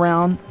time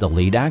around, the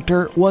lead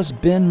actor was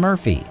Ben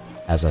Murphy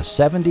as a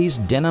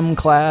 70s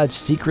denim-clad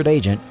secret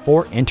agent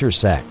for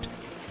Intersect.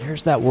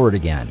 There's that word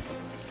again.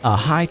 A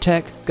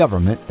high-tech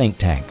government think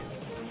tank.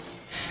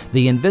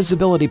 The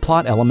invisibility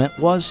plot element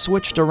was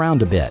switched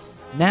around a bit.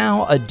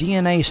 Now a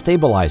DNA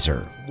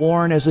stabilizer,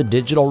 worn as a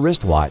digital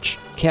wristwatch,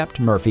 kept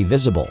Murphy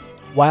visible.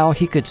 while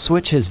he could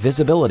switch his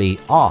visibility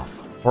off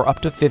for up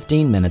to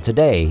 15 minutes a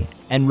day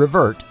and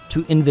revert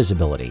to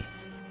invisibility.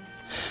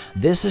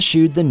 This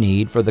eschewed the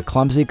need for the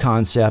clumsy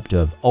concept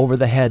of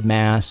over-the-head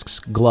masks,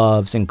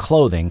 gloves, and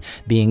clothing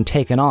being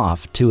taken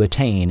off to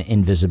attain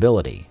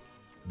invisibility.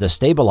 The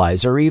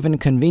stabilizer even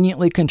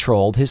conveniently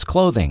controlled his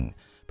clothing,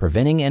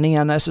 preventing any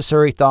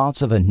unnecessary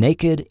thoughts of a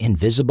naked,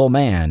 invisible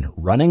man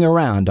running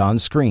around on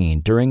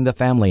screen during the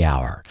family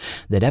hour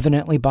that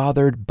evidently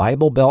bothered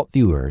Bible Belt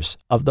viewers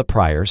of the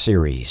prior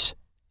series.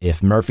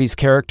 If Murphy's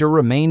character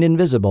remained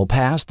invisible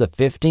past the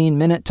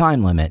 15-minute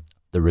time limit,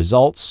 the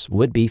results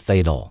would be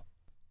fatal.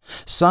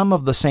 Some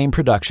of the same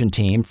production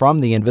team from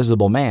The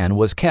Invisible Man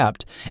was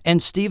kept,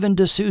 and Steven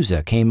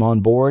D'Souza came on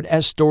board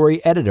as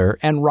story editor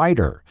and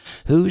writer,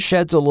 who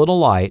sheds a little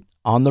light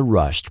on the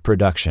rushed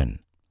production.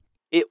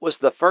 It was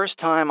the first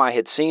time I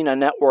had seen a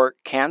network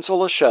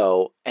cancel a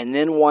show and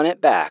then want it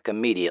back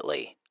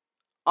immediately.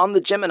 On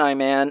The Gemini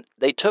Man,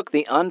 they took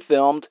the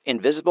unfilmed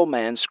Invisible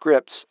Man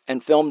scripts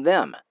and filmed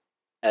them.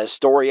 As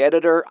story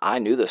editor, I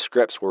knew the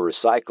scripts were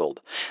recycled.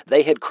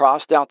 They had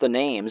crossed out the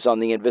names on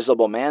the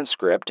Invisible Man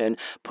script and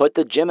put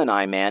the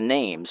Gemini Man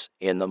names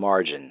in the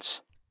margins.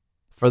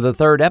 For the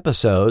third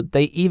episode,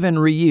 they even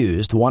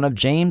reused one of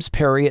James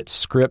Perriot's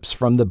scripts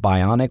from The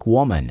Bionic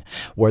Woman,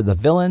 where the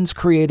villains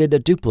created a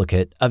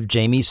duplicate of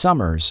Jamie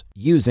Summers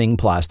using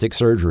plastic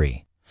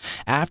surgery.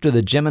 After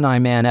the Gemini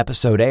Man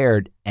episode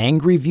aired,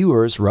 angry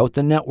viewers wrote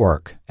the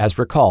network, as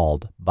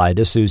recalled by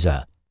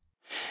D'Souza.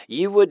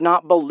 You would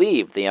not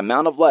believe the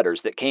amount of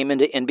letters that came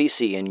into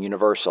NBC and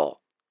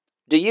Universal.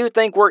 Do you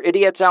think we're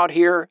idiots out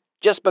here?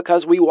 Just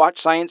because we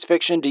watch science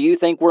fiction, do you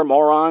think we're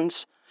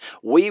morons?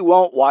 We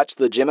won't watch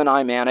The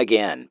Gemini Man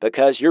again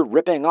because you're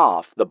ripping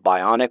off The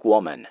Bionic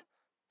Woman.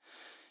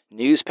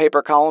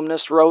 Newspaper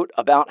columnists wrote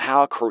about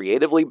how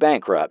creatively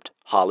bankrupt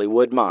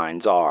Hollywood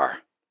minds are.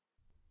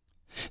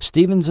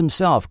 Stevens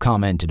himself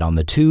commented on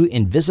the two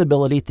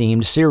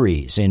invisibility-themed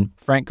series in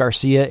Frank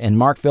Garcia and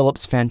Mark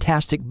Phillips'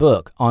 fantastic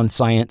book on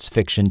science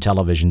fiction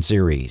television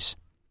series.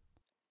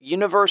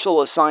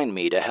 Universal assigned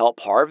me to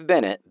help Harve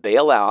Bennett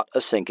bail out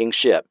a sinking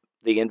ship,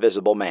 The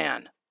Invisible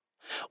Man.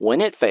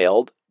 When it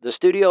failed, the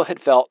studio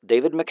had felt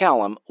David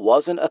McCallum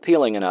wasn't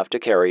appealing enough to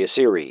carry a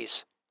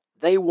series.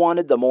 They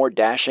wanted the more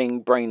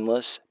dashing,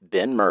 brainless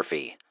Ben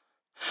Murphy.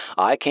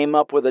 I came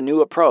up with a new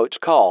approach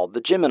called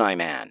The Gemini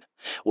Man,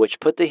 which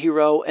put the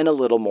hero in a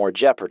little more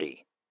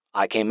jeopardy.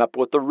 I came up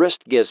with the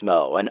wrist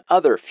gizmo and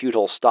other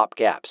futile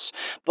stopgaps,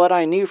 but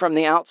I knew from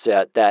the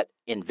outset that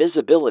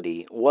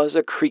invisibility was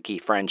a creaky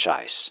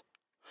franchise.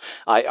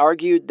 I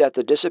argued that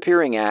the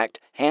disappearing act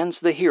hands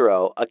the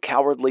hero a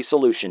cowardly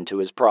solution to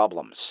his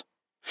problems.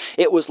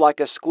 It was like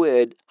a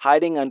squid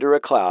hiding under a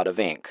cloud of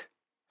ink.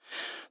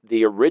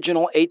 The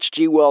original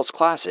H.G. Wells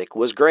classic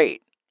was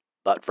great,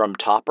 but from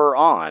Topper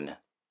on,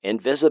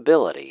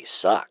 invisibility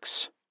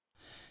sucks.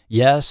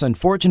 Yes,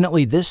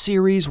 unfortunately, this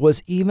series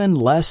was even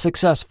less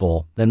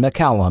successful than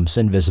McCallum's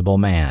Invisible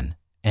Man,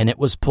 and it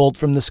was pulled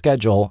from the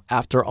schedule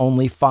after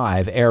only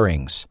 5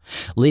 airings,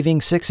 leaving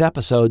 6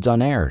 episodes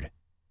unaired.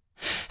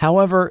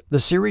 However, the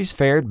series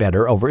fared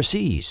better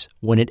overseas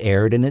when it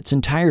aired in its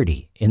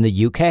entirety in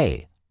the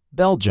UK,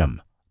 Belgium,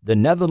 the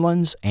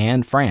Netherlands,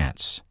 and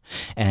France,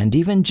 and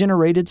even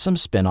generated some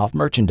spin-off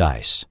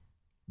merchandise.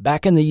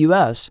 Back in the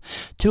U.S.,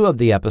 2 of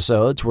the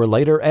episodes were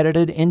later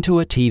edited into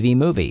a TV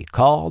movie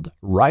called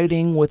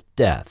Riding with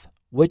Death,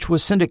 which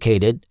was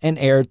syndicated and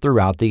aired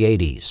throughout the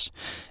 80s,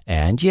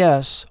 and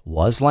yes,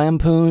 was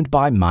lampooned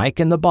by Mike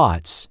and the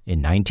Bots in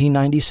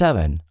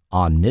 1997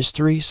 on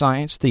Mystery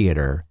Science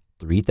Theater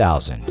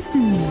 3000.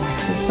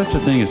 Such a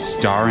thing as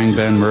starring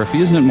Ben Murphy.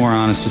 Isn't it more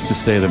honest just to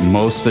say that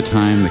most of the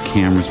time the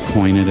camera's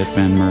pointed at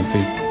Ben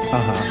Murphy?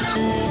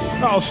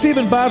 Oh,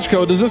 Stephen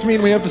Bochco, does this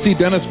mean we have to see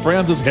Dennis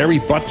Franz's hairy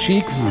butt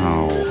cheeks?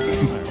 Oh.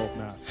 I hope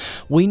not.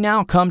 We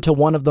now come to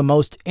one of the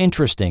most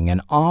interesting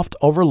and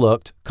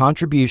oft-overlooked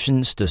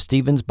contributions to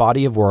Stevens'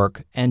 body of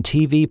work and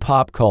TV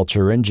pop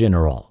culture in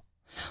general.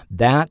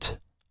 That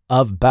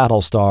of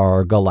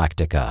Battlestar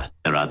Galactica.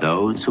 There are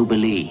those who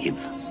believe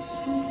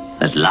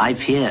that life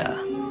here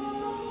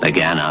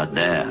began out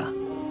there,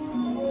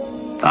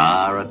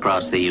 far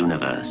across the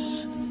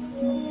universe,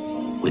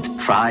 with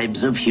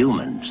tribes of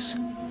humans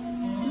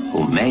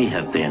who may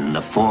have been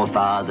the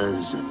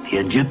forefathers of the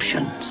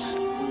Egyptians,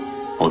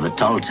 or the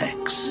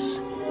Toltecs,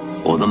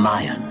 or the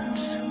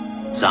Mayans.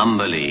 Some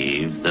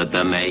believe that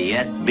there may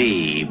yet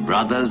be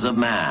brothers of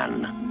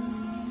man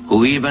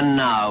who even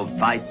now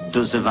fight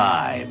to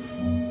survive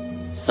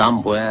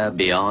somewhere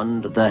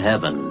beyond the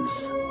heavens.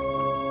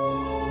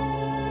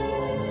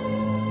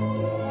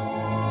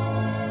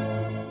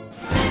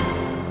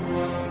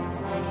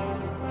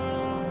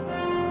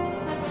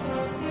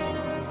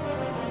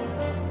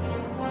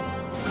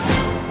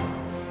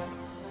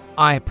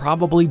 I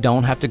probably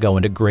don't have to go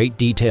into great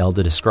detail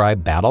to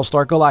describe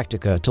Battlestar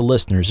Galactica to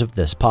listeners of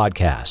this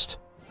podcast.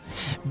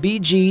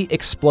 BG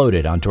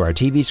exploded onto our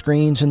TV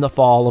screens in the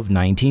fall of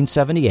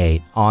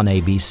 1978 on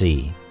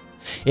ABC.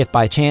 If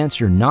by chance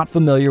you're not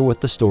familiar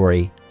with the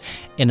story,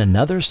 in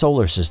another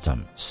solar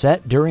system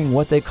set during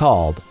what they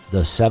called the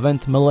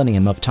 7th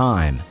millennium of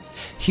time,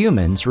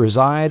 humans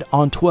reside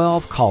on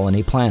 12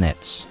 colony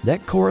planets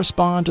that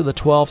correspond to the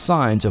 12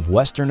 signs of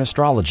Western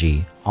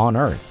astrology on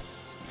Earth.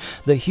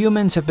 The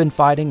humans have been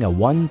fighting a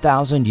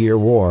 1,000-year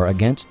war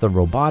against the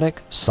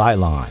robotic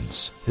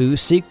Cylons, who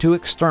seek to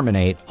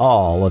exterminate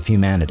all of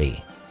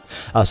humanity.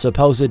 A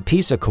supposed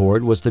peace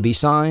accord was to be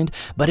signed,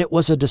 but it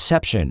was a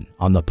deception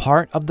on the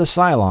part of the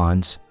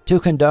Cylons to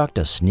conduct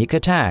a sneak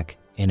attack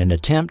in an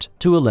attempt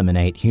to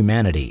eliminate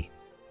humanity,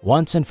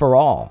 once and for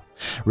all,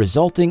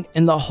 resulting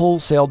in the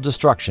wholesale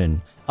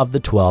destruction of the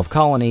 12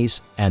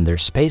 colonies and their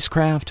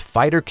spacecraft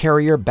fighter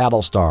carrier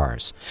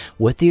Battlestars,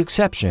 with the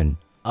exception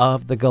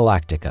of the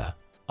Galactica.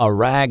 A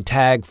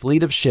ragtag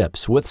fleet of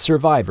ships with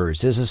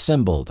survivors is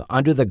assembled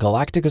under the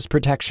Galactica's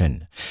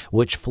protection,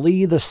 which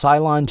flee the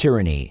Cylon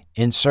tyranny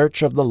in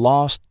search of the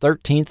lost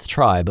 13th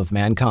tribe of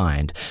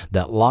mankind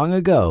that long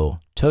ago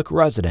took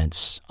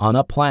residence on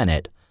a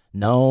planet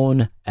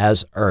known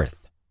as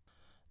Earth.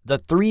 The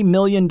 $3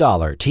 million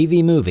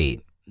TV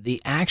movie,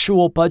 the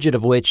actual budget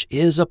of which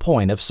is a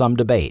point of some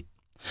debate,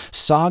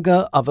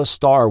 Saga of a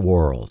Star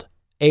World,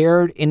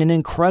 aired in an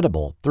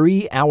incredible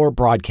 3-hour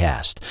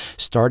broadcast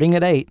starting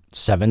at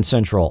 7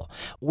 Central,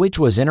 which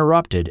was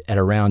interrupted at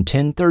around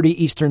 10:30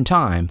 Eastern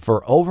Time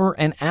for over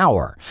an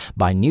hour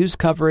by news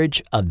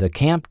coverage of the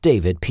Camp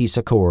David peace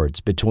accords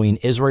between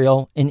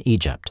Israel and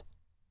Egypt.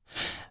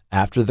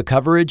 After the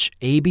coverage,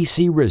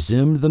 ABC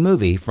resumed the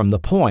movie from the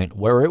point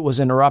where it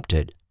was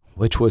interrupted,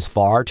 which was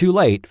far too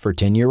late for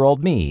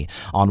 10-year-old me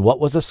on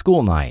what was a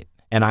school night,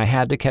 and I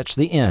had to catch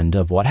the end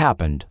of what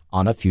happened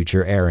on a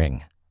future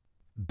airing.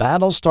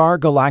 Battlestar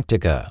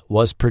Galactica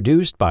was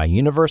produced by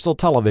Universal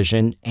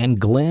Television and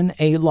Glenn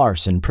A.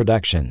 Larson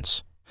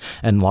Productions,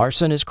 and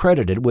Larson is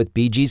credited with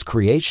BG's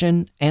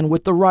creation and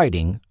with the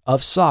writing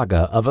of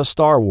Saga of a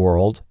Star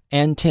World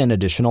and 10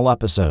 additional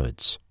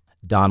episodes.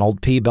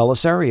 Donald P.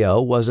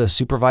 Belisario was a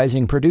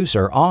supervising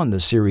producer on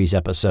the series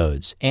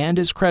episodes and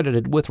is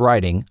credited with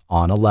writing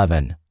on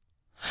 11.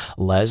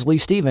 Leslie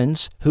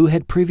Stevens, who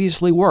had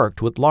previously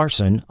worked with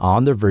Larson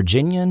on The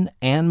Virginian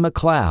and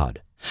McCloud,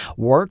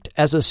 worked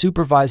as a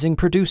supervising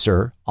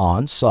producer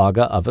on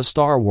Saga of a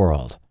Star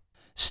World.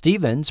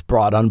 Stevens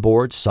brought on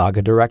board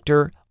Saga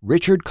director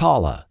Richard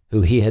Kalla,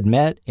 who he had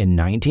met in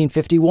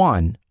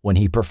 1951 when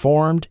he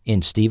performed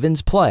in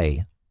Stevens'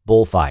 play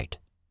Bullfight.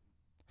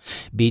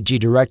 BG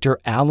director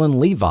Alan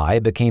Levi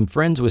became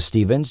friends with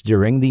Stevens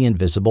during The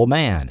Invisible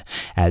Man,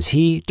 as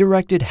he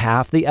directed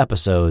half the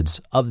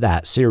episodes of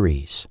that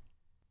series.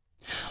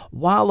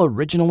 While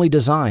originally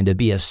designed to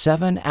be a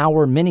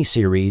 7-hour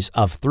miniseries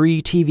of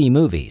 3 TV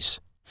movies,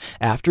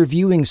 after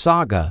viewing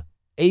Saga,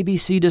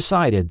 ABC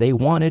decided they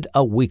wanted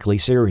a weekly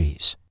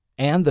series,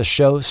 and the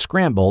show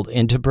scrambled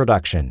into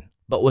production,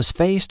 but was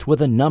faced with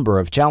a number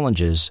of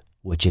challenges,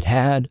 which it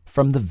had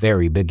from the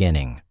very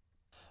beginning.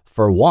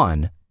 For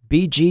one,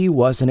 BG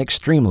was an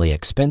extremely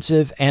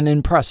expensive and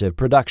impressive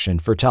production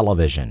for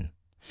television.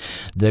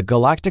 The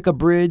Galactica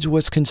Bridge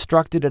was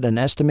constructed at an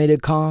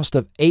estimated cost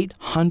of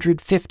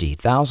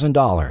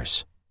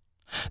 $850,000.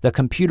 The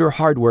computer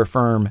hardware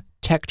firm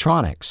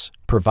Tektronix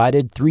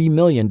provided $3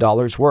 million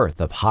worth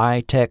of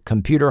high-tech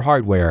computer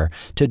hardware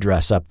to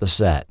dress up the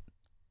set.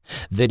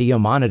 Video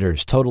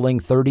monitors totaling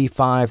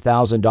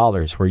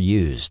 $35,000 were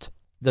used.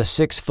 The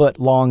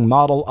 6-foot-long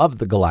model of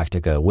the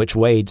Galactica, which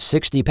weighed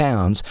 60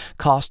 pounds,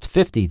 cost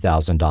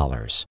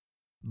 $50,000.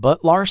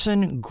 But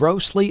Larson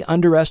grossly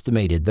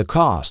underestimated the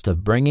cost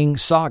of bringing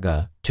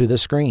Saga to the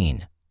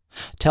screen,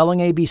 telling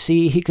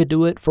ABC he could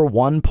do it for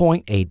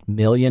 $1.8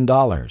 million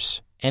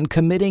and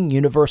committing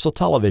Universal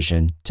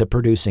Television to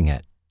producing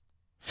it.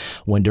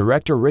 When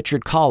director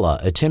Richard Kalla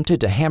attempted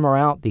to hammer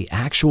out the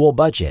actual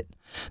budget,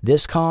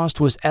 this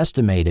cost was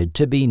estimated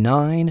to be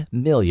 $9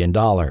 million,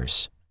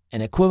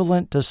 an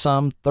equivalent to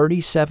some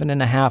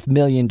 $37.5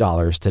 million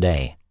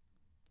today.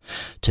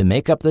 To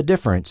make up the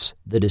difference,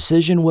 the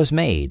decision was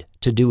made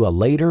to do a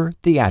later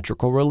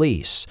theatrical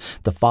release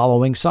the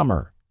following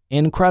summer,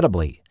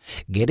 incredibly,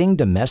 getting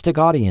domestic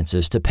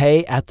audiences to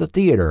pay at the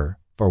theater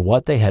for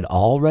what they had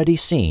already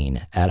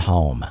seen at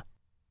home.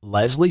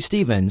 Leslie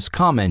Stevens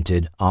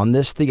commented on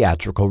this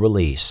theatrical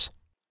release.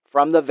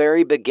 From the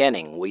very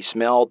beginning, we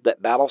smelled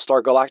that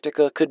Battlestar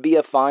Galactica could be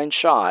a fine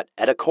shot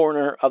at a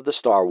corner of the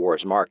Star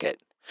Wars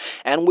market.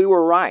 And we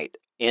were right.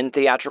 In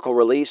theatrical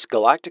release,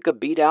 Galactica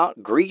beat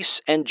out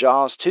Grease and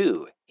Jaws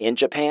 2 in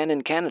Japan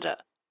and Canada,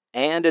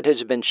 and it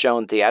has been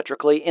shown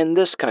theatrically in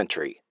this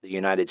country, the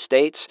United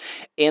States,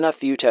 in a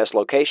few test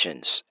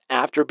locations,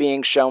 after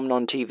being shown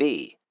on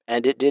TV,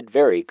 and it did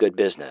very good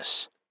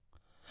business.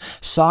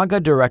 Saga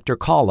director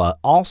Kalla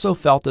also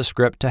felt the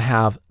script to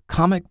have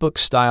comic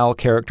book-style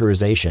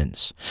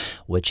characterizations,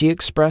 which he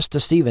expressed to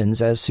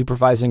Stevens as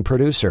supervising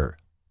producer,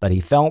 but he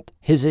felt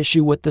his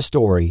issue with the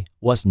story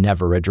was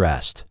never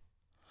addressed.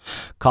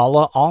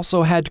 Kalla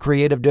also had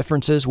creative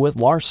differences with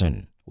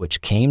Larson, which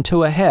came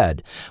to a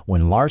head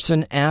when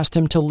Larson asked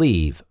him to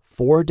leave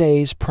 4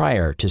 days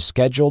prior to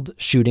scheduled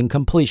shooting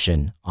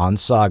completion on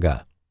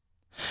Saga.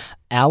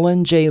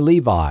 Alan J.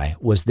 Levi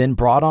was then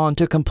brought on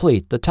to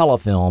complete the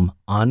telefilm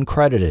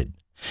uncredited,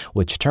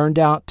 which turned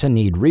out to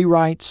need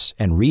rewrites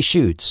and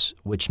reshoots,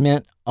 which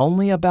meant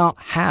only about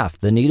half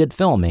the needed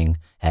filming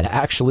had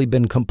actually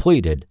been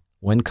completed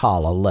when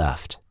Kala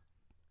left.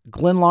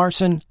 Glenn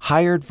Larson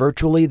hired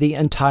virtually the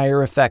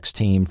entire effects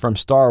team from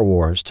Star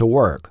Wars to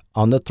work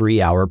on the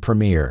 3-hour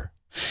premiere,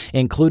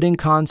 including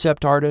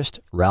concept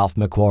artist Ralph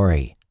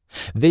McQuarrie,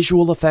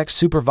 visual effects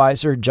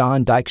supervisor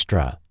John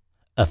Dykstra,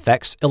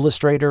 effects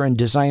illustrator and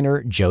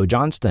designer Joe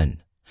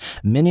Johnston,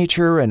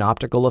 miniature and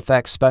optical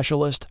effects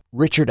specialist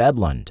Richard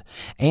Edlund,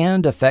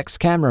 and effects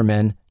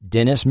cameraman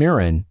Dennis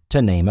Murin,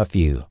 to name a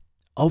few.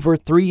 Over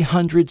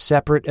 300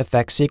 separate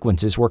effects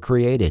sequences were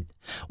created,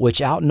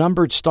 which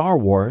outnumbered Star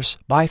Wars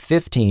by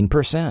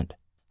 15%.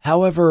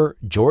 However,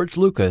 George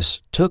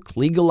Lucas took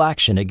legal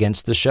action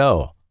against the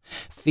show,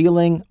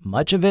 feeling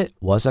much of it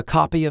was a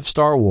copy of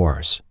Star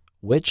Wars,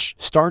 which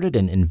started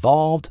an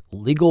involved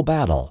legal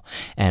battle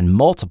and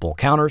multiple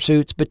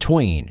countersuits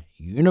between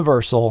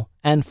Universal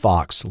and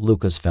Fox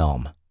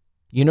Lucasfilm.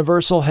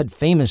 Universal had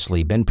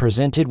famously been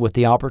presented with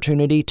the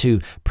opportunity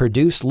to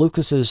produce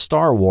Lucas's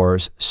Star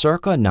Wars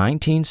circa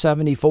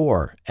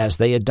 1974, as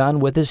they had done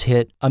with his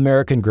hit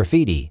American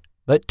Graffiti,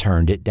 but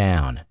turned it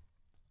down.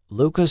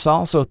 Lucas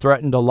also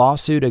threatened a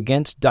lawsuit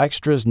against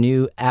Dykstra's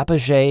new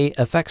Apogee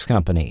Effects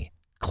Company,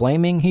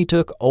 claiming he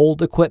took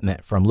old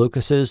equipment from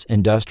Lucas's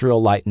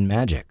Industrial Light and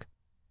Magic.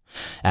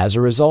 As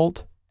a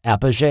result,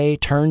 Apogee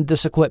turned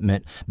this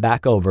equipment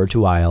back over to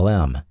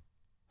ILM.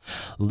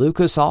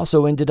 Lucas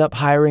also ended up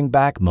hiring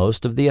back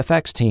most of the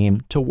effects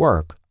team to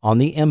work on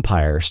The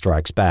Empire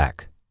Strikes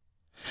Back.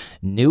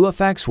 New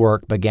effects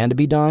work began to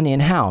be done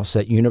in-house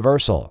at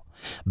Universal,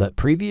 but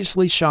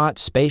previously shot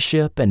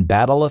spaceship and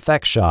battle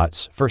effect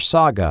shots for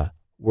Saga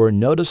were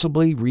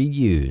noticeably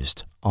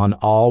reused on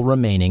all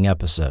remaining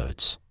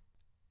episodes.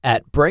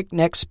 At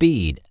breakneck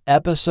speed,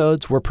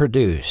 episodes were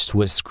produced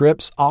with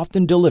scripts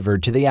often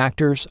delivered to the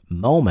actors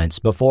moments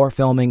before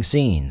filming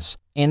scenes,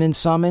 and in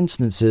some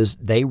instances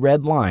they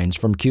read lines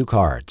from cue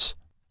cards.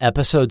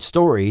 Episode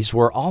stories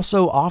were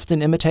also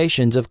often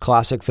imitations of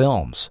classic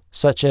films,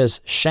 such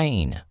as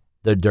Shane,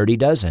 The Dirty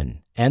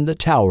Dozen, and The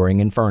Towering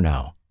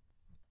Inferno.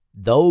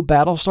 Though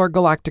Battlestar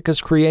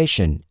Galactica's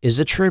creation is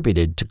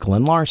attributed to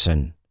Glenn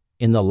Larson,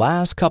 in the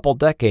last couple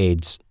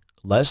decades,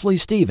 Leslie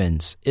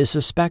Stevens is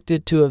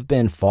suspected to have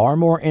been far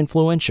more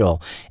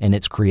influential in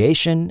its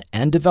creation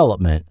and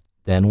development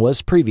than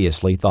was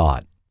previously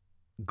thought.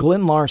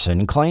 Glenn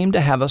Larson claimed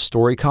to have a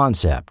story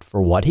concept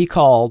for what he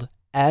called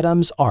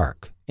Adam's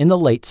Ark in the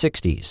late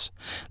 60s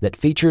that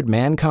featured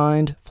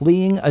mankind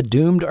fleeing a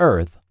doomed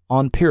Earth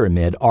on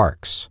pyramid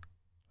arcs.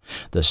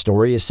 The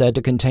story is said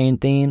to contain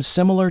themes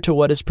similar to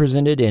what is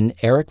presented in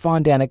Eric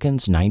von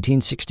Daniken's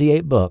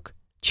 1968 book,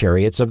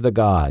 Chariots of the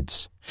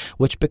Gods,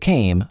 which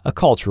became a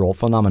cultural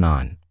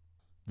phenomenon.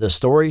 The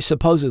story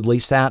supposedly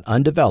sat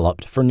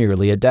undeveloped for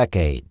nearly a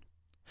decade.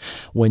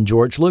 When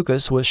George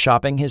Lucas was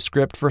shopping his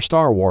script for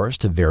Star Wars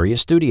to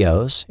various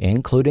studios,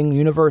 including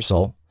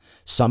Universal,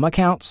 some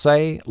accounts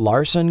say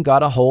Larson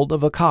got a hold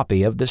of a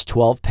copy of this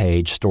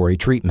 12-page story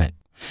treatment,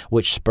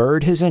 which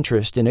spurred his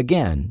interest in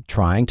again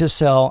trying to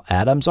sell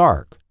Adam's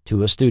Ark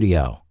to a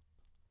studio.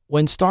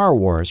 When Star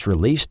Wars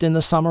released in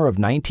the summer of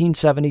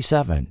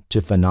 1977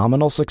 to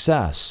phenomenal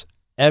success,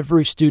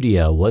 every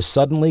studio was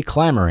suddenly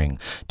clamoring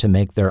to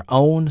make their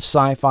own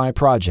sci-fi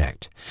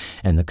project,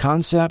 and the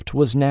concept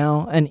was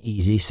now an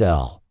easy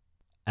sell.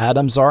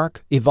 Adam's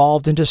Ark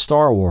evolved into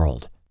Star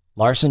World.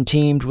 Larson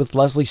teamed with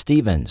Leslie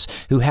Stevens,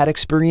 who had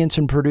experience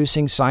in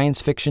producing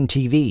science fiction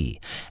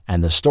TV,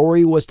 and the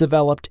story was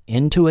developed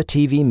into a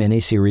TV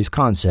miniseries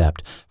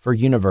concept for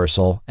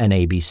Universal and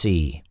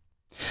ABC.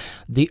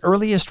 The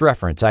earliest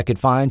reference I could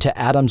find to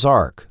Adam's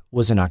Ark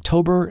was an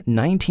October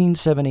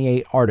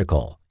 1978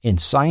 article in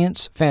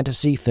Science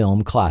Fantasy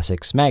Film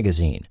Classics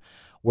magazine,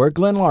 where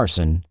Glenn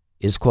Larson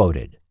is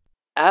quoted.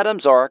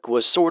 Adam's Ark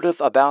was sort of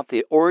about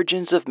the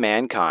origins of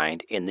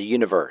mankind in the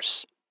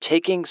universe,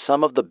 taking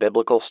some of the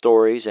biblical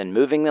stories and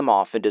moving them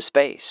off into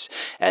space,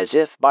 as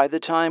if by the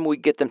time we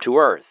get them to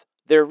Earth,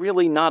 they're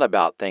really not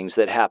about things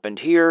that happened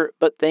here,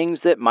 but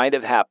things that might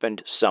have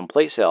happened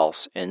someplace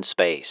else in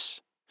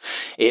space.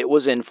 It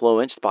was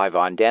influenced by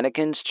von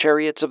Daniken's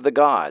Chariots of the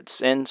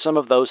Gods and some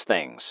of those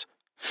things.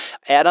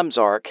 Adam's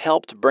Ark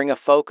helped bring a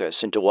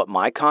focus into what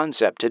my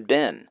concept had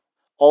been.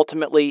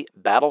 Ultimately,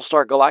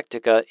 Battlestar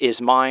Galactica is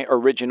my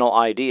original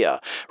idea,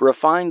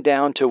 refined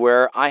down to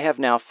where I have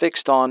now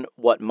fixed on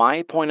what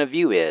my point of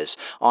view is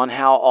on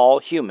how all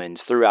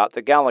humans throughout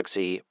the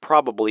galaxy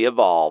probably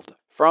evolved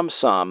from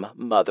some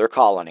mother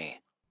colony.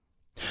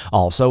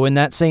 Also in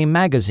that same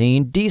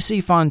magazine,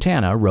 DC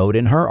Fontana wrote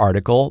in her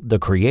article, The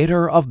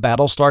Creator of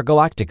Battlestar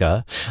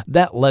Galactica,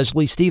 that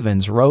Leslie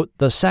Stevens wrote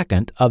the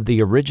second of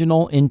the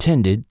original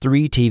intended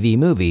 3 TV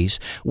movies,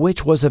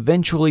 which was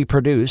eventually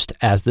produced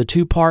as the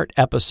 2-part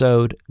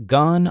episode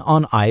Gun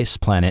on Ice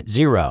Planet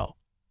Zero.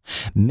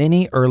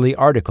 Many early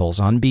articles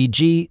on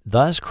BG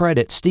thus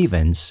credit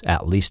Stevens,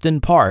 at least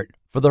in part,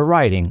 for the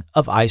writing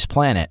of Ice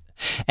Planet,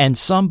 and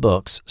some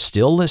books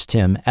still list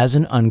him as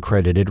an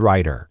uncredited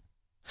writer.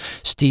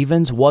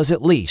 Stevens was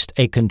at least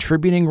a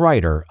contributing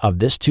writer of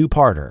this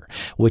two-parter,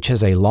 which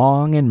has a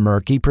long and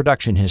murky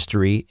production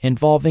history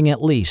involving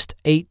at least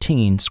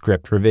 18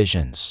 script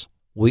revisions.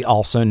 We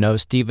also know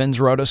Stevens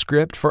wrote a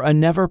script for a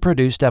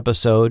never-produced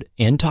episode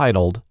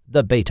entitled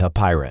The Beta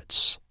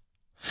Pirates.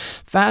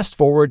 Fast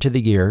forward to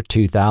the year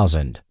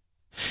 2000.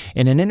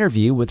 In an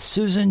interview with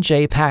Susan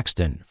J.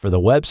 Paxton for the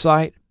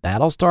website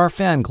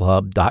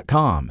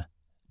BattlestarFanClub.com,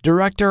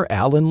 director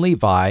Alan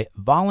Levi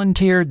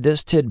volunteered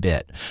this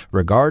tidbit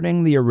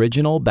regarding the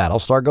original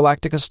Battlestar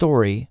Galactica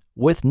story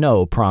with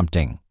no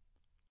prompting.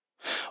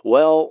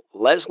 Well,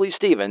 Leslie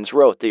Stevens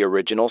wrote the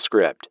original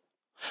script.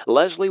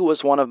 Leslie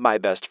was one of my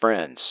best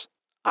friends.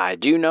 I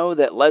do know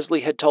that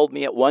Leslie had told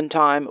me at one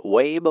time,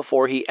 way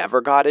before he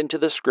ever got into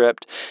the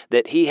script,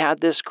 that he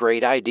had this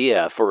great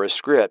idea for a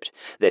script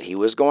that he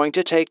was going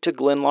to take to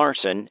Glenn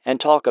Larson and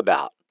talk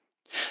about.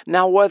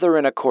 Now, whether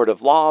in a court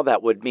of law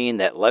that would mean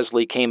that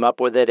Leslie came up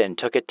with it and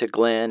took it to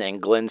Glenn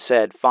and Glenn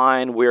said,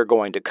 fine, we're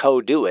going to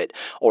co-do it,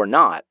 or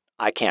not,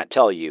 I can't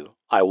tell you.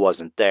 I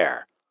wasn't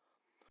there.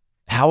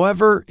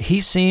 However,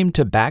 he seemed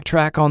to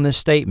backtrack on this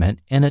statement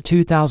in a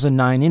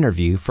 2009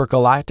 interview for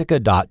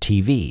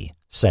Galactica.tv,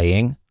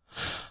 saying,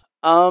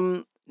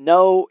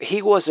 No,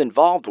 he was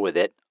involved with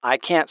it. I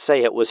can't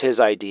say it was his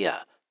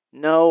idea.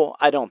 No,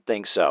 I don't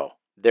think so.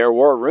 There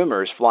were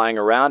rumors flying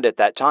around at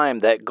that time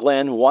that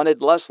Glenn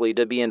wanted Leslie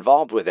to be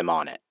involved with him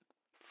on it.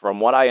 From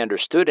what I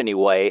understood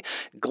anyway,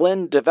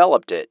 Glenn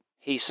developed it.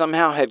 He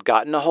somehow had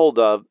gotten a hold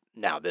of,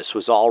 now this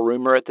was all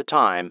rumor at the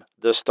time,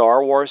 the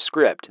Star Wars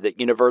script that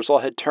Universal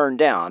had turned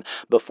down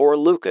before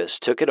Lucas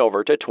took it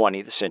over to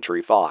 20th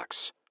Century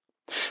Fox.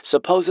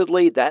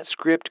 Supposedly, that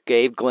script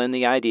gave Glenn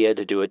the idea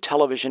to do a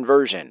television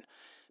version.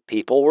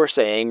 People were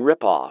saying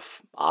ripoff.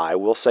 I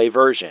will say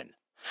version.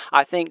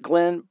 I think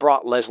Glenn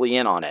brought Leslie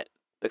in on it,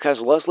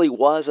 because Leslie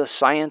was a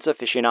science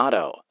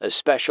aficionado,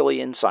 especially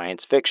in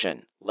science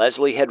fiction.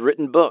 Leslie had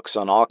written books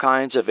on all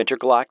kinds of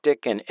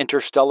intergalactic and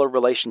interstellar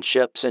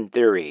relationships and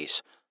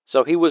theories,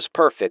 so he was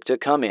perfect to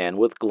come in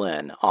with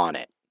Glenn on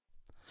it.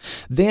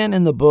 Then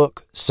in the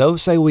book So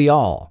Say We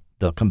All,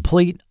 the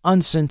complete,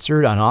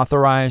 uncensored,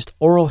 unauthorized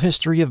oral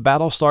history of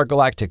Battlestar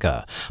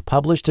Galactica,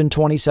 published in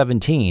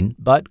 2017,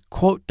 but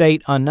quote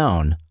date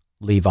unknown,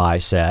 Levi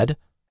said,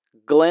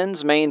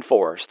 Glenn's main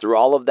force through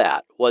all of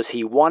that was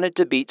he wanted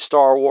to beat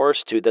Star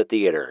Wars to the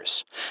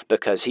theaters,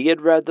 because he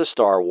had read the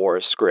Star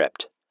Wars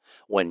script.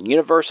 When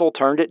Universal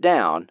turned it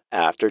down,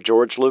 after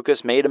George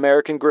Lucas made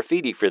American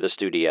Graffiti for the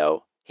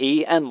studio,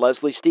 he and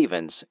Leslie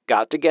Stevens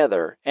got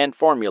together and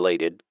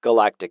formulated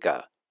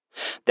Galactica.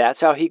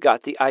 That's how he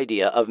got the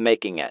idea of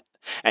making it,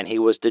 and he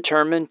was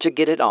determined to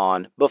get it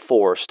on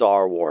before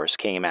Star Wars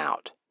came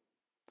out.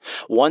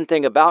 One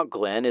thing about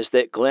Glenn is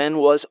that Glenn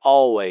was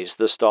always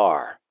the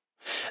star.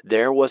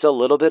 There was a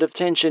little bit of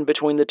tension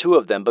between the two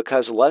of them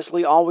because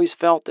Leslie always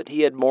felt that he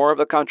had more of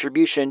a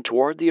contribution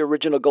toward the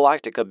original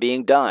Galactica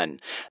being done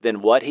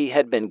than what he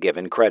had been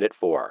given credit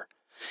for.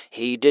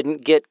 He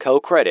didn't get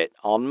co-credit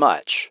on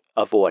much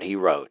of what he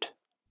wrote.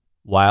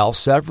 While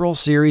several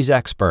series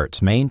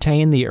experts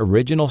maintain the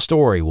original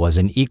story was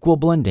an equal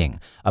blending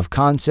of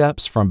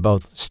concepts from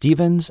both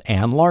Stevens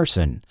and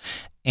Larson,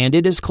 and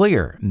it is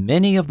clear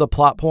many of the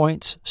plot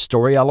points,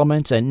 story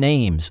elements, and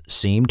names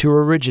seem to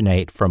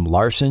originate from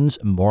Larson's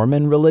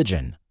Mormon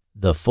religion.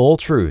 The full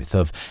truth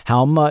of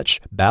how much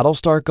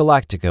Battlestar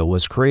Galactica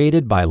was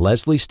created by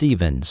Leslie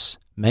Stevens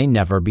may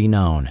never be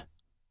known.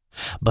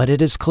 But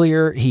it is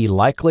clear he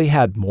likely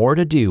had more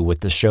to do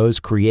with the show's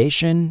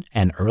creation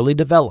and early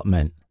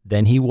development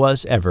than he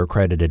was ever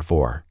credited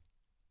for.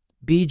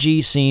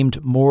 BG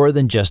seemed more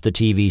than just a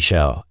TV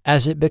show,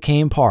 as it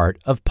became part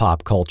of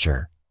pop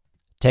culture.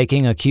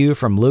 Taking a cue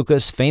from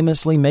Lucas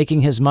famously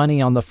making his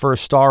money on the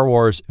first Star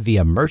Wars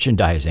via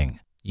merchandising,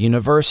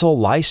 Universal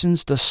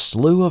licensed a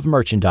slew of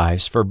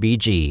merchandise for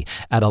BG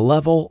at a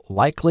level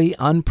likely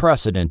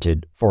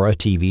unprecedented for a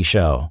TV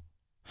show.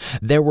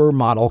 There were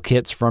model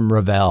kits from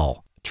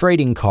Revell,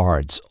 trading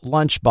cards,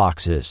 lunch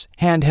boxes,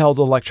 handheld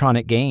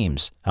electronic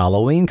games,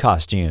 Halloween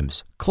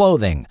costumes,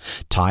 clothing,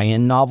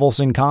 tie-in novels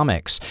and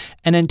comics,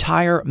 an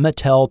entire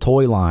Mattel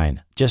toy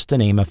line, just to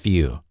name a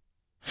few.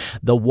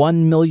 The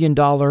 $1 million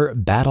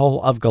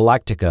Battle of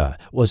Galactica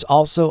was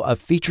also a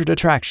featured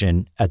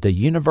attraction at the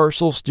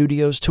Universal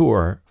Studios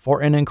tour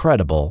for an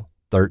incredible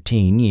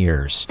 13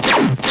 years.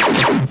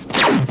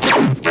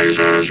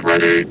 Lasers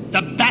ready.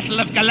 The Battle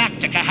of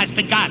Galactica has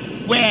begun.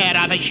 Where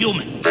are the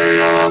humans?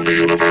 They are on the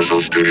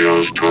Universal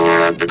Studios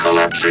tour at the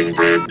collapsing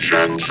bridge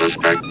and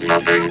suspect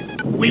nothing.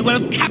 We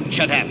will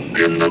capture them.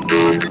 In the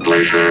doomed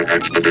glacier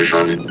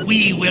expedition.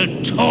 We will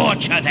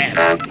torture them.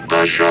 At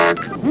the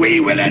Shark.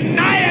 We will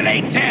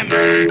annihilate them.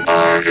 They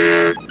are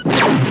here.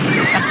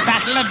 The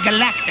Battle of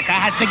Galactica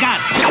has begun.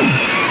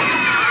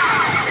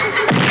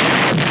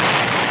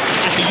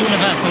 At the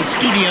Universal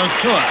Studios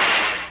tour.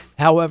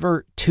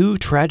 However, two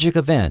tragic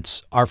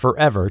events are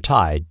forever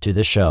tied to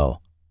the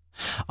show.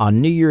 On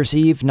New Year's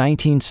Eve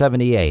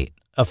 1978,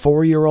 a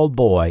 4-year-old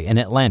boy in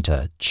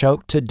Atlanta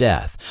choked to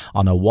death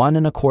on a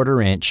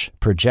 1¼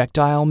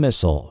 projectile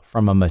missile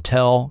from a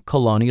Mattel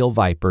Colonial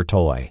Viper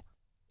toy.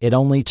 It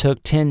only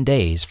took 10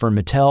 days for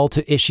Mattel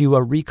to issue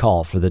a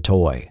recall for the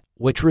toy,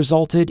 which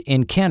resulted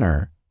in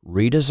Kenner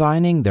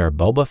redesigning their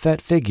Boba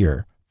Fett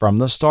figure from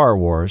the Star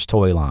Wars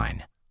toy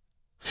line.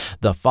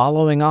 The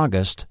following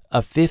August,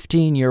 a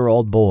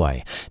 15-year-old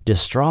boy,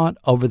 distraught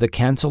over the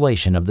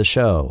cancellation of the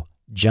show,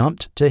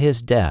 jumped to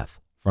his death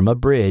from a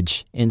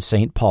bridge in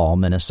St. Paul,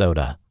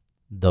 Minnesota.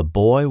 The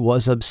boy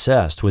was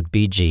obsessed with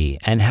BG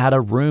and had a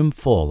room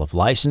full of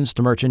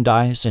licensed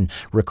merchandise and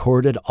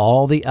recorded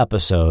all the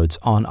episodes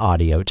on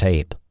audio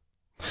tape.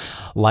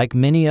 Like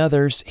many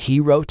others, he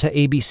wrote to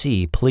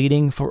ABC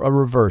pleading for a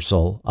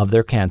reversal of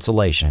their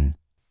cancellation.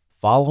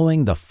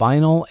 Following the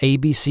final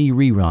ABC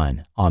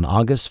rerun on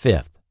August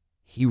 5th,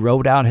 he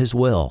wrote out his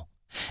will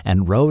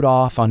and rode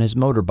off on his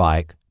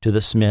motorbike to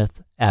the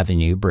Smith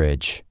Avenue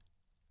Bridge.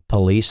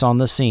 Police on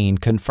the scene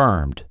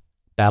confirmed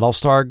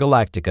Battlestar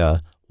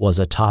Galactica was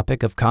a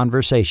topic of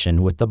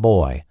conversation with the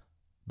boy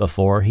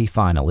before he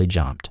finally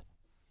jumped.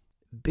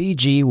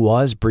 BG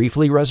was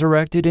briefly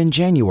resurrected in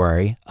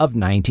January of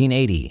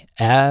 1980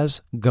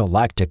 as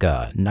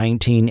Galactica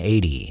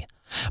 1980,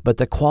 but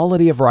the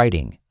quality of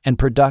writing and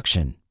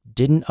production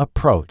didn't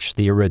approach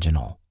the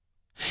original.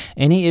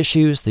 Any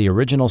issues the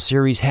original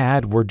series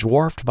had were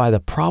dwarfed by the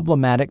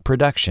problematic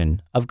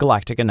production of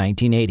Galactica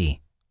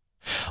 1980.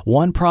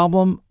 One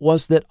problem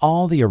was that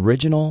all the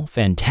original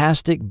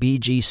fantastic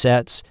BG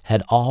sets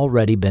had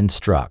already been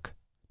struck,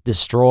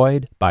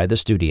 destroyed by the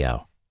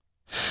studio.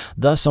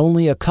 Thus,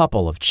 only a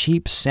couple of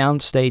cheap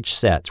soundstage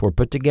sets were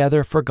put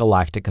together for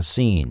Galactica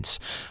scenes,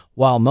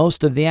 while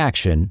most of the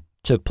action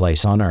took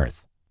place on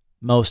Earth.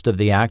 Most of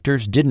the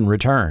actors didn't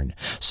return,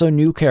 so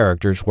new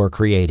characters were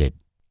created.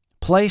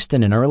 Placed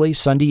in an early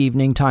Sunday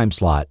evening time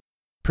slot,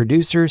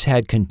 producers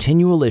had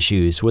continual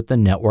issues with the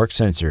network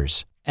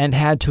censors and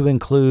had to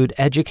include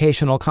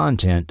educational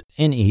content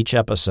in each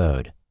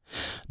episode.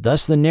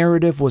 Thus, the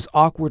narrative was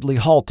awkwardly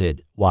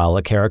halted while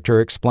a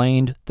character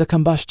explained the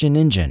combustion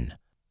engine,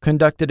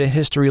 conducted a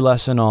history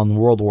lesson on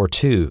World War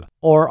II,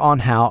 or on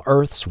how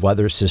Earth's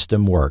weather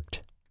system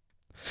worked.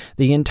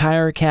 The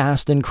entire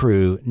cast and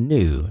crew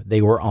knew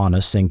they were on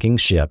a sinking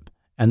ship,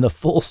 and the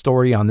full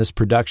story on this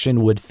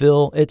production would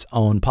fill its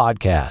own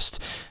podcast,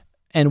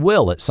 and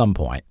will at some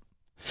point.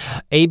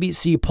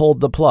 ABC pulled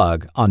the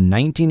plug on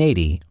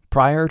 1980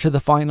 prior to the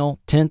final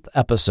 10th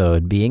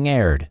episode being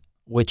aired,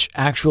 which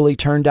actually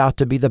turned out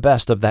to be the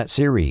best of that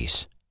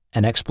series,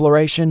 an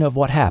exploration of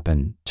what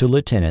happened to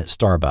Lieutenant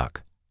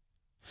Starbuck.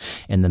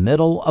 In the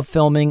middle of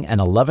filming an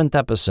 11th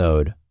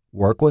episode,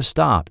 work was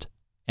stopped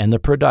and the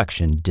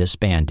production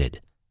disbanded.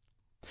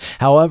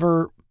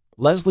 However,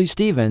 Leslie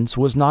Stevens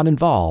was not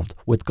involved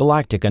with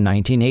Galactica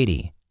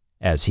 1980,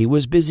 as he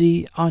was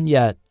busy on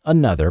yet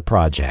another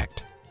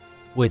project.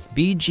 With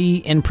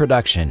BG in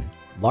production,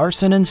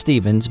 Larson and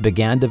Stevens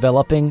began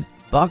developing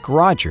Buck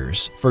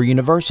Rogers for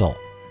Universal.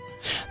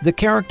 The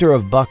character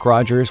of Buck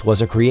Rogers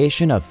was a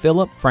creation of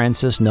Philip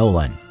Francis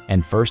Nolan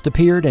and first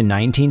appeared in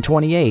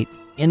 1928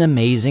 in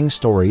Amazing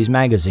Stories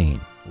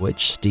magazine,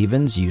 which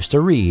Stevens used to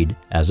read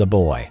as a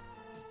boy.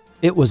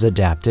 It was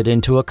adapted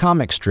into a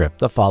comic strip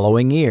the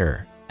following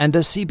year, and a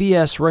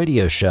CBS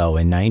radio show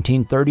in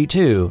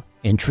 1932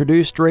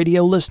 introduced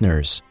radio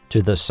listeners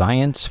to the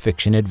science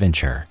fiction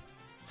adventure.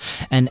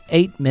 An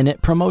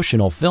 8-minute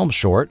promotional film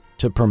short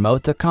to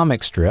promote the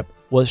comic strip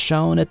was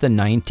shown at the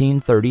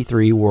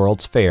 1933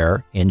 World's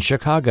Fair in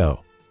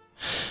Chicago.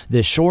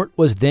 This short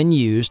was then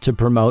used to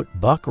promote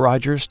Buck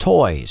Rogers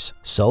toys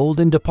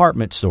sold in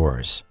department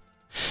stores.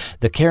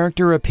 The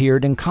character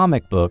appeared in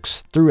comic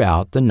books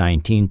throughout the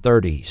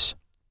 1930s.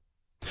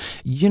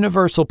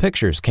 Universal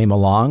Pictures came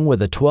along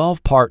with a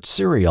 12-part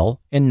serial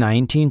in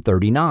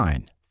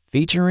 1939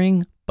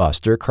 featuring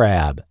Buster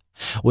Crabbe,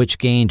 which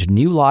gained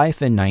new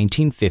life in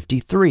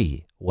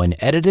 1953 when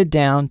edited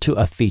down to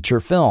a feature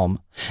film,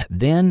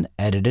 then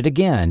edited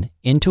again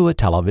into a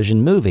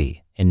television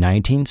movie in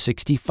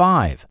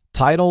 1965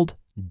 titled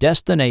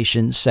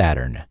Destination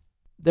Saturn.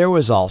 There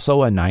was also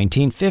a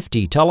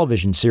 1950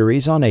 television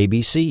series on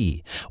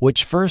ABC,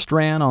 which first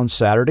ran on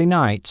Saturday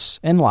nights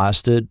and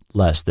lasted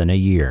less than a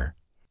year.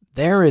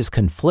 There is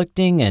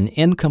conflicting and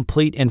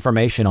incomplete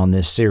information on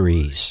this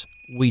series.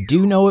 We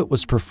do know it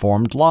was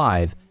performed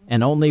live,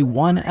 and only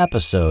one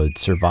episode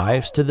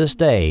survives to this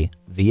day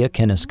via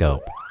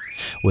Kinescope,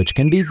 which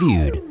can be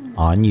viewed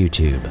on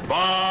YouTube.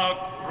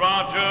 Buck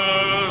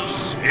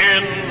Rogers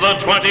in the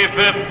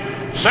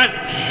 25th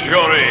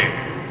century.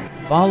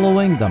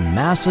 Following the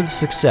massive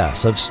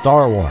success of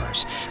Star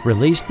Wars,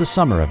 released the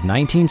summer of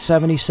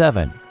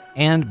 1977,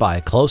 and by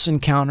Close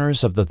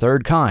Encounters of the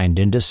Third Kind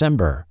in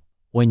December,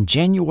 when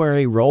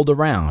January rolled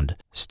around,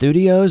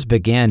 studios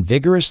began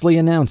vigorously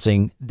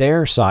announcing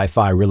their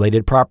sci-fi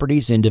related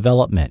properties in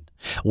development,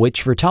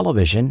 which for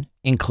television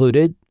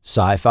included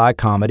sci-fi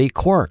comedy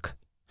Quark,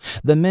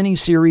 the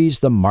miniseries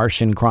The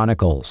Martian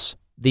Chronicles,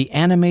 the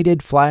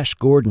animated Flash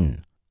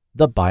Gordon,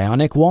 the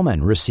Bionic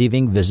Woman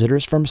receiving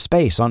visitors from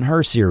space on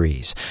her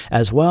series,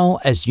 as well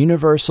as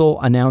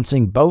Universal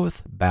announcing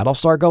both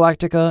Battlestar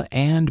Galactica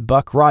and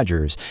Buck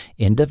Rogers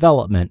in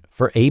development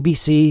for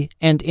ABC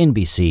and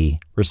NBC,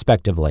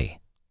 respectively.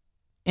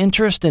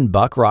 Interest in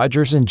Buck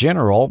Rogers in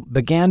general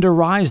began to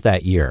rise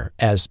that year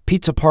as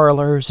pizza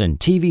parlors and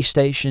TV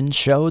stations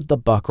showed the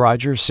Buck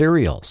Rogers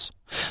serials.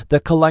 The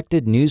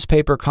collected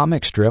newspaper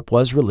comic strip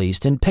was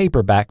released in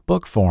paperback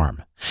book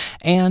form,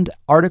 and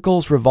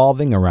articles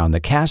revolving around the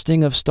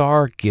casting of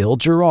star Gil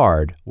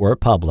Gerard were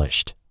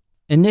published.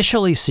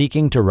 Initially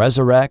seeking to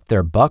resurrect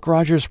their Buck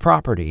Rogers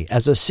property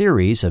as a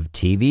series of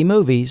TV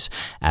movies,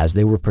 as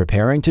they were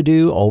preparing to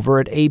do over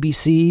at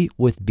ABC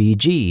with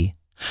BG,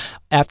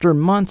 after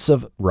months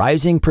of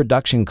rising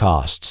production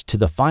costs to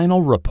the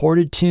final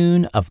reported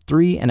tune of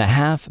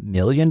 $3.5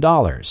 million,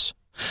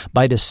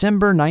 by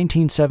December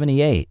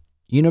 1978,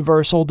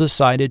 Universal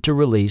decided to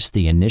release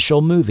the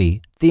initial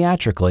movie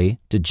theatrically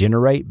to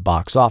generate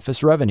box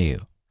office revenue,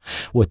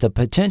 with the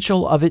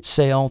potential of its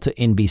sale to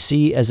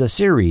NBC as a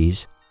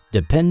series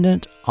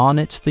dependent on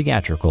its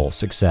theatrical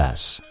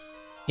success.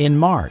 In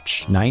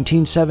March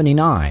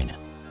 1979,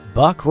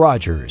 Buck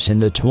Rogers in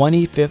the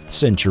 25th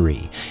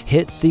Century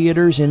hit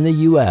theaters in the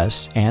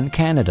U.S. and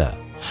Canada,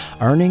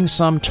 earning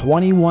some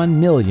 $21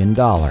 million.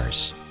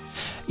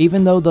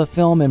 Even though the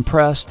film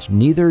impressed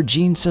neither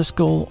Gene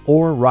Siskel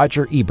or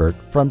Roger Ebert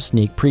from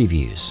sneak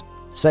previews,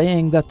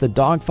 saying that the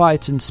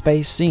dogfights and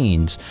space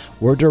scenes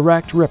were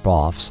direct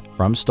ripoffs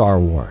from Star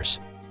Wars.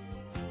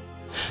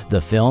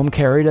 The film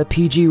carried a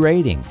PG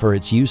rating for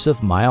its use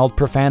of mild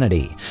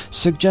profanity,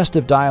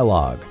 suggestive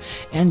dialogue,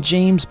 and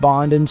James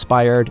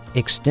Bond-inspired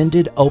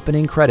extended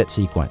opening credit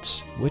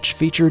sequence, which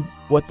featured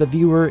what the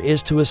viewer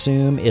is to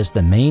assume is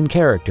the main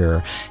character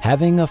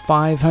having a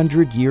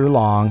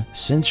 500-year-long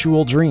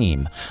sensual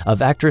dream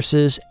of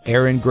actresses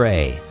Erin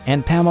Gray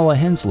and Pamela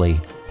Hensley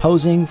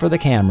posing for the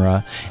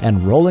camera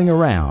and rolling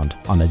around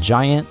on a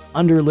giant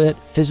underlit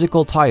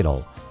physical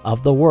title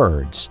of the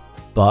words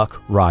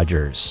Buck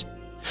Rogers.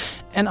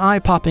 An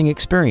eye-popping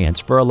experience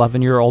for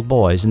 11-year-old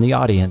boys in the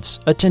audience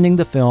attending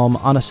the film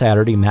on a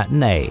Saturday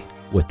matinee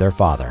with their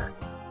father.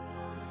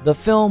 The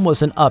film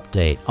was an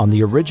update on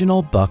the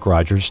original Buck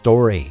Rogers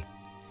story.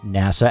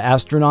 NASA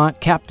astronaut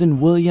Captain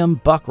William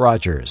Buck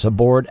Rogers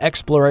aboard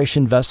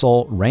exploration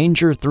vessel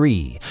Ranger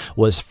 3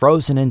 was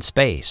frozen in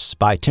space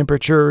by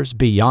temperatures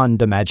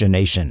beyond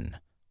imagination.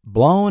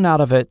 Blown out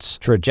of its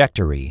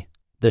trajectory,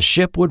 the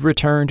ship would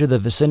return to the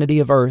vicinity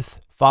of Earth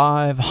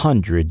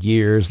 500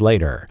 years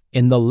later,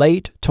 in the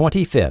late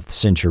 25th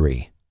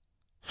century.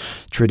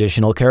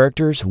 Traditional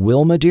characters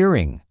Wilma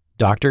Deering,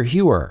 Dr.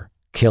 Hewer,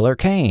 Killer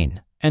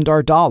Kane, and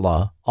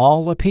Ardala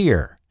all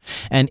appear,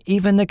 and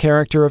even the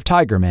character of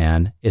Tiger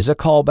Man is a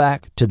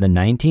callback to the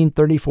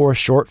 1934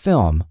 short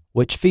film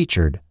which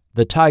featured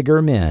the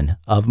Tiger Men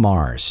of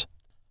Mars.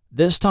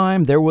 This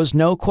time there was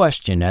no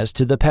question as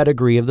to the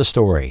pedigree of the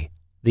story.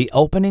 The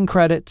opening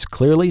credits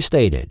clearly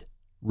stated,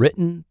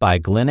 written by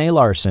Glenn A.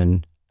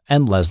 Larson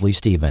and Leslie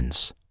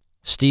Stevens.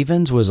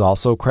 Stevens was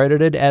also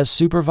credited as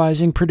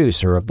supervising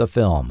producer of the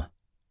film.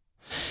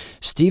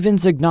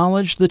 Stevens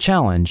acknowledged the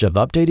challenge of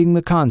updating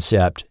the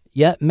concept,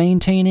 yet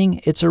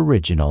maintaining its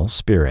original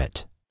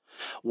spirit.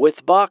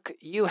 With Buck,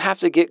 you have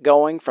to get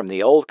going from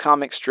the old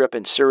comic strip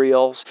and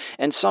serials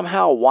and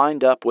somehow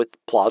wind up with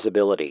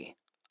plausibility.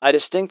 I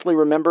distinctly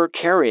remember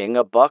carrying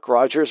a Buck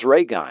Rogers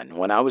ray gun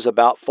when I was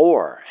about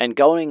 4 and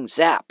going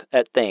zap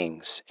at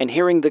things and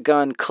hearing the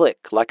gun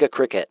click like a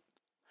cricket.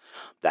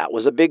 That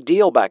was a big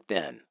deal back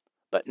then,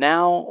 but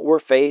now we're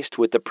faced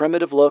with the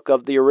primitive look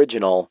of the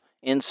original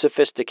in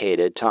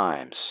sophisticated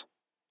times.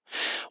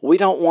 We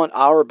don't want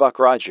our Buck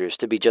Rogers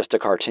to be just a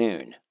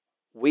cartoon.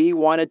 We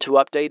wanted to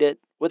update it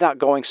without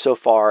going so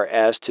far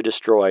as to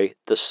destroy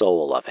the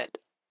soul of it.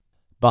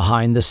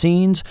 Behind the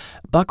scenes,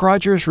 Buck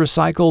Rogers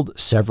recycled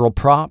several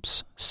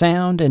props,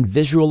 sound and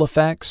visual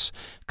effects,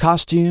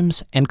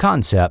 costumes, and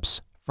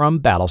concepts from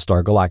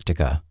Battlestar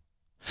Galactica.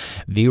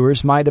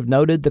 Viewers might have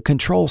noted the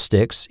control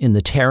sticks in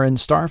the Terran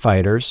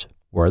starfighters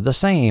were the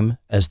same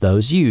as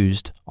those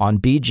used on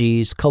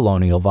BG's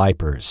Colonial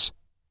Vipers.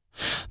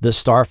 The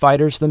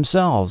starfighters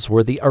themselves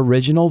were the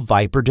original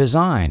Viper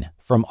design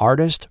from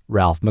artist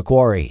Ralph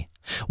McQuarrie,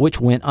 which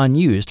went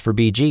unused for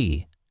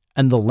BG,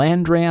 and the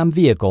Landram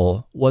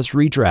vehicle was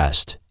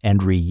redressed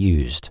and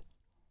reused.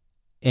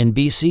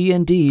 NBC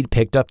indeed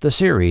picked up the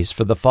series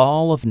for the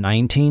fall of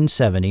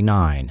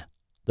 1979.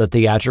 The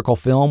theatrical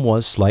film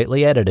was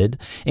slightly edited,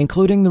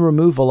 including the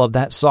removal of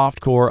that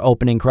softcore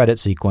opening credit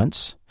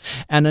sequence,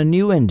 and a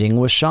new ending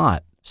was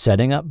shot,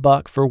 setting up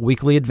Buck for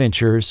weekly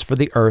adventures for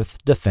the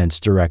Earth Defense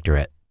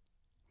Directorate.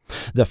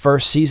 The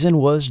first season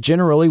was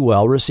generally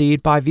well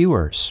received by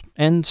viewers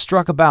and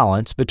struck a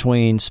balance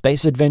between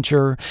space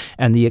adventure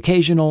and the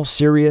occasional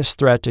serious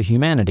threat to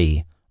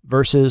humanity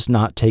versus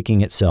not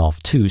taking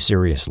itself too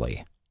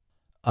seriously.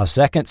 A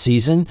second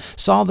season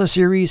saw the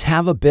series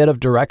have a bit of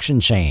direction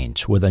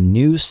change with a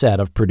new set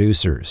of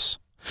producers.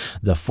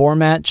 The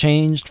format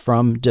changed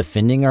from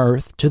defending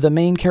Earth to the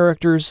main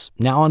characters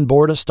now on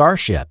board a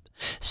starship,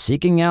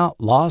 seeking out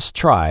lost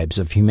tribes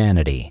of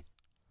humanity.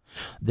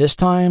 This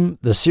time,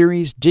 the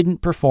series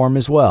didn't perform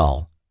as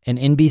well, and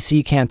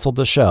NBC canceled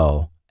the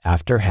show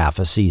after half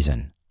a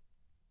season.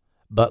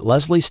 But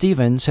Leslie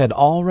Stevens had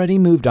already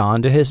moved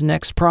on to his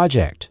next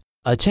project,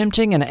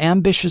 attempting an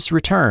ambitious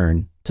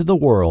return to the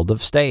world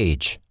of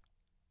stage.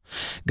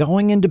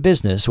 Going into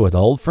business with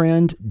old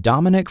friend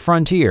Dominic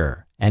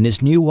Frontier and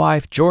his new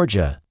wife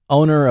Georgia,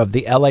 owner of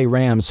the LA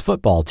Rams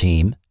football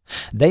team,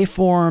 they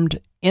formed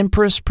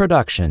Empress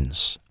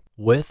Productions,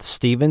 with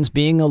Stevens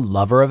being a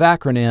lover of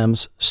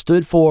acronyms,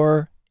 stood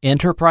for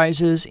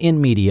Enterprises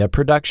in Media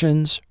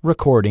Productions,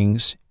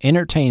 Recordings,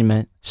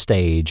 Entertainment,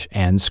 Stage,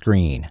 and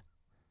Screen.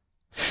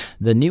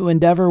 The new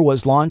endeavor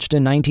was launched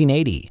in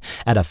 1980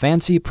 at a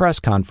fancy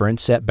press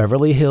conference at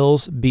Beverly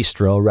Hills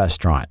Bistro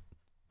Restaurant.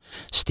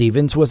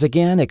 Stevens was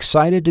again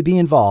excited to be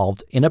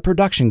involved in a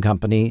production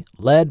company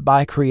led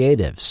by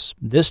creatives,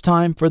 this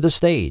time for the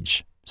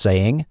stage,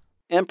 saying,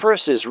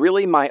 Empress is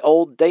really my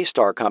old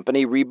Daystar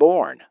company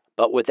reborn,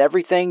 but with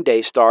everything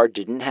Daystar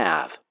didn't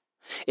have.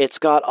 It's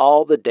got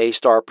all the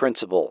Daystar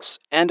principles,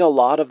 and a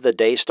lot of the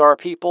Daystar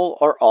people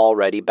are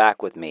already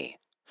back with me.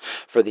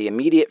 For the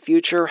immediate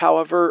future,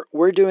 however,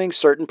 we're doing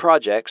certain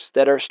projects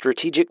that are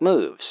strategic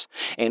moves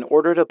in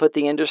order to put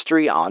the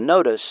industry on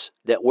notice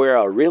that we're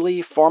a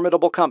really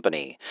formidable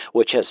company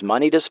which has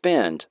money to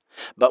spend,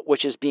 but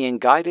which is being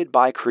guided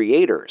by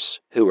creators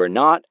who are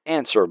not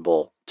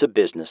answerable to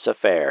business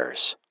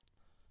affairs.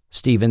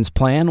 Stevens'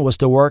 plan was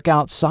to work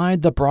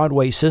outside the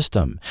Broadway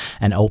system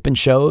and open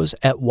shows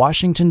at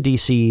Washington,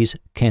 D.C.'s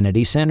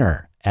Kennedy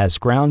Center as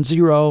ground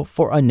zero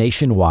for a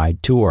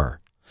nationwide tour.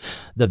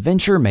 The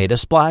venture made a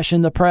splash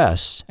in the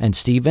press, and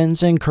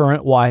Stevens and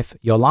current wife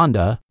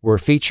Yolanda were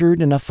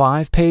featured in a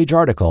 5-page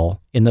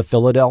article in the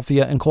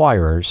Philadelphia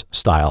Inquirer's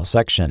style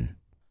section.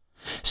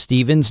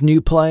 Stevens' new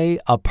play,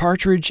 A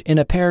Partridge in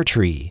a Pear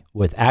Tree,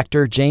 with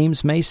actor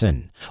James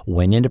Mason,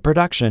 went into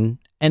production,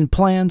 and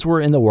plans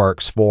were in the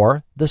works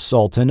for The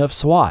Sultan of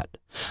Swat,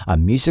 a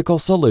musical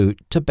salute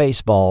to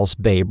baseball's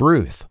Babe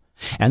Ruth,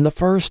 and the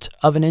first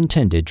of an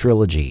intended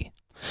trilogy.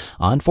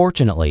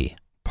 Unfortunately,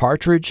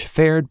 Partridge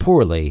fared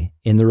poorly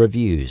in the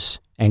reviews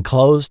and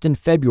closed in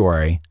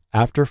February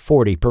after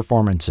 40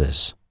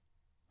 performances.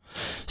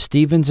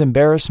 Stevens'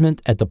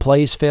 embarrassment at the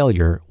play's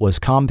failure was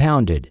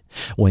compounded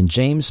when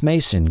James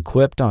Mason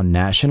quipped on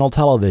national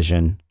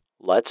television,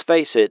 "Let's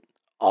face it,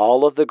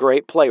 all of the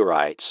great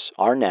playwrights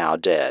are now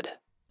dead."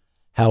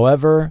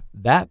 However,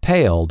 that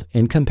paled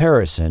in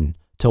comparison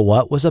to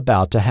what was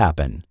about to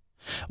happen,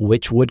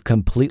 which would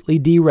completely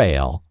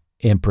derail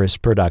Empress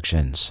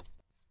Productions.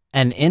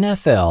 An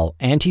NFL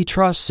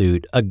antitrust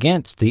suit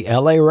against the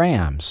LA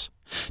Rams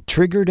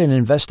triggered an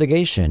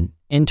investigation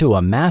into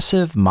a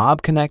massive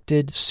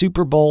mob-connected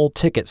Super Bowl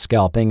ticket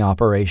scalping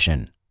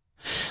operation.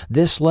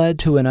 This led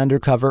to an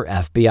undercover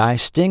FBI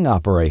sting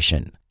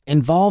operation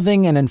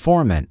involving an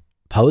informant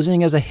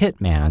posing as a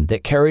hitman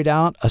that carried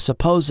out a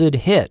supposed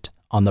hit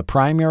on the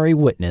primary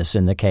witness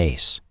in the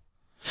case.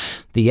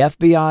 The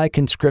FBI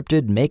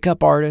conscripted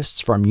makeup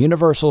artists from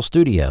Universal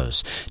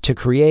Studios to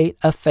create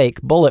a fake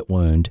bullet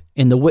wound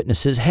in the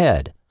witness's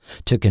head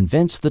to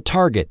convince the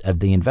target of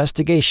the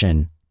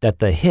investigation that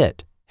the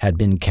hit had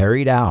been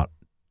carried out.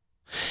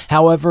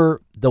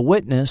 However, the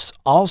witness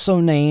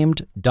also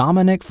named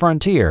Dominic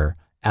Frontier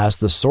as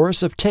the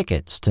source of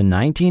tickets to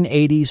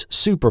 1980's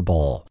Super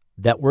Bowl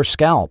that were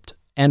scalped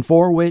and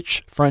for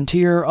which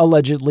Frontier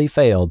allegedly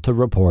failed to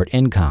report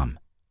income.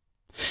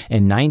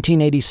 In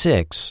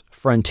 1986,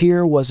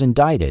 Frontier was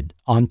indicted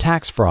on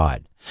tax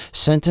fraud,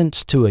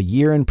 sentenced to a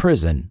year in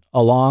prison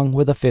along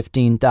with a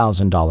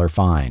 $15,000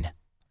 fine.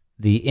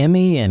 The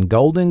Emmy and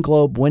Golden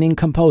Globe winning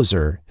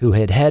composer who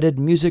had headed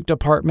music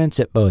departments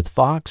at both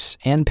Fox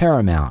and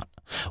Paramount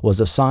was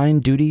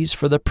assigned duties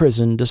for the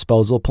prison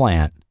disposal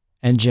plant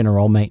and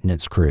general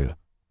maintenance crew.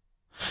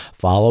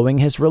 Following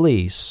his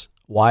release,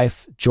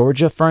 wife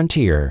Georgia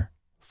Frontier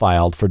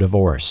filed for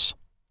divorce.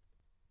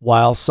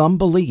 While some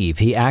believe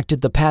he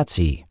acted the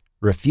patsy,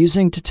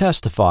 refusing to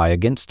testify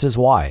against his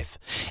wife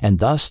and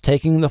thus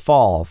taking the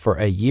fall for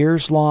a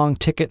years-long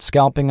ticket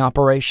scalping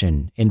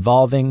operation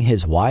involving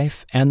his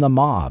wife and the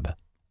mob,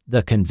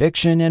 the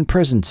conviction and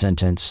prison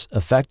sentence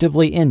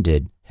effectively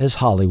ended his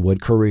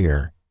Hollywood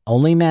career,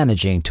 only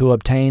managing to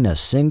obtain a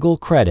single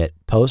credit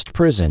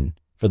post-prison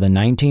for the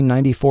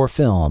 1994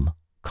 film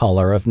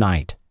Color of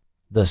Night.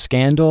 The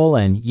scandal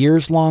and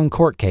years-long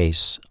court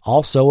case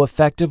also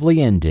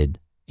effectively ended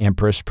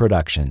Empress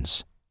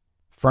Productions.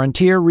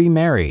 Frontier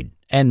remarried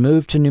and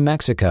moved to New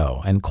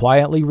Mexico and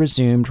quietly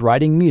resumed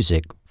writing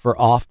music for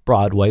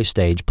off-Broadway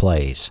stage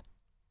plays.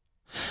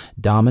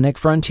 Dominic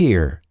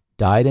Frontier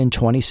died in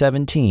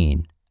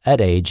 2017 at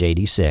age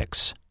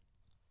 86.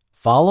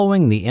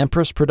 Following the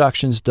Empress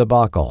Productions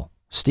debacle,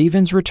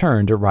 Stevens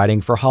returned to writing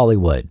for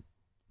Hollywood,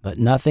 but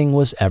nothing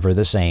was ever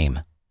the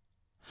same.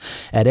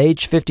 At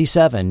age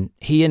 57,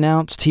 he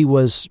announced he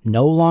was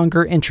no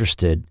longer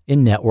interested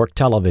in network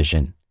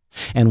television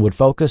and would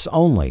focus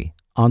only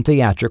on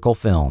theatrical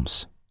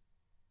films.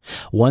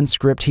 One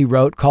script he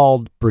wrote,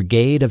 called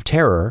Brigade of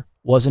Terror,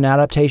 was an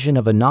adaptation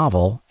of a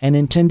novel and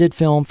intended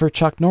film for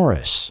Chuck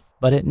Norris,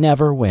 but it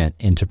never went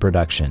into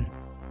production.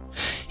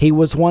 He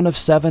was one of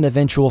 7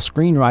 eventual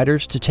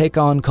screenwriters to take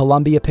on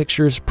Columbia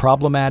Pictures'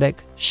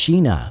 problematic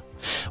Sheena,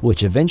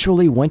 which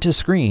eventually went to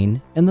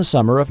screen in the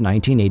summer of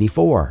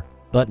 1984,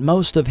 but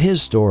most of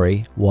his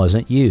story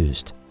wasn't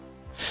used.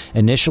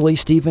 Initially,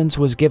 Stevens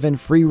was given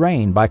free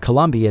rein by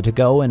Columbia to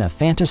go in a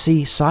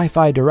fantasy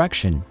sci-fi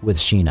direction with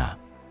Sheena.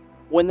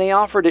 When they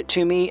offered it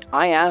to me,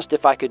 I asked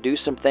if I could do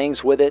some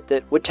things with it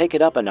that would take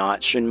it up a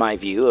notch in my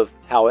view of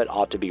how it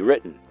ought to be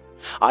written.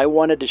 I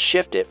wanted to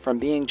shift it from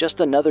being just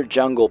another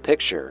jungle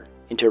picture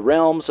into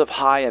realms of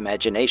high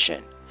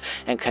imagination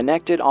and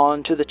connect it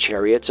on to the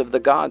Chariots of the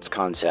Gods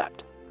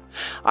concept.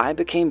 I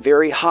became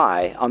very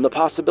high on the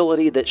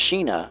possibility that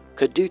Sheena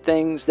could do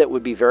things that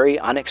would be very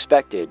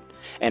unexpected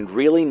and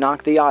really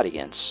knock the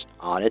audience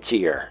on its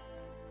ear.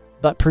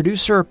 But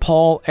producer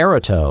Paul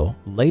Arito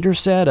later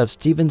said of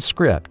Stevens'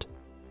 script,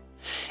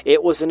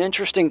 "It was an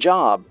interesting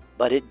job,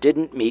 but it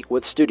didn't meet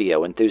with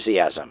studio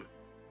enthusiasm.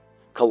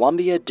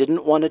 Columbia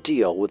didn't want to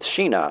deal with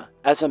Sheena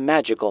as a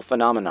magical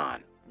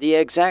phenomenon. The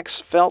execs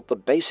felt the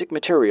basic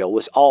material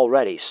was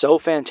already so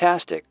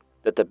fantastic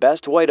that the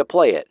best way to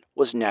play it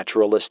was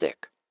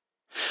naturalistic.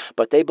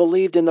 But they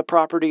believed in the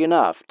property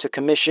enough to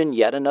commission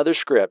yet another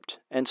script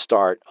and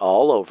start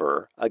all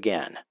over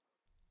again."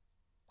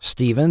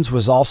 Stevens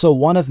was also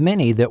one of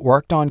many that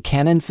worked on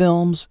Cannon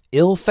Films'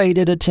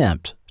 ill-fated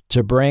attempt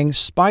to bring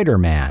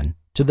Spider-Man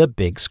to the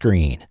big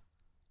screen.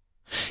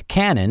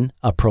 Cannon,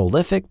 a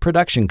prolific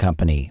production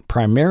company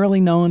primarily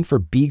known for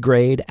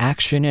B-grade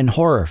action and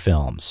horror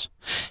films,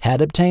 had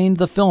obtained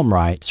the film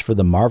rights for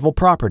the Marvel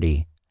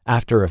property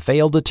after a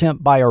failed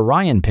attempt by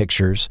Orion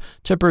Pictures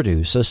to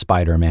produce a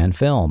Spider-Man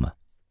film.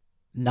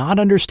 Not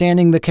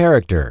understanding the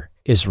character,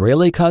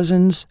 Israeli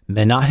cousins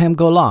Menahem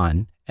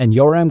Golan and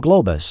Yoram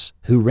Globus,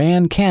 who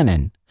ran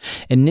Cannon,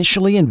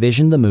 initially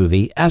envisioned the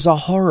movie as a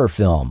horror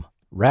film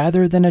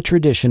rather than a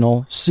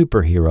traditional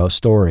superhero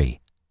story.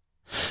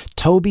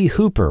 Toby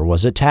Hooper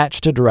was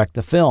attached to direct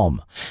the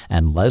film,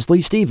 and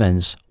Leslie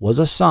Stevens was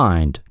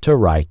assigned to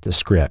write the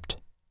script.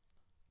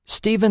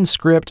 Stevens'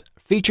 script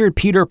featured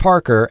Peter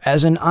Parker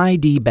as an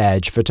ID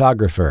badge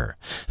photographer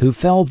who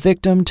fell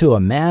victim to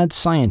a mad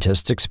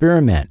scientist's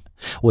experiment,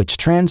 which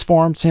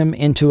transforms him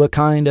into a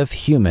kind of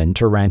human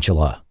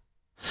tarantula.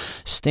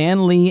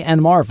 Stan Lee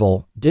and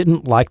Marvel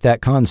didn't like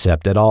that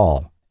concept at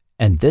all,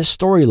 and this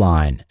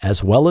storyline,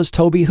 as well as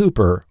Toby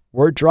Hooper,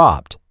 were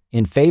dropped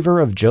in favor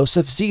of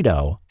Joseph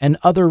Zito and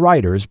other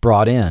writers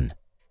brought in.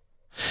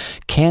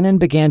 Cannon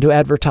began to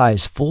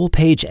advertise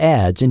full-page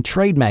ads in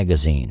trade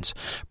magazines,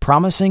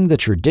 promising the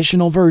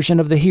traditional version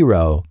of the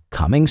hero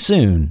coming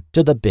soon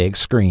to the big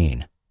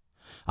screen.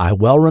 I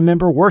well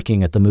remember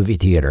working at the movie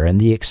theater and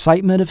the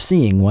excitement of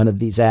seeing one of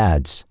these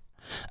ads.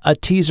 A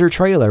teaser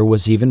trailer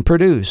was even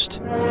produced.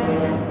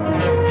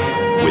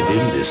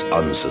 Within this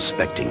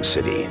unsuspecting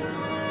city,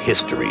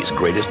 history's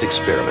greatest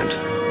experiment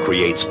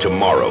creates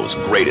tomorrow's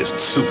greatest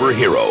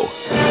superhero.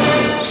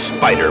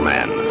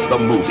 Spider-Man, the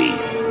movie.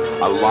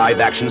 A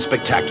live-action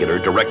spectacular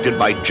directed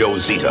by Joe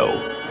Zito,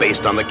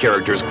 based on the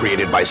characters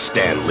created by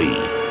Stan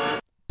Lee.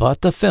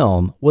 But the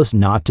film was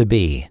not to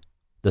be,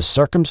 the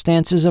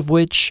circumstances of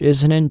which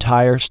is an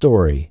entire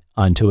story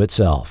unto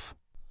itself.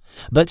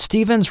 But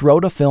Stevens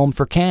wrote a film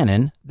for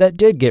Cannon that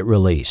did get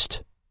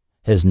released.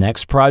 His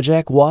next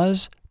project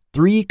was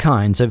 3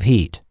 Kinds of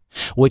Heat,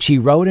 which he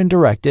wrote and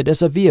directed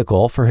as a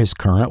vehicle for his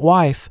current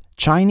wife,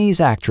 Chinese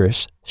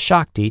actress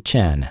Shakti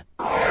Chen.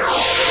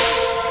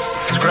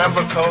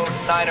 Scramble code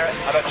 9er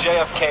out of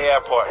JFK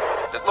Airport.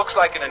 It looks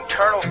like an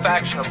internal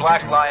faction of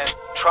Black Lion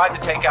tried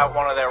to take out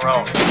one of their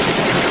own.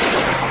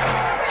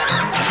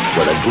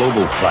 When a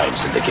global crime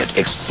syndicate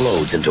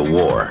explodes into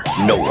war,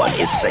 no one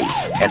is safe,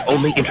 and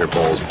only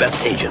Interpol's best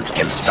agent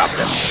can stop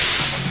them.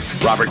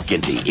 Robert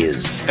Ginty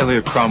is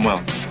Elliot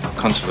Cromwell,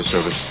 Consular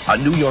Service. A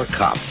New York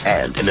cop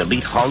and an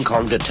elite Hong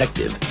Kong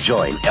detective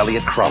join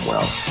Elliot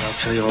Cromwell. I'll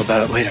tell you all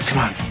about it later. Come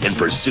on. In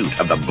pursuit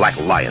of the Black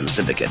Lion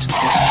Syndicate.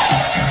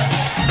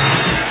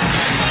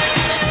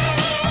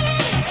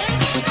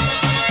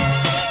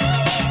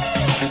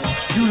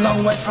 You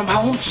long way from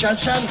home,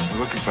 Shan-Shan? We're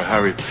looking for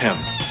Harry Pym.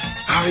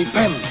 Harry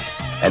Pym.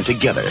 And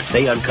together,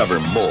 they uncover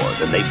more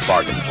than they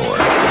bargained for.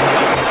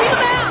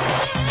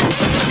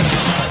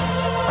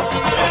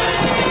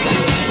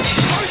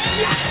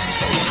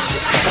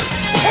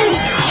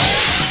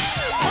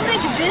 How many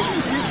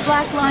divisions does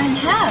Black Lion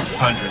have?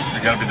 Hundreds.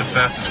 They gotta be the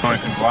fastest growing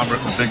conglomerate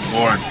in the big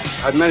board.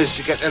 I've managed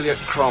to get Elliot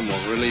Cromwell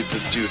relieved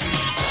of duty.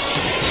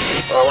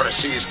 I want to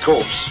see his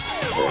corpse,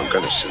 or I'm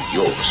going to see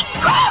yours.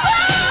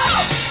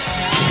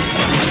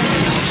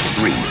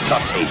 3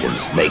 tough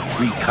agents make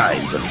 3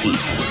 kinds of heat.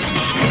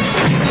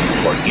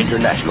 For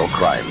international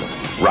crime,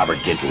 Robert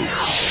Ginty.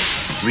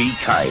 3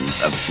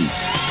 kinds of heat.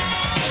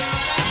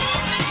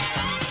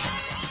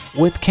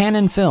 With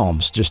Cannon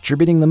Films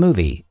distributing the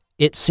movie,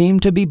 it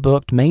seemed to be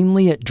booked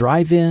mainly at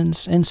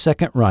drive-ins and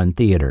second-run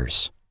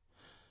theaters.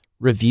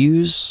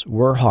 Reviews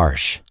were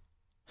harsh.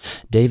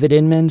 David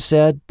Inman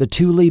said the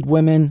two lead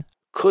women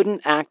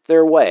couldn't act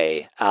their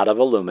way out of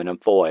aluminum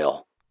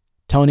foil.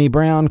 Tony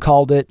Brown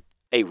called it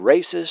a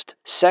racist,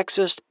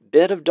 sexist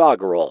bit of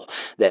doggerel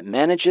that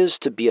manages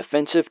to be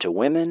offensive to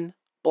women,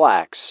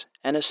 blacks,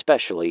 and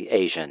especially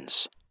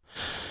Asians.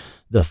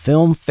 The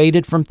film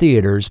faded from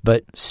theaters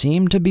but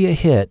seemed to be a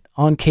hit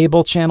on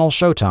cable channel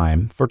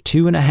Showtime for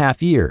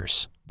 2.5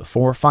 years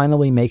before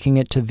finally making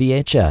it to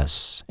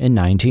VHS in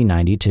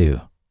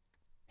 1992.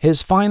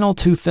 His final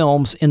 2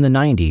 films in the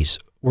 90s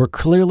were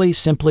clearly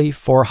simply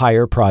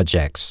for-hire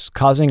projects,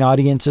 causing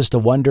audiences to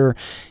wonder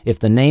if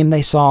the name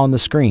they saw on the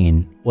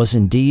screen was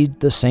indeed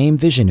the same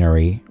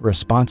visionary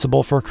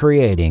responsible for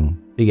creating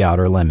The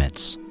Outer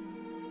Limits.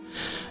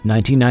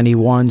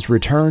 1991's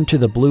Return to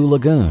the Blue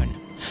Lagoon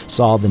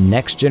saw the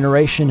next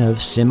generation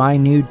of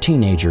semi-nude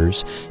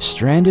teenagers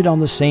stranded on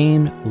the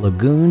same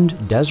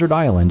lagooned desert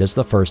island as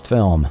the first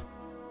film.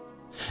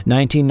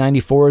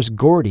 1994's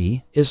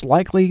Gordy is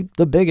likely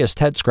the biggest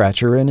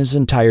head-scratcher in his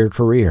entire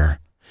career.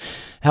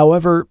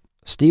 However,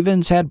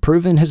 Stevens had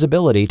proven his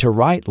ability to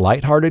write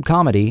lighthearted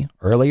comedy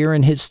earlier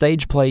in his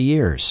stage play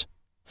years.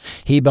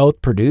 He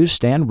both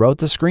produced and wrote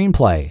the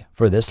screenplay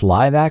for this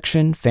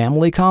live-action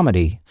family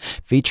comedy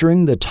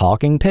featuring the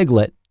talking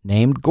piglet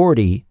named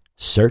Gordy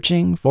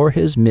searching for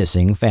his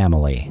missing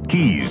family.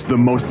 He's the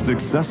most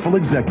successful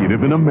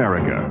executive in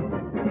America.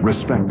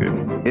 Respected,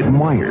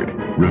 admired,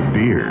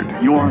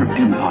 revered. Your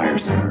empire,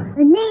 sir.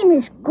 The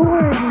name is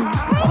Gordy.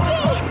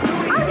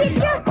 I'll get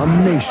you. A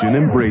nation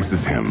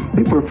embraces him.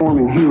 We're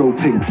forming Hero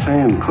Pig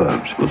fan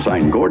clubs. We'll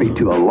sign Gordy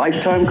to a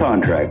lifetime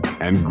contract.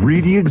 And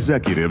greedy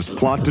executives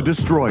plot to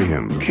destroy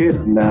him.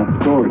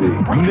 Kidnap Gordy.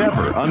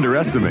 Never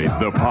underestimate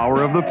the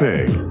power of the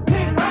pig.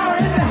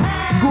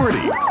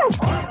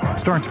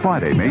 Gordy starts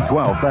Friday, May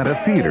 12th at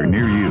a theater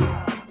near you.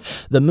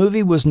 The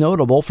movie was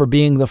notable for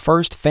being the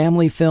first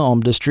family film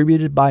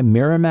distributed by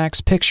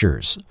Miramax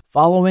Pictures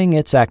following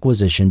its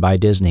acquisition by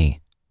Disney.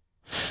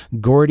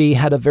 Gordy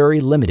had a very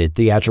limited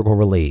theatrical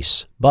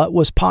release, but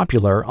was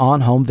popular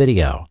on home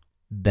video,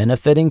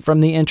 benefiting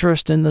from the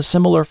interest in the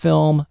similar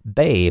film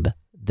Babe,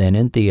 then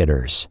in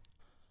theaters.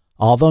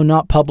 Although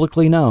not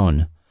publicly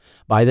known,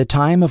 by the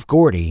time of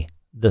Gordy,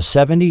 the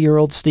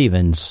 70-year-old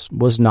Stevens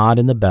was not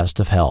in the best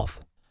of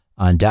health.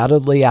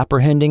 Undoubtedly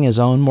apprehending his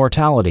own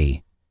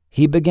mortality,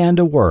 he began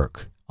to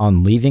work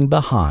on leaving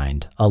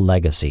behind a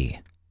legacy.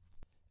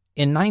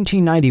 In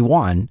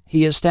 1991,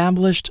 he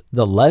established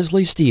the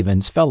Leslie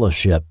Stevens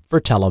Fellowship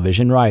for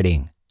Television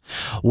Writing,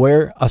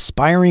 where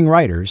aspiring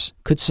writers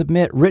could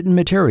submit written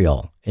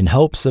material in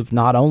hopes of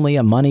not only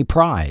a money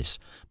prize,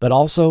 but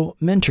also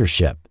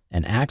mentorship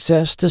and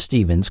access to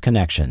Stevens'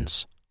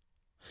 connections.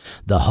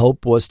 The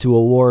hope was to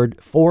award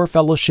 4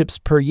 fellowships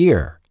per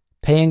year,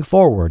 paying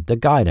forward the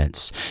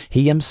guidance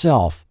he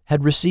himself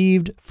had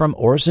received from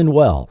Orson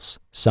Welles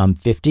some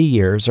 50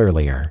 years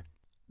earlier.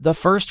 The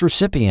first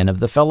recipient of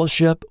the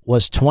fellowship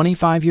was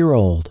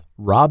 25-year-old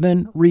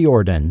Robin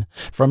Riordan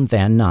from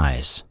Van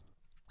Nuys.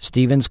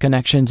 Stevens'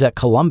 connections at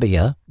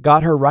Columbia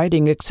got her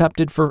writing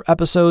accepted for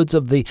episodes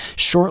of the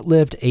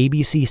short-lived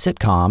ABC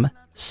sitcom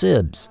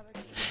Sibs,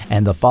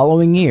 and the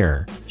following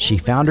year, she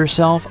found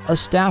herself a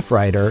staff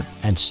writer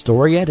and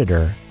story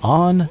editor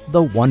on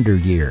The Wonder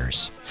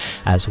Years,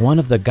 as one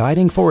of the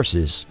guiding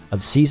forces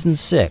of Season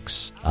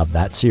 6 of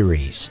that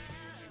series.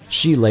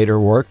 She later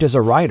worked as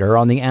a writer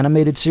on the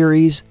animated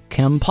series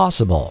Kim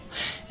Possible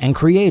and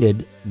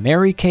created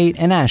Mary-Kate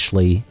and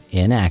Ashley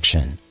in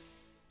Action.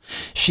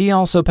 She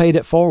also paid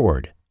it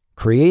forward,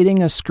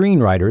 creating a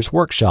screenwriters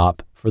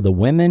workshop for the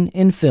Women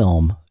in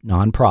Film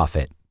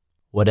nonprofit.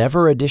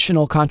 Whatever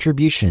additional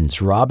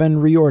contributions Robin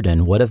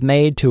Riordan would have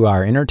made to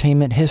our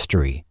entertainment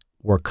history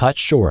were cut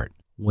short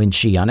when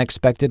she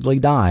unexpectedly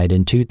died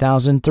in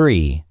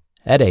 2003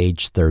 at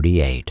age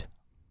 38.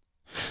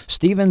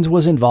 Stevens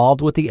was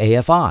involved with the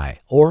AFI,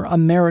 or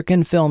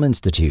American Film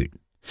Institute,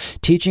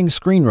 teaching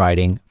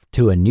screenwriting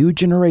to a new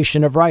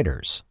generation of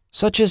writers,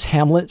 such as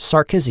Hamlet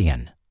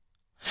Sarkisian.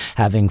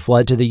 Having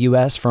fled to the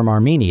U.S. from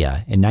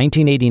Armenia in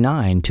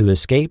 1989 to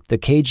escape the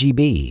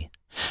KGB,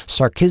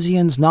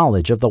 Sarkisian's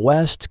knowledge of the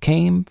West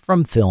came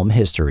from film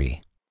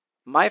history.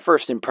 My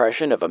first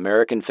impression of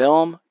American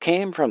film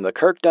came from the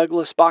Kirk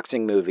Douglas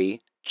boxing movie,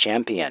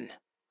 Champion.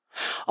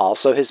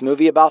 Also his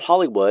movie about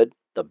Hollywood,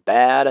 The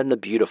Bad and the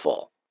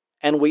Beautiful.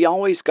 And we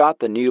always got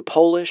the new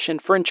Polish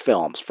and French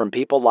films from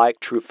people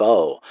like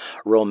Truffaut,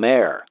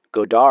 Rohmer,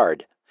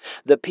 Godard.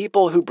 The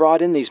people who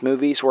brought in these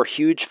movies were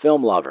huge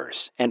film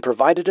lovers and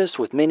provided us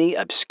with many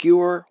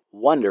obscure,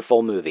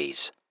 wonderful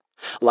movies.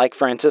 Like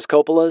Francis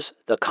Coppola's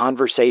The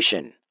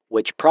Conversation,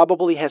 which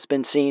probably has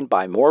been seen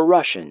by more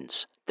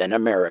Russians than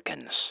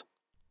Americans.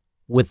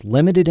 With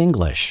limited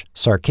English,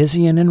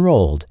 Sarkisian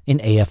enrolled in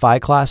AFI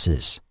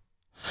classes.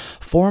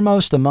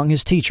 Foremost among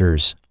his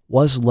teachers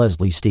was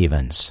Leslie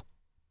Stevens.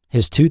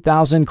 His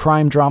 2000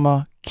 crime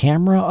drama,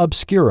 Camera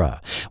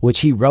Obscura, which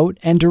he wrote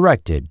and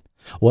directed,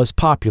 was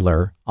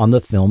popular on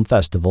the film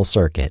festival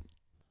circuit.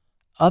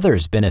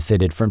 Others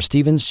benefited from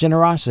Stevens'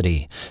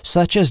 generosity,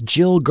 such as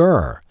Jill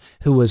Gurr,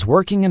 who was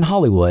working in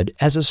Hollywood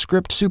as a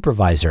script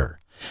supervisor,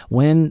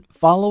 when,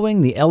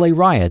 following the LA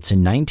riots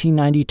in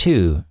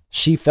 1992,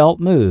 she felt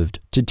moved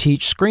to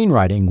teach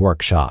screenwriting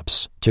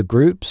workshops to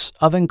groups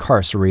of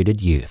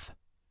incarcerated youth.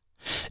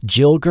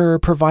 Jill Gurr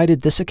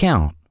provided this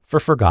account for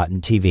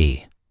Forgotten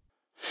TV.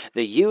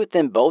 The youth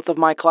in both of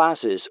my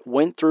classes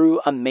went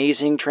through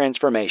amazing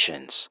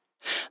transformations.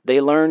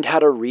 They learned how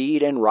to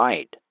read and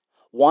write,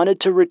 wanted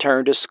to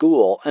return to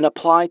school and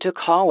apply to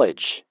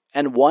college,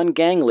 and one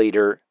gang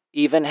leader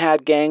even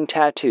had gang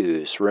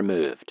tattoos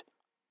removed.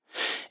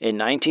 In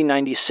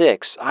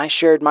 1996, I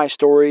shared my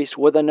stories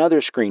with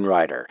another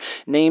screenwriter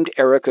named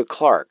Erica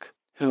Clark,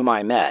 whom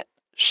I met.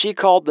 She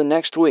called the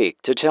next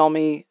week to tell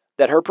me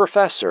that her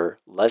professor,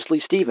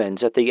 Leslie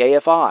Stevens at the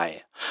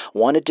AFI,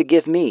 wanted to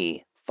give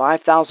me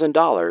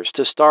 $5,000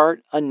 to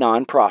start a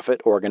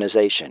nonprofit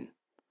organization.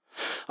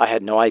 I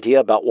had no idea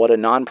about what a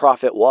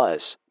nonprofit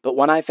was, but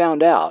when I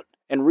found out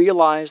and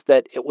realized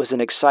that it was an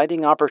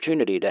exciting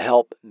opportunity to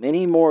help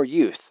many more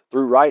youth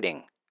through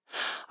writing,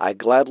 I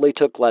gladly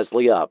took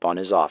Leslie up on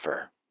his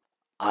offer.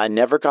 I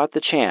never got the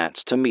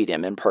chance to meet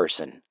him in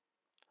person.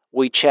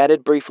 We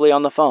chatted briefly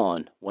on the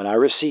phone when I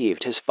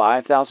received his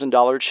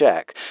 $5,000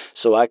 check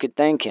so I could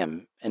thank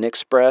him and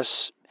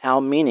express how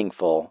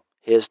meaningful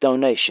his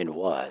donation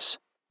was.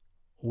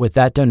 With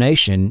that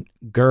donation,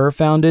 Gurr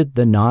founded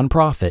the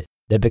nonprofit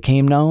that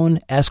became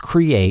known as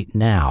Create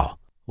Now,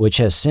 which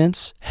has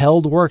since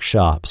held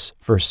workshops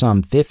for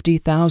some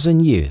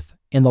 50,000 youth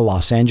in the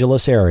Los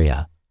Angeles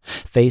area,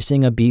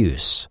 facing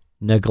abuse,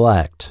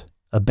 neglect,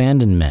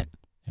 abandonment,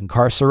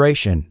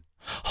 incarceration,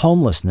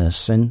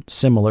 homelessness, and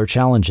similar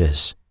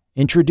challenges,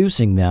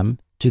 introducing them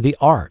to the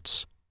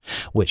arts,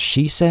 which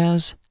she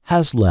says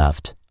has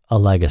left a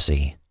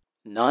legacy.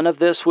 None of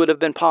this would have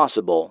been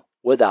possible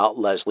without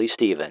Leslie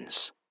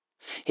Stevens.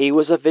 He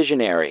was a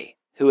visionary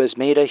who has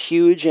made a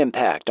huge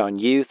impact on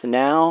youth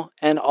now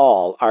and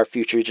all our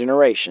future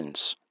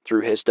generations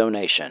through his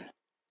donation.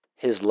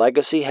 His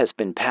legacy has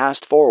been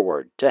passed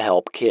forward to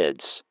help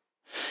kids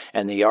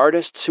and the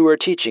artists who are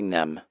teaching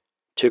them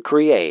to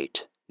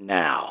create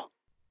now.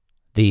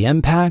 The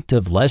impact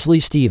of Leslie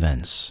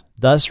Stevens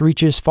thus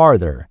reaches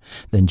farther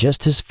than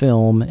just his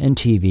film and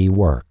TV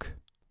work.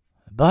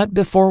 But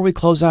before we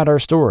close out our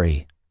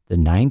story, the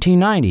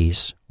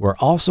 1990s were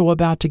also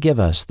about to give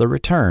us the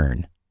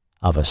return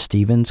of a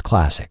Stevens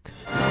classic.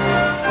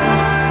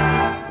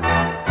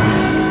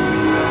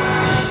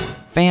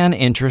 Fan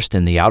interest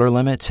in The Outer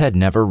Limits had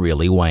never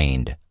really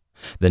waned.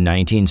 The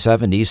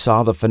 1970s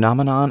saw the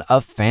phenomenon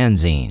of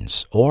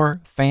fanzines,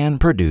 or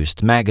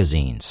fan-produced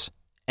magazines,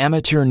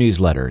 amateur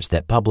newsletters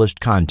that published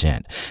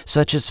content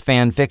such as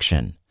fan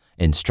fiction,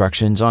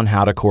 instructions on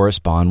how to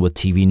correspond with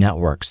TV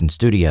networks and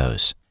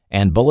studios,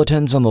 and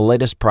bulletins on the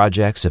latest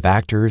projects of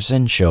actors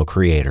and show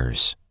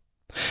creators.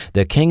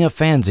 The king of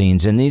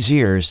fanzines in these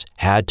years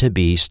had to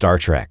be Star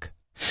Trek,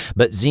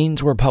 but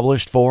zines were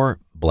published for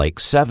Blake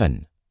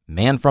 7,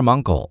 Man from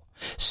U.N.C.L.E.,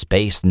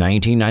 Space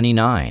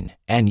 1999,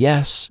 and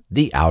yes,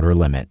 The Outer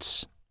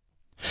Limits.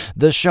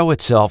 The show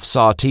itself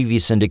saw TV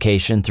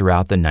syndication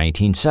throughout the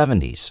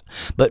 1970s,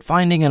 but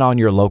finding it on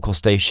your local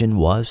station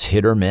was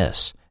hit or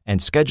miss, and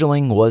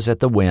scheduling was at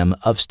the whim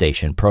of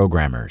station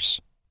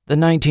programmers. The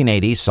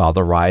 1980s saw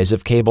the rise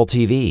of cable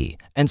TV,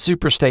 and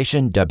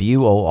superstation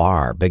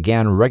WOR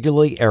began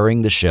regularly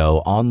airing the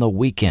show on the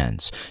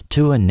weekends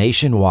to a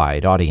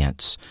nationwide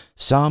audience,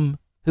 some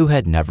who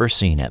had never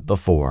seen it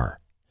before.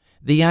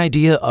 The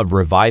idea of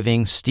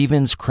reviving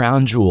Stevens'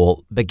 crown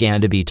jewel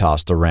began to be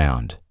tossed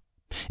around.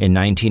 In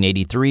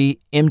 1983,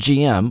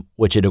 MGM,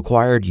 which had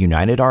acquired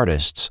United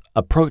Artists,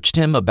 approached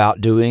him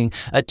about doing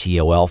a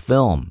TOL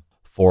film,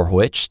 for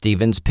which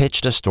Stevens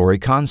pitched a story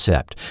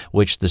concept,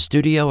 which the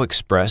studio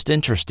expressed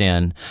interest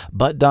in,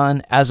 but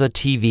done as a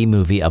TV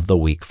movie of the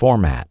week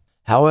format.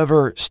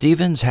 However,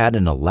 Stevens had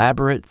an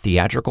elaborate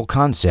theatrical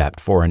concept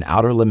for an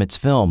Outer Limits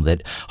film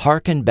that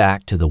harkened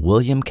back to the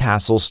William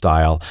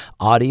Castle-style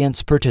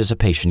audience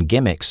participation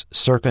gimmicks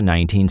circa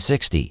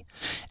 1960,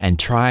 and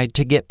tried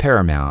to get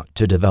Paramount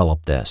to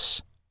develop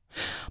this.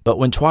 But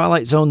when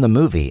Twilight Zone the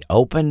movie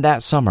opened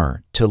that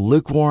summer to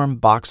lukewarm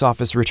box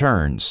office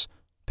returns,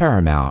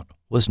 Paramount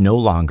was no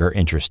longer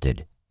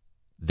interested.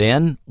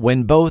 Then,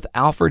 when both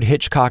Alfred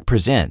Hitchcock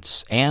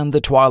Presents and The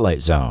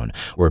Twilight Zone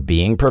were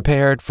being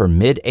prepared for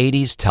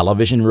mid-'80s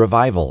television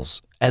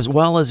revivals, as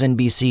well as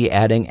NBC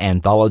adding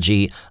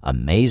anthology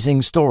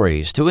Amazing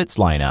Stories to its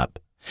lineup,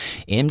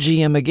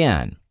 MGM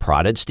again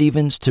prodded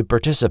Stevens to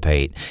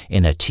participate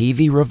in a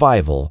TV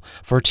revival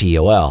for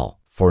TOL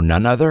for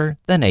none other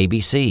than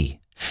ABC,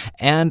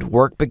 and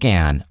work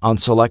began on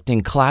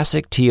selecting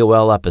classic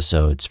TOL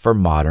episodes for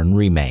modern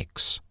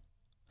remakes.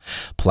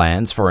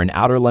 Plans for an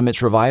Outer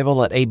Limits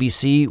revival at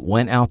ABC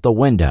went out the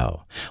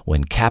window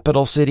when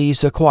Capital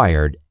Cities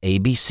acquired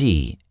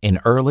ABC in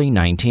early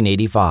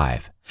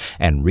 1985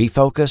 and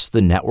refocused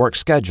the network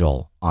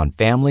schedule on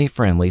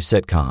family-friendly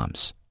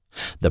sitcoms.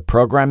 the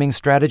programming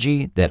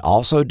strategy that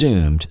also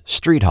doomed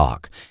Street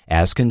Hawk,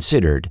 as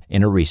considered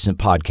in a recent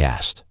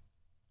podcast.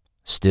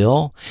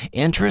 Still,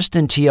 interest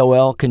in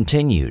TOL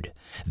continued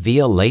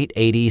via late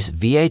 80s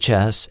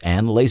VHS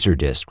and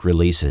Laserdisc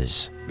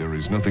releases. There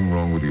is nothing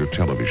wrong with your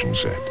television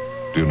set.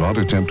 Do not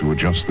attempt to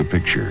adjust the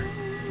picture.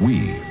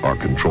 We are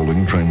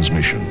controlling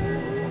transmission.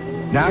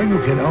 Now you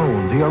can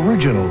own the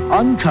original,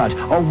 uncut,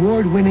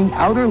 award-winning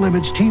Outer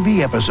Limits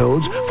TV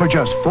episodes for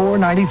just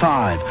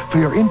 $4.95 for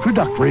your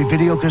introductory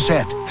video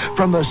cassette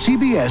from the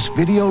CBS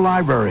Video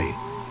Library.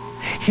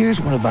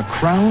 Here's one of the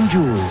crown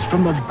jewels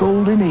from the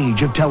golden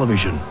age of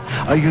television.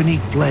 A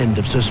unique blend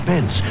of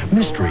suspense,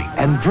 mystery,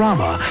 and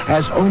drama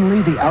as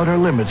only the Outer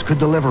Limits could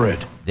deliver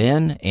it.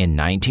 Then, in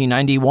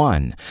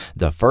 1991,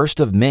 the first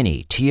of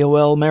many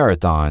TOL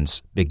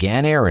marathons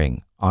began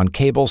airing on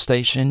cable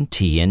station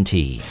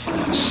TNT.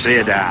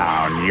 Sit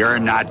down. You're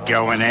not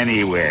going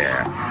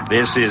anywhere.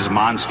 This is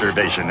Monster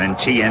Vision, and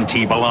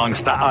TNT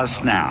belongs to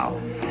us now.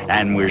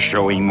 And we're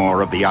showing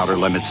more of the Outer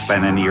Limits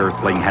than any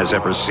Earthling has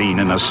ever seen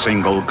in a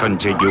single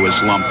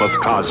contiguous lump of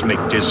cosmic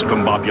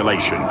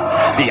discombobulation.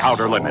 The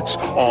Outer Limits,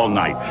 all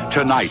night,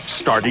 tonight,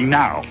 starting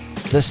now.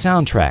 The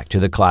soundtrack to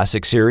the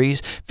classic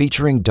series,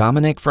 featuring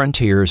Dominic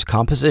Frontier's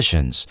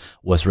compositions,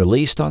 was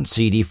released on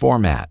CD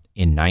format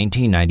in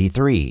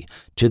 1993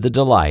 to the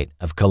delight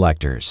of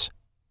collectors.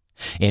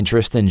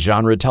 Interest in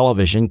genre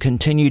television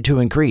continued to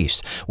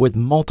increase, with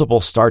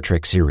multiple Star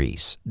Trek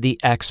series, The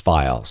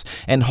X-Files,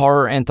 and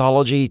horror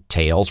anthology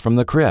Tales from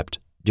the Crypt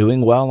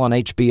doing well on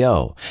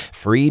HBO,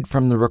 freed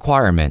from the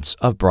requirements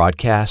of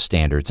broadcast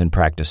standards and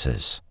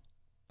practices.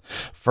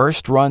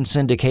 First-run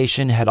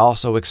syndication had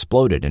also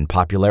exploded in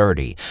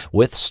popularity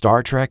with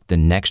Star Trek The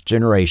Next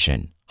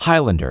Generation,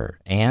 Highlander,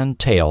 and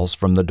Tales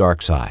from the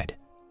Dark Side.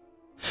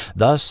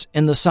 Thus,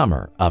 in the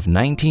summer of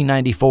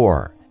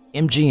 1994,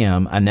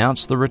 MGM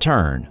announced the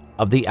return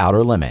of The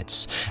Outer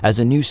Limits as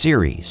a new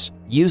series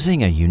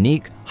using a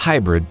unique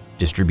hybrid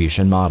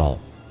distribution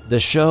model. The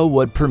show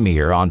would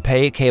premiere on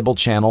pay cable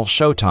channel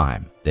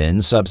Showtime,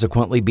 then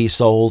subsequently be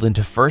sold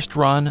into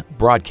first-run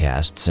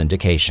broadcast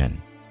syndication.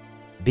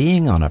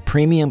 Being on a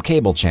premium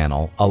cable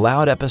channel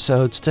allowed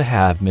episodes to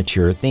have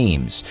mature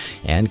themes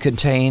and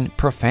contain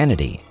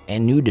profanity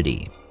and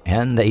nudity,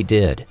 and they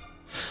did.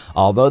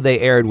 Although they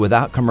aired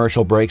without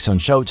commercial breaks on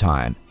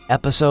Showtime,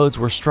 episodes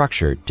were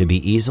structured to be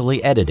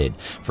easily edited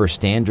for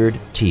standard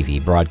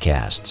TV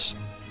broadcasts.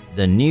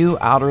 The new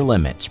Outer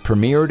Limits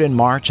premiered in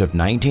March of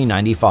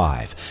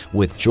 1995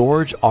 with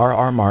George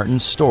R.R.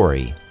 Martin's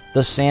story,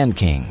 The Sand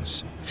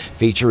Kings,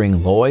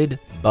 featuring Lloyd,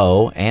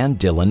 Bo, and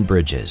Dylan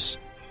Bridges.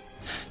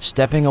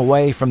 Stepping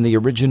away from the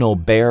original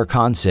Bear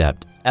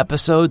concept,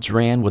 episodes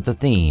ran with the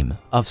theme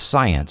of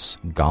science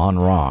gone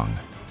wrong.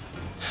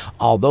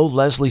 Although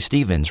Leslie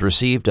Stevens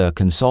received a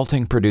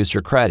consulting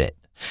producer credit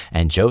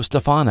and Joe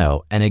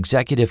Stefano an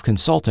executive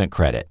consultant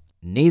credit,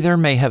 neither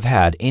may have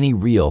had any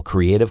real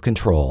creative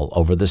control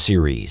over the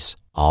series,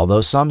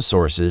 although some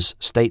sources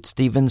state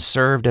Stevens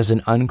served as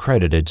an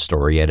uncredited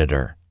story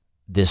editor.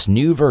 This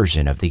new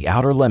version of The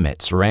Outer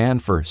Limits ran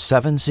for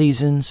 7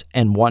 seasons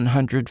and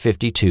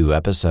 152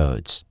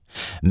 episodes,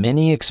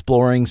 many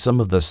exploring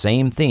some of the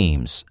same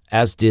themes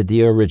as did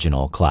the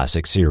original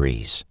classic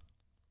series.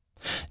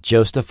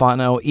 Joe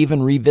Stefano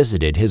even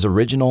revisited his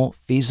original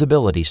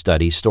feasibility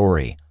study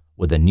story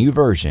with a new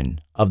version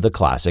of the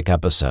classic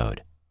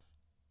episode.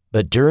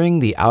 But during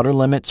The Outer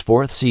Limits'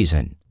 4th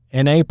season,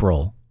 in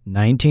April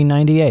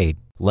 1998,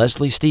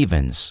 Leslie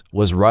Stevens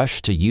was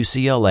rushed to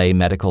UCLA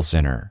Medical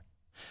Center,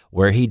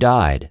 where he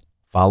died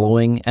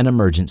following an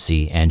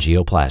emergency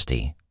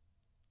angioplasty.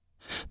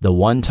 The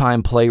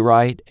one-time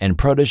playwright and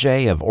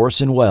protege of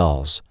Orson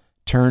Welles,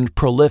 turned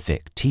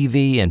prolific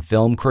TV and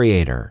film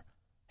creator,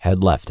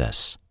 had left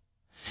us.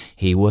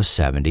 He was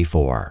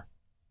 74.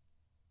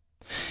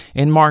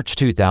 In March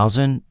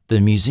 2000, the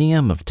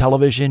Museum of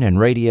Television and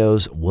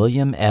Radio's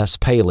William S.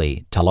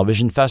 Paley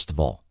Television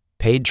Festival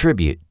paid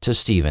tribute to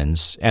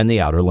Stevens and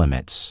The Outer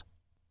Limits.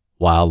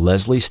 While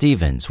Leslie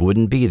Stevens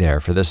wouldn't be there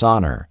for this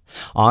honor,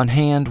 on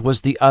hand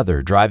was the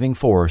other driving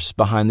force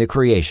behind the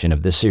creation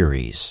of the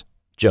series,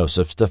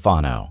 Joseph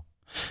Stefano,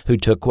 who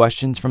took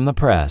questions from the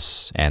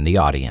press and the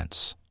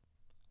audience.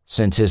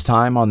 Since his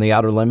time on The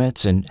Outer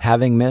Limits and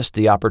having missed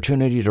the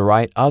opportunity to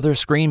write other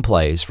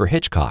screenplays for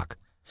Hitchcock,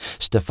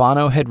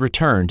 Stefano had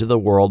returned to the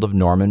world of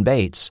Norman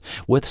Bates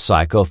with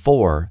Psycho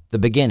 4: The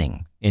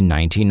Beginning in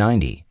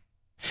 1990.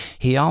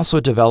 He also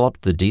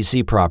developed the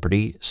DC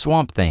property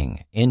Swamp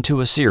Thing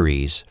into a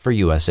series for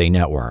USA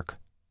Network.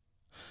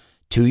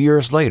 2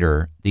 years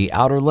later, The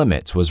Outer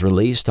Limits was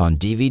released on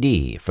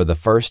DVD for the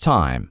first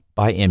time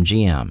by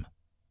MGM.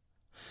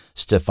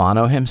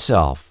 Stefano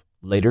himself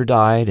later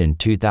died in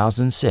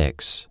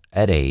 2006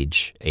 at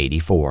age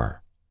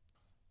 84.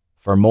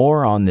 For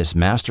more on this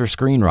master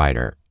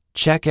screenwriter,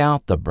 check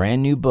out the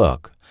brand new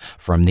book,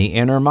 From the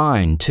Inner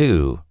Mind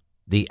to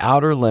The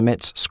Outer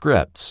Limits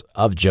Scripts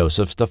of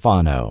Joseph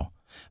Stefano,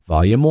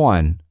 Volume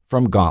 1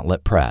 from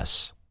Gauntlet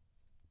Press.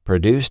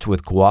 Produced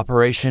with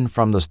cooperation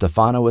from the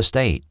Stefano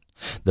estate,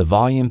 The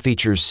volume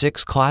features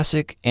 6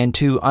 classic and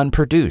 2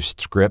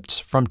 unproduced scripts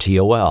from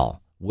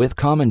TOL, with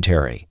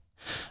commentary,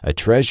 a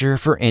treasure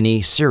for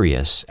any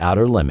serious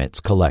Outer Limits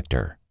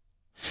collector.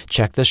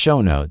 Check the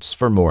show notes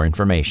for more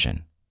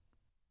information.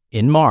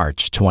 In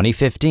March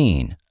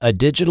 2015, a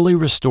digitally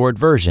restored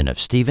version of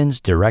Stevens'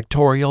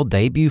 directorial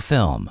debut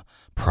film,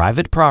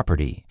 Private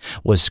Property,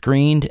 was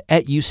screened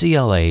at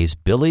UCLA's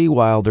Billy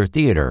Wilder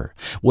Theater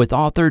with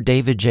author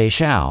David J.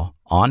 Schow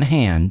on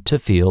hand to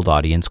field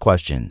audience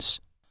questions.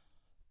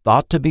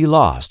 Thought to be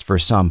lost for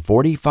some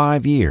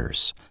 45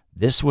 years,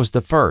 this was the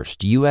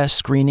first U.S.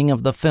 screening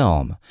of the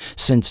film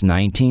since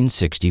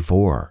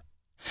 1964.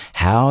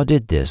 How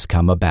did this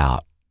come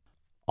about?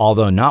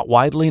 Although not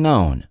widely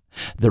known,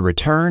 the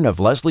return of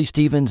Leslie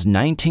Stevens'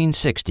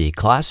 1960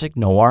 classic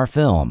noir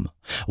film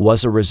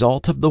was a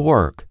result of the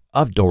work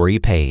of Dory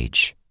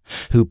Page,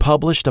 who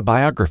published a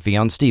biography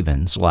on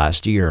Stevens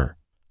last year.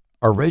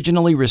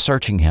 Originally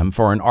researching him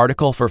for an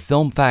article for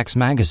Film Facts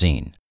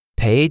magazine,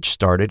 Page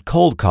started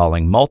cold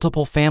calling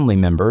multiple family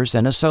members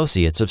and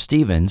associates of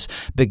Stevens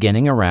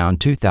beginning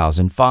around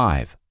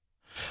 2005.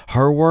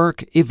 Her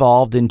work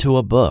evolved into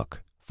a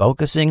book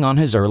focusing on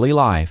his early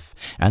life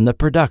and the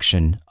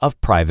production of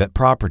Private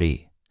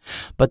Property.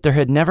 But there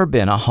had never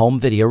been a home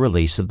video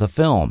release of the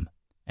film,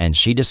 and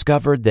she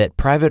discovered that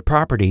Private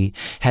Property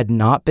had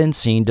not been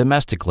seen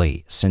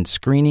domestically since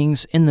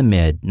screenings in the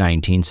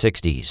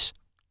mid-1960s.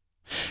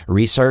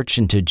 Research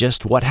into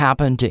just what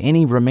happened to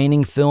any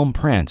remaining film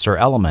prints or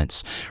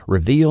elements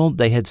revealed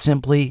they had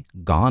simply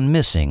gone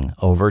missing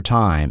over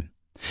time,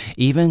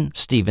 even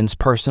Stevens'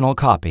 personal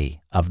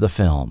copy of the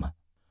film.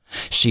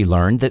 She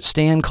learned that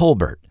Stan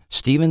Colbert,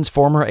 Stevens'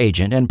 former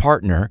agent and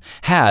partner,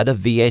 had a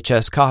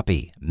VHS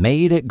copy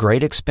made at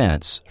great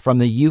expense from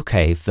the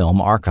UK Film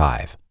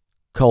Archive.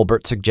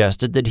 Colbert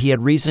suggested that he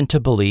had reason to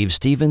believe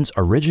Stevens'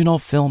 original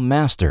film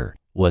master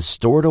was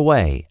stored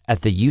away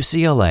at the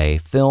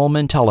UCLA Film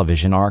and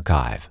Television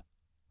Archive.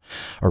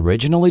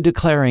 Originally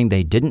declaring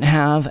they didn't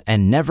have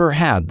and never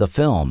had the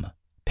film,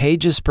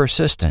 Page's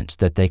persistence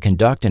that they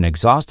conduct an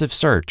exhaustive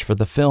search for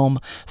the film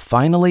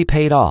finally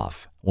paid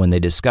off when they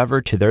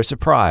discovered, to their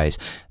surprise,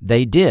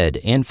 they did,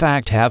 in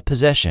fact, have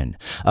possession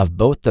of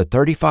both the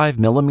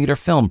 35mm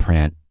film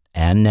print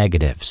and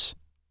negatives.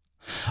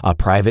 A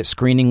private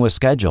screening was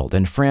scheduled,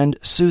 and friend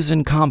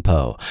Susan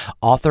Campo,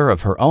 author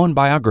of her own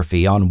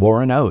biography on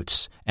Warren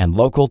Oates and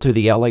local to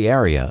the LA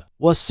area,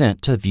 was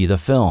sent to view the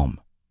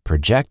film,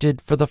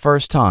 projected for the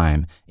first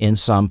time in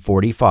some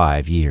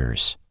 45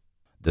 years.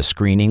 The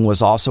screening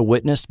was also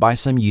witnessed by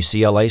some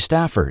UCLA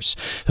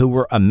staffers who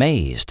were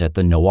amazed at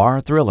the noir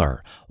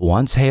thriller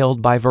once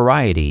hailed by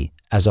Variety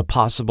as a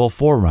possible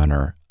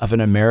forerunner of an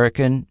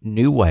American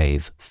New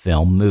Wave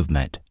film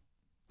movement.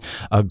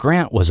 A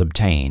grant was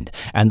obtained,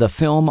 and the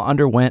film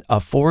underwent a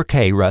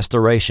 4K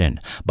restoration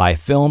by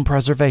film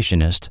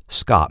preservationist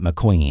Scott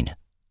McQueen.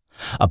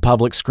 A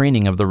public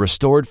screening of the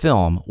restored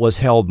film was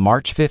held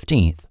March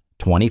 15,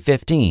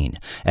 2015,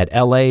 at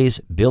LA's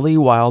Billy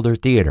Wilder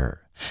Theater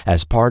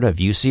as part of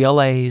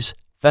UCLA's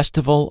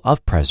Festival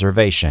of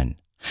Preservation,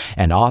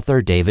 and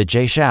author David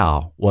J.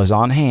 Schow was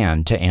on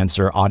hand to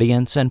answer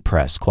audience and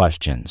press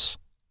questions.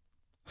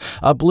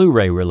 A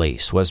Blu-ray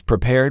release was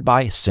prepared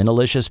by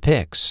Cinelicious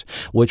Pics,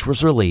 which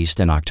was released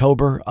in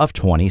October of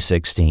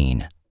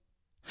 2016.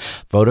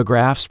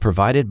 Photographs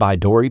provided by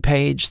Dory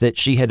Page that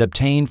she had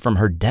obtained from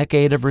her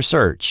decade of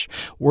research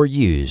were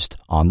used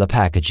on the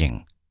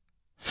packaging.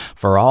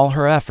 For all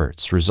her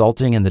efforts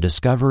resulting in the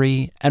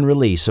discovery and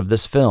release of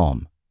this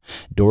film,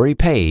 Dory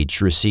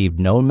Page received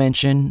no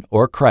mention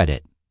or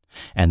credit,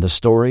 and the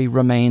story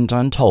remained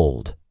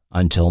untold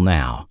until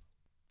now.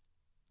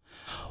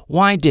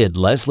 Why did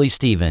Leslie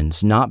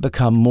Stevens not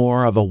become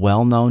more of a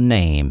well-known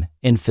name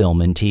in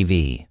film and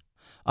TV?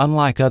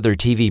 Unlike other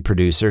TV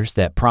producers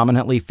that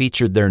prominently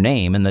featured their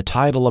name in the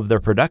title of their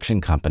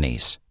production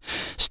companies,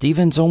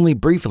 Stevens only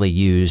briefly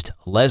used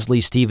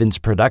Leslie Stevens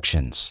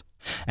Productions,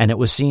 and it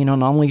was seen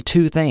on only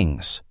 2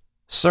 things: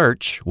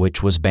 Search,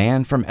 which was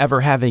banned from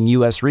ever having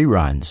U.S.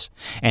 reruns,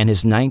 and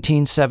his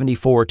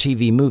 1974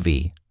 TV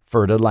movie,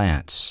 Fer de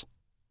Lance.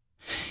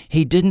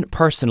 He didn't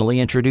personally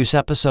introduce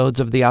episodes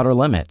of The Outer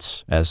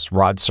Limits, as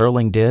Rod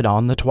Serling did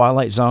on The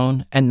Twilight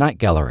Zone and Night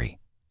Gallery.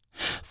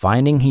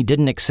 Finding he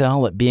didn't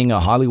excel at being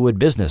a Hollywood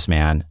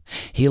businessman,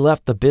 he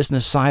left the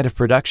business side of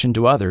production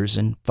to others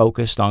and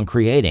focused on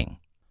creating.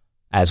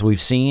 As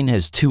we've seen,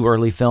 his 2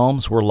 early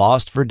films were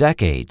lost for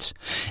decades,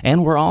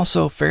 and were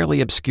also fairly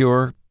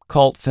obscure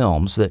cult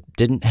films that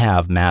didn't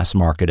have mass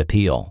market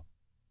appeal.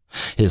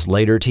 His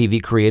later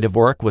TV creative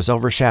work was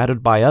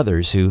overshadowed by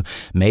others who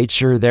made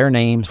sure their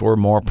names were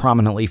more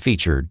prominently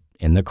featured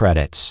in the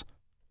credits.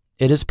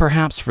 It is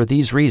perhaps for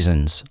these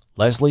reasons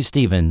Leslie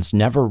Stevens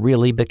never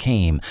really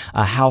became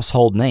a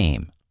household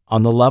name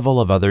on the level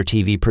of other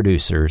TV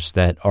producers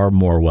that are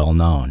more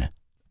well-known.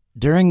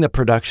 During the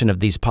production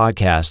of these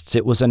podcasts,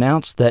 it was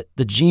announced that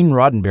the Gene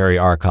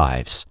Roddenberry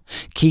archives,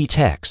 key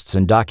texts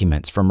and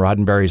documents from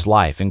Roddenberry's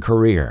life and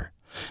career,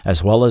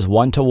 as well as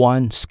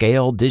one-to-one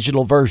scale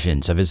digital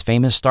versions of his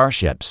famous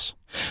starships,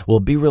 will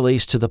be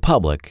released to the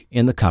public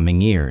in the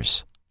coming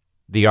years.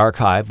 The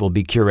archive will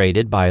be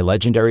curated by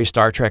legendary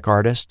Star Trek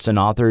artists and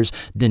authors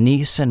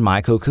Denise and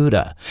Mike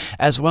Okuda,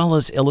 as well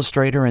as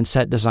illustrator and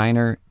set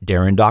designer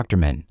Darren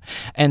Doctorman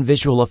and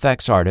visual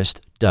effects artist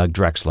Doug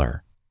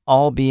Drexler,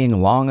 all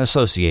being long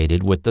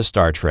associated with the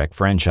Star Trek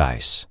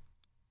franchise.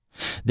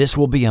 This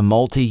will be a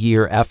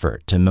multi-year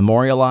effort to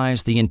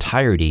memorialize the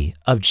entirety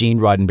of Gene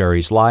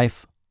Roddenberry's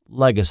life,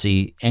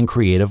 legacy, and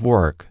creative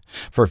work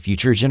for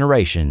future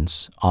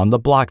generations on the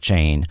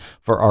blockchain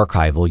for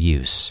archival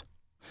use.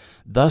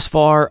 Thus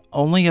far,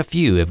 only a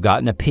few have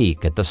gotten a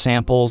peek at the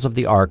samples of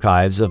the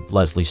archives of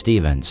Leslie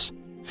Stevens,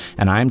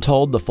 and I'm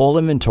told the full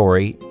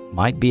inventory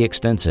might be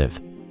extensive.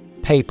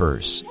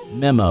 Papers,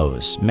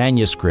 memos,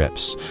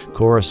 manuscripts,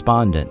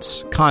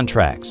 correspondence,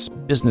 contracts,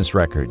 business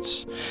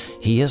records.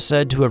 He is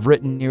said to have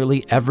written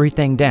nearly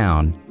everything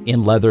down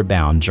in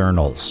leather-bound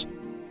journals.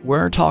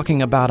 We're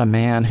talking about a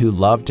man who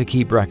loved to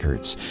keep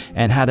records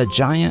and had a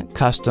giant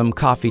custom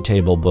coffee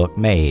table book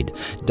made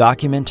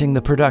documenting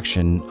the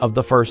production of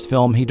the first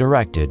film he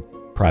directed,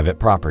 Private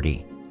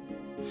Property.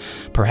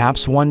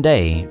 Perhaps one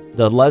day,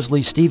 the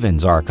Leslie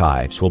Stevens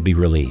archives will be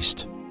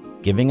released,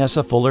 giving us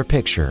a fuller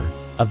picture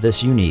of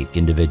this unique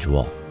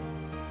individual.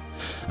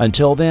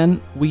 Until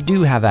then, we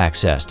do have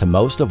access to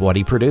most of what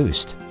he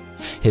produced.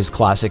 His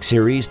classic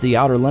series, The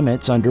Outer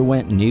Limits,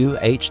 underwent new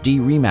HD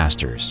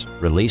remasters,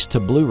 released to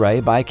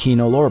Blu-ray by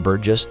Kino Lorber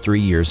just 3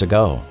 years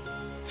ago.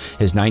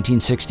 His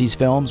 1960s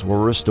films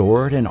were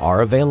restored and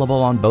are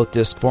available on both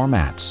disc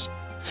formats.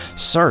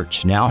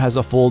 Search now has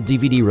a full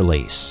DVD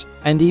release,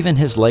 and even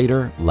his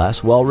later,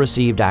 less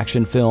well-received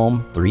action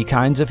film, Three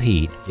Kinds of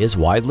Heat, is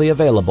widely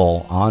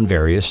available on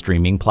various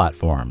streaming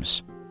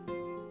platforms.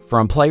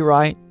 From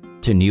playwright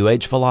to New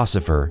Age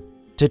philosopher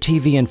to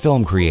TV and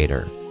film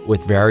creator,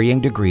 with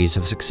varying degrees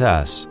of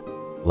success,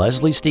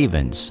 Leslie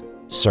Stevens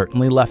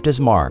certainly left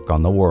his mark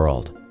on the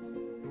world.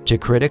 To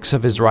critics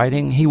of his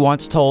writing, he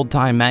once told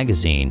Time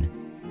magazine,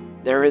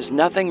 "There is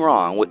nothing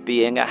wrong with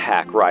being a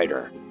hack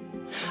writer.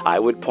 I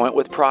would point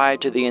with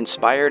pride to the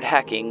inspired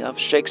hacking of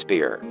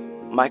Shakespeare,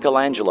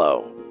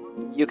 Michelangelo.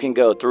 You can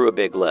go through a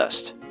big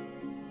list."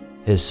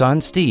 His son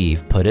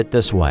Steve put it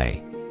this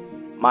way,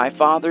 "My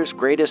father's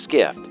greatest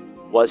gift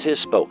was his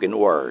spoken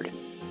word.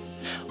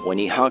 When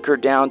he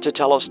hunkered down to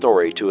tell a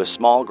story to a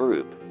small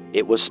group,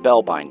 it was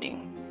spellbinding.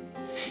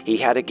 He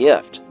had a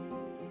gift.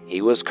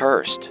 He was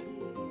cursed.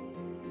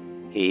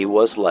 He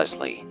was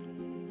Leslie."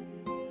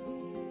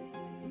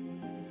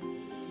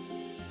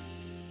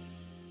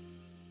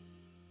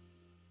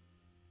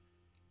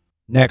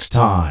 Next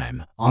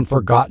time on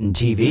Forgotten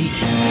TV.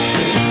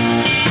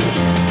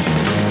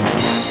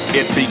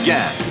 It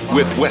began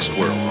with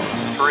Westworld.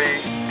 3,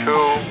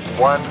 2,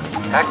 1,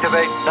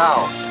 activate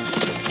now.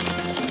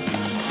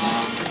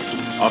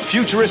 A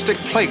futuristic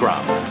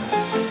playground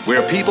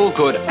where people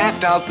could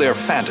act out their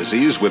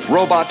fantasies with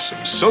robots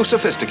so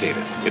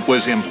sophisticated it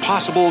was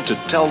impossible to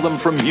tell them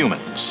from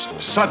humans.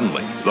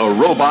 Suddenly, the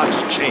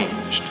robots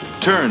changed,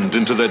 turned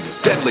into the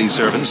deadly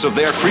servants of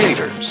their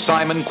creator,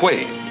 Simon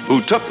Quaid,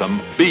 who took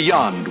them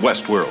beyond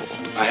Westworld.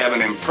 I have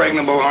an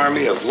impregnable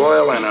army of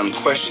loyal and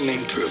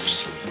unquestioning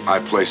troops.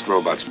 I've placed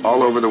robots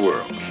all over the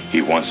world.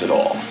 He wants it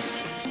all.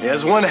 He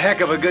has one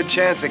heck of a good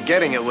chance at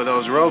getting it with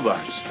those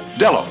robots.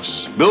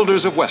 Delos,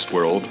 builders of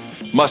Westworld,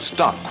 must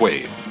stop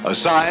Quaid.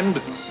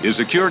 Assigned is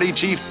Security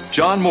Chief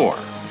John Moore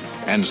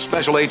and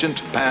Special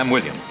Agent Pam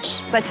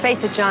Williams. Let's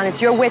face it, John,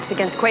 it's your wits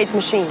against Quaid's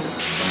machines.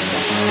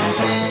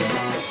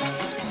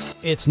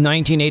 It's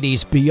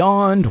 1980s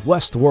Beyond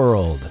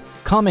Westworld,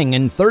 coming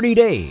in 30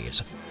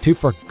 days to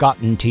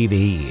Forgotten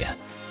TV.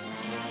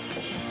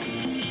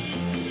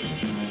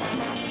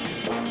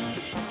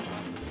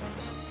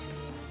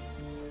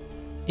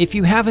 If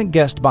you haven't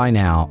guessed by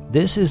now,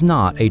 this is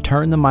not a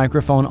turn the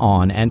microphone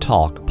on and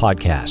talk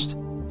podcast.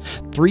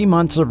 3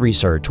 months of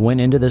research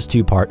went into this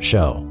 2-part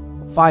show.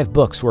 5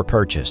 books were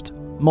purchased,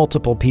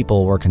 multiple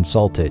people were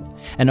consulted,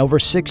 and over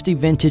 60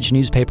 vintage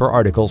newspaper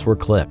articles were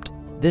clipped.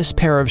 This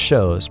pair of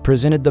shows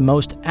presented the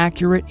most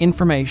accurate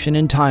information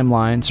and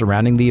timeline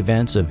surrounding the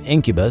events of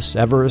Incubus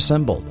ever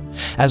assembled,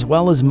 as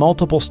well as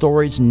multiple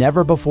stories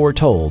never before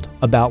told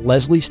about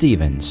Leslie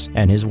Stevens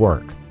and his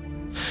work.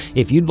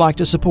 If you'd like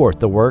to support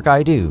the work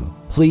I do,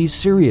 please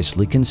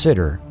seriously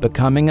consider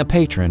becoming a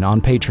patron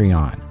on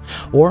Patreon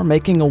or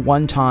making a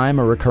one-time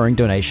or recurring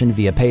donation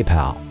via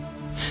PayPal.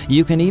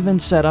 You can even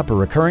set up a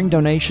recurring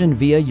donation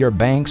via your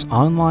bank's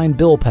online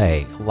bill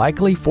pay,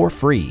 likely for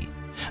free.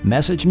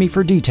 Message me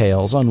for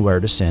details on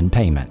where to send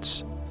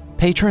payments.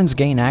 Patrons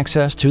gain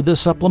access to the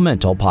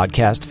supplemental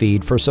podcast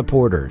feed for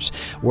supporters,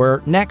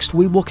 where next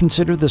we will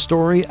consider the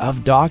story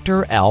of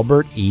Dr.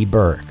 Albert E.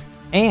 Burke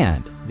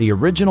and the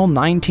original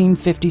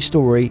 1950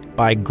 story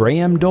by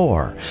Graham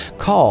Dorr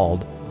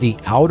called The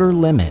Outer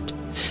Limit,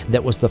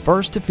 that was the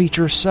first to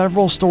feature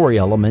several story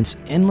elements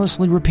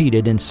endlessly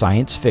repeated in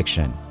science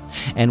fiction,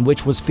 and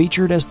which was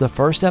featured as the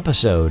first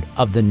episode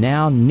of the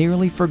now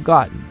nearly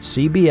forgotten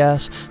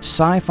CBS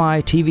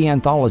sci-fi TV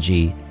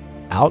anthology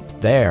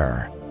Out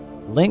There.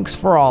 Links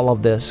for all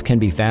of this can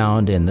be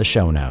found in the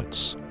show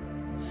notes.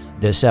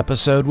 This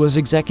episode was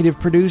executive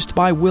produced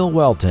by Will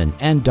Welton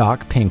and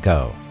Doc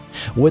Pinko,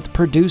 with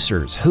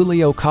producers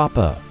Julio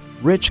Capa,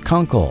 Rich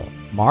Kunkel,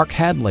 Mark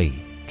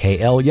Hadley,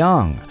 K.L.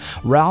 Young,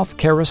 Ralph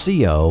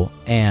Carasillo,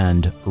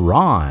 and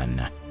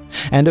Ron.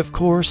 And of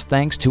course,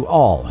 thanks to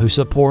all who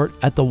support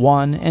at the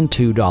 $1 and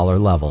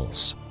 $2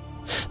 levels.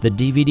 The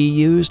DVD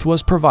used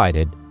was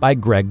provided by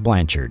Greg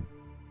Blanchard.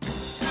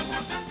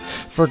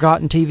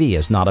 Forgotten TV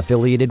is not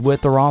affiliated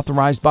with or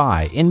authorized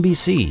by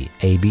NBC,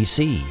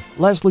 ABC,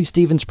 Leslie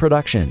Stevens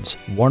Productions,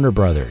 Warner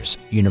Brothers,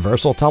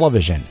 Universal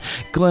Television,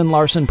 Glenn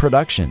Larson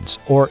Productions,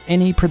 or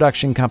any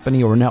production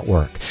company or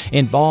network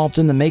involved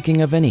in the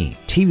making of any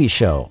TV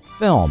show,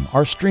 film,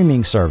 or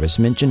streaming service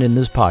mentioned in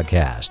this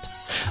podcast.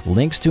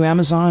 Links to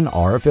Amazon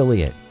are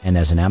affiliate, and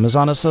as an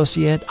Amazon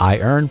associate, I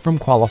earn from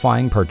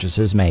qualifying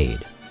purchases made.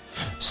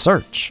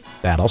 Search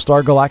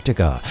Battlestar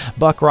Galactica,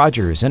 Buck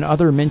Rogers, and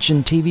other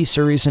mentioned TV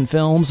series and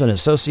films and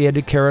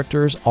associated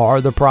characters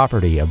are the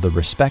property of the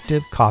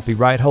respective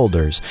copyright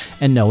holders,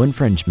 and no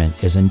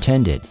infringement is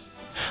intended.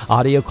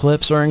 Audio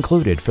clips are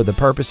included for the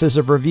purposes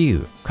of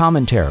review,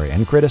 commentary,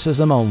 and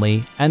criticism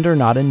only, and are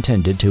not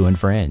intended to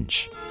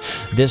infringe.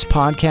 This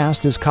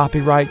podcast is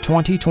copyright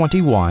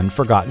 2021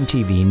 Forgotten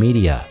TV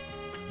Media.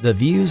 The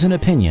views and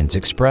opinions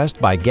expressed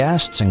by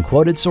guests and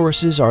quoted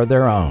sources are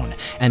their own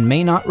and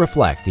may not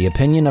reflect the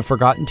opinion of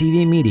Forgotten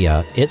TV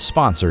Media, its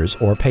sponsors,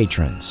 or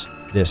patrons.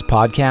 This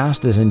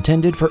podcast is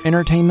intended for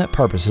entertainment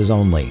purposes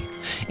only.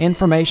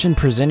 Information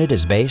presented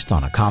is based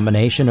on a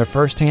combination of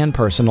first-hand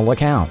personal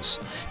accounts,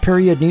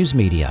 period news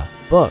media,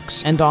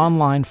 books, and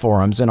online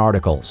forums and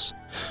articles.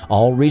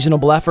 All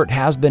reasonable effort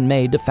has been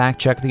made to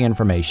fact-check the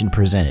information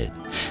presented.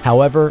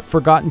 However,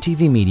 Forgotten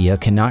TV Media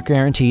cannot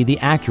guarantee the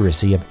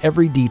accuracy of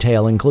every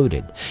detail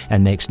included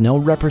and makes no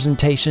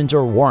representations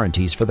or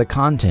warranties for the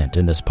content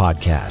in this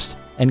podcast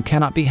and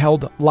cannot be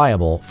held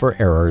liable for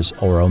errors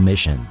or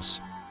omissions.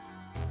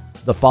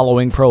 The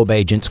following probe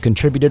agents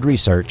contributed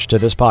research to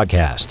this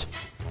podcast: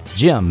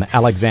 Jim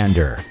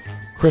Alexander,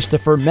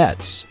 Christopher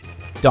Metz,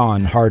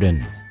 Don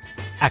Hardin,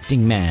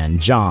 Acting Man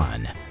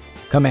John,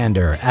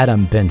 Commander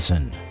Adam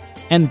Benson,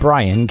 and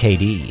Brian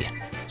K.D.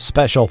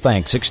 Special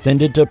thanks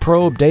extended to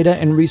probe data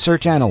and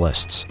research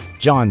analysts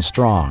John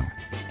Strong,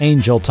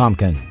 Angel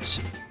Tompkins,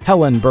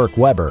 Helen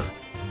Burke-Weber,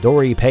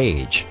 Dory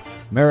Page,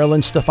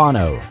 Marilyn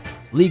Stefano,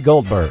 Lee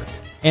Goldberg,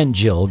 and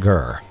Jill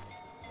Gurr.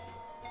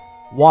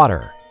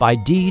 Water by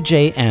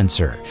DJ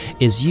Answer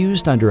is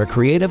used under a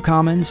Creative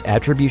Commons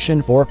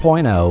Attribution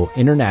 4.0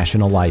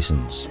 international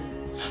license.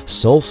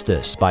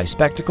 Solstice by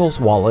Spectacles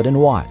Wallet and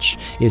Watch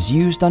is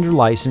used under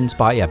license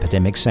by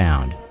Epidemic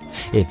Sound.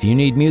 If you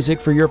need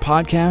music for your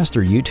podcast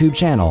or YouTube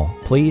channel,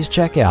 please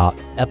check out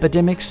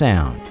Epidemic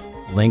Sound,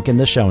 link in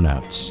the show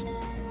notes.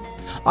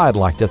 I'd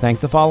like to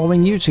thank the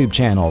following YouTube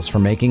channels for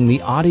making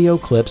the audio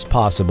clips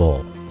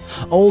possible: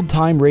 Old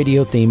Time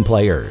Radio Theme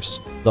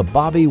Players, the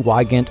Bobby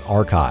Wygant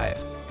Archive,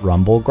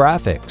 Rumble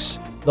Graphics,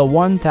 the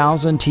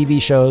 1000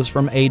 TV Shows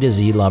from A to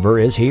Z Lover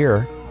is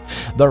Here,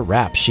 The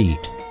Rap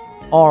Sheet,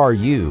 Are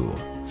You,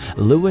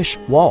 Lewis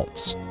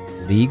Waltz,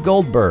 Lee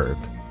Goldberg,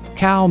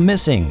 Cal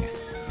Missing,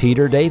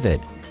 Peter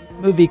David,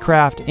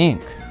 Moviecraft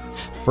Inc.,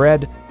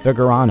 Fred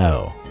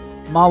Figurano,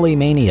 Molly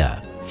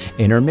Mania,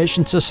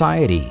 Intermission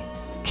Society,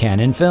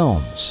 Canon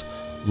Films,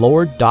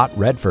 Lord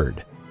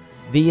Redford,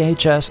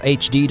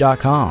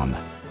 VHSHD.com,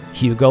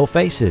 Hugo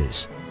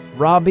Faces,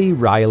 Robbie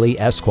Riley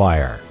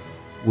Esquire,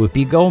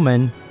 Whoopi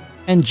Goldman,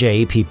 and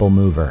J People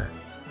Mover.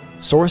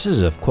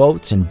 Sources of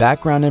quotes and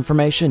background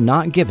information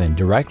not given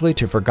directly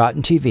to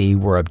Forgotten TV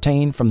were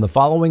obtained from the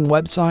following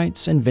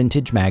websites and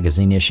vintage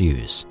magazine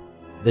issues: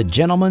 The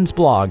Gentleman's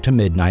Blog to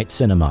Midnight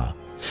Cinema,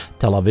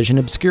 Television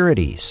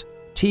Obscurities,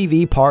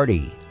 TV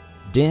Party,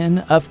 Den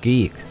of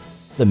Geek,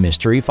 The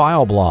Mystery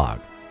File Blog,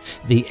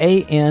 the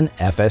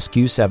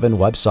ANFSQ7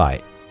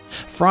 website,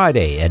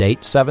 Friday at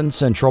 8/7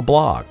 Central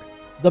Blog,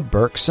 The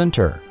Burke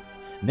Center,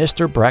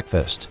 Mr.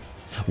 Breakfast,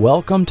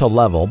 Welcome to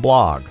Level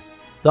Blog,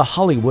 The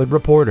Hollywood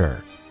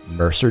Reporter,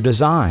 Mercer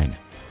Design,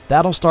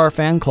 Battlestar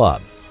Fan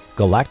Club,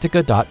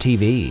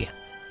 Galactica.tv,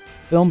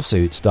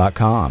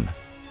 Filmsuits.com,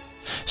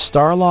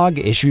 Starlog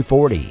Issue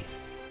 40,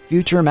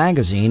 Future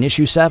Magazine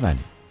Issue 7,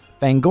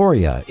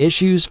 Fangoria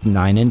Issues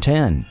 9 and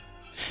 10,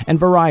 and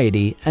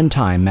Variety and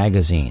Time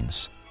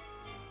magazines,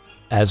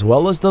 as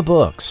well as the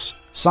books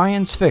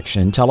Science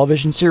Fiction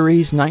Television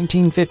Series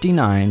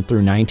 1959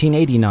 through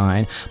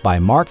 1989 by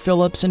Mark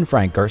Phillips and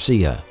Frank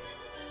Garcia,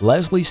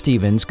 Leslie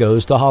Stevens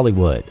Goes to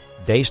Hollywood,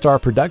 Daystar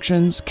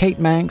Productions, Kate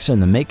Manx and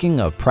the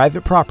Making of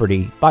Private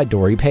Property by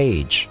Dory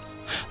Page,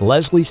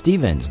 Leslie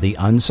Stevens, the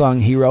Unsung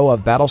Hero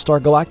of Battlestar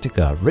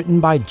Galactica, written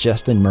by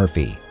Justin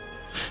Murphy,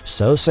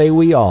 So Say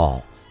We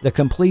All, the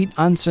complete,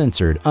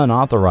 uncensored,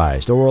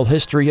 unauthorized oral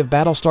history of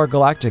Battlestar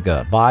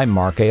Galactica by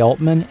Mark A.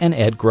 Altman and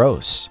Ed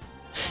Gross,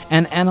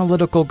 An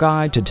Analytical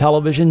Guide to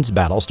Television's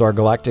Battlestar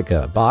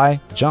Galactica by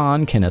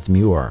John Kenneth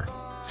Muir,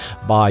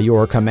 By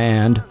Your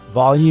Command,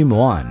 Volume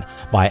 1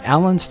 by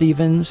Alan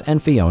Stevens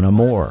and Fiona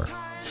Moore,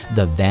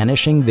 The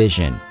Vanishing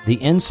Vision,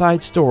 the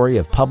inside story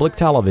of public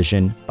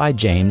television by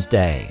James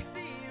Day.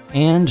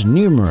 And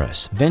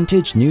numerous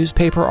vintage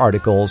newspaper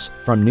articles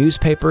from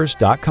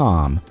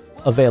newspapers.com,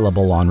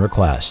 available on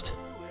request.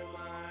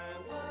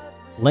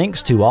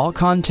 Links to all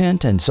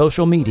content and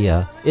social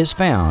media is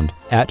found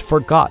at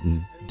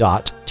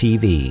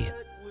forgotten.tv.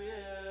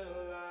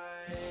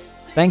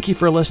 Thank you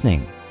for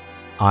listening.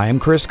 I am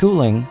Chris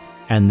Cooling,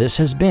 and this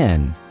has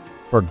been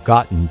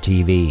Forgotten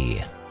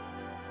TV.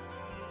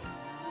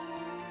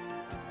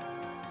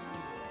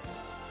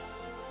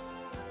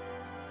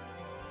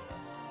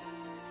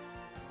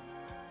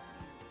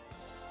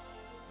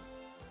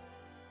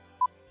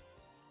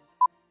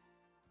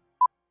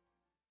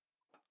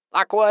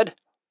 Lockwood!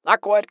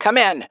 Lockwood, come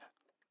in!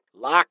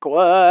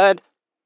 Lockwood!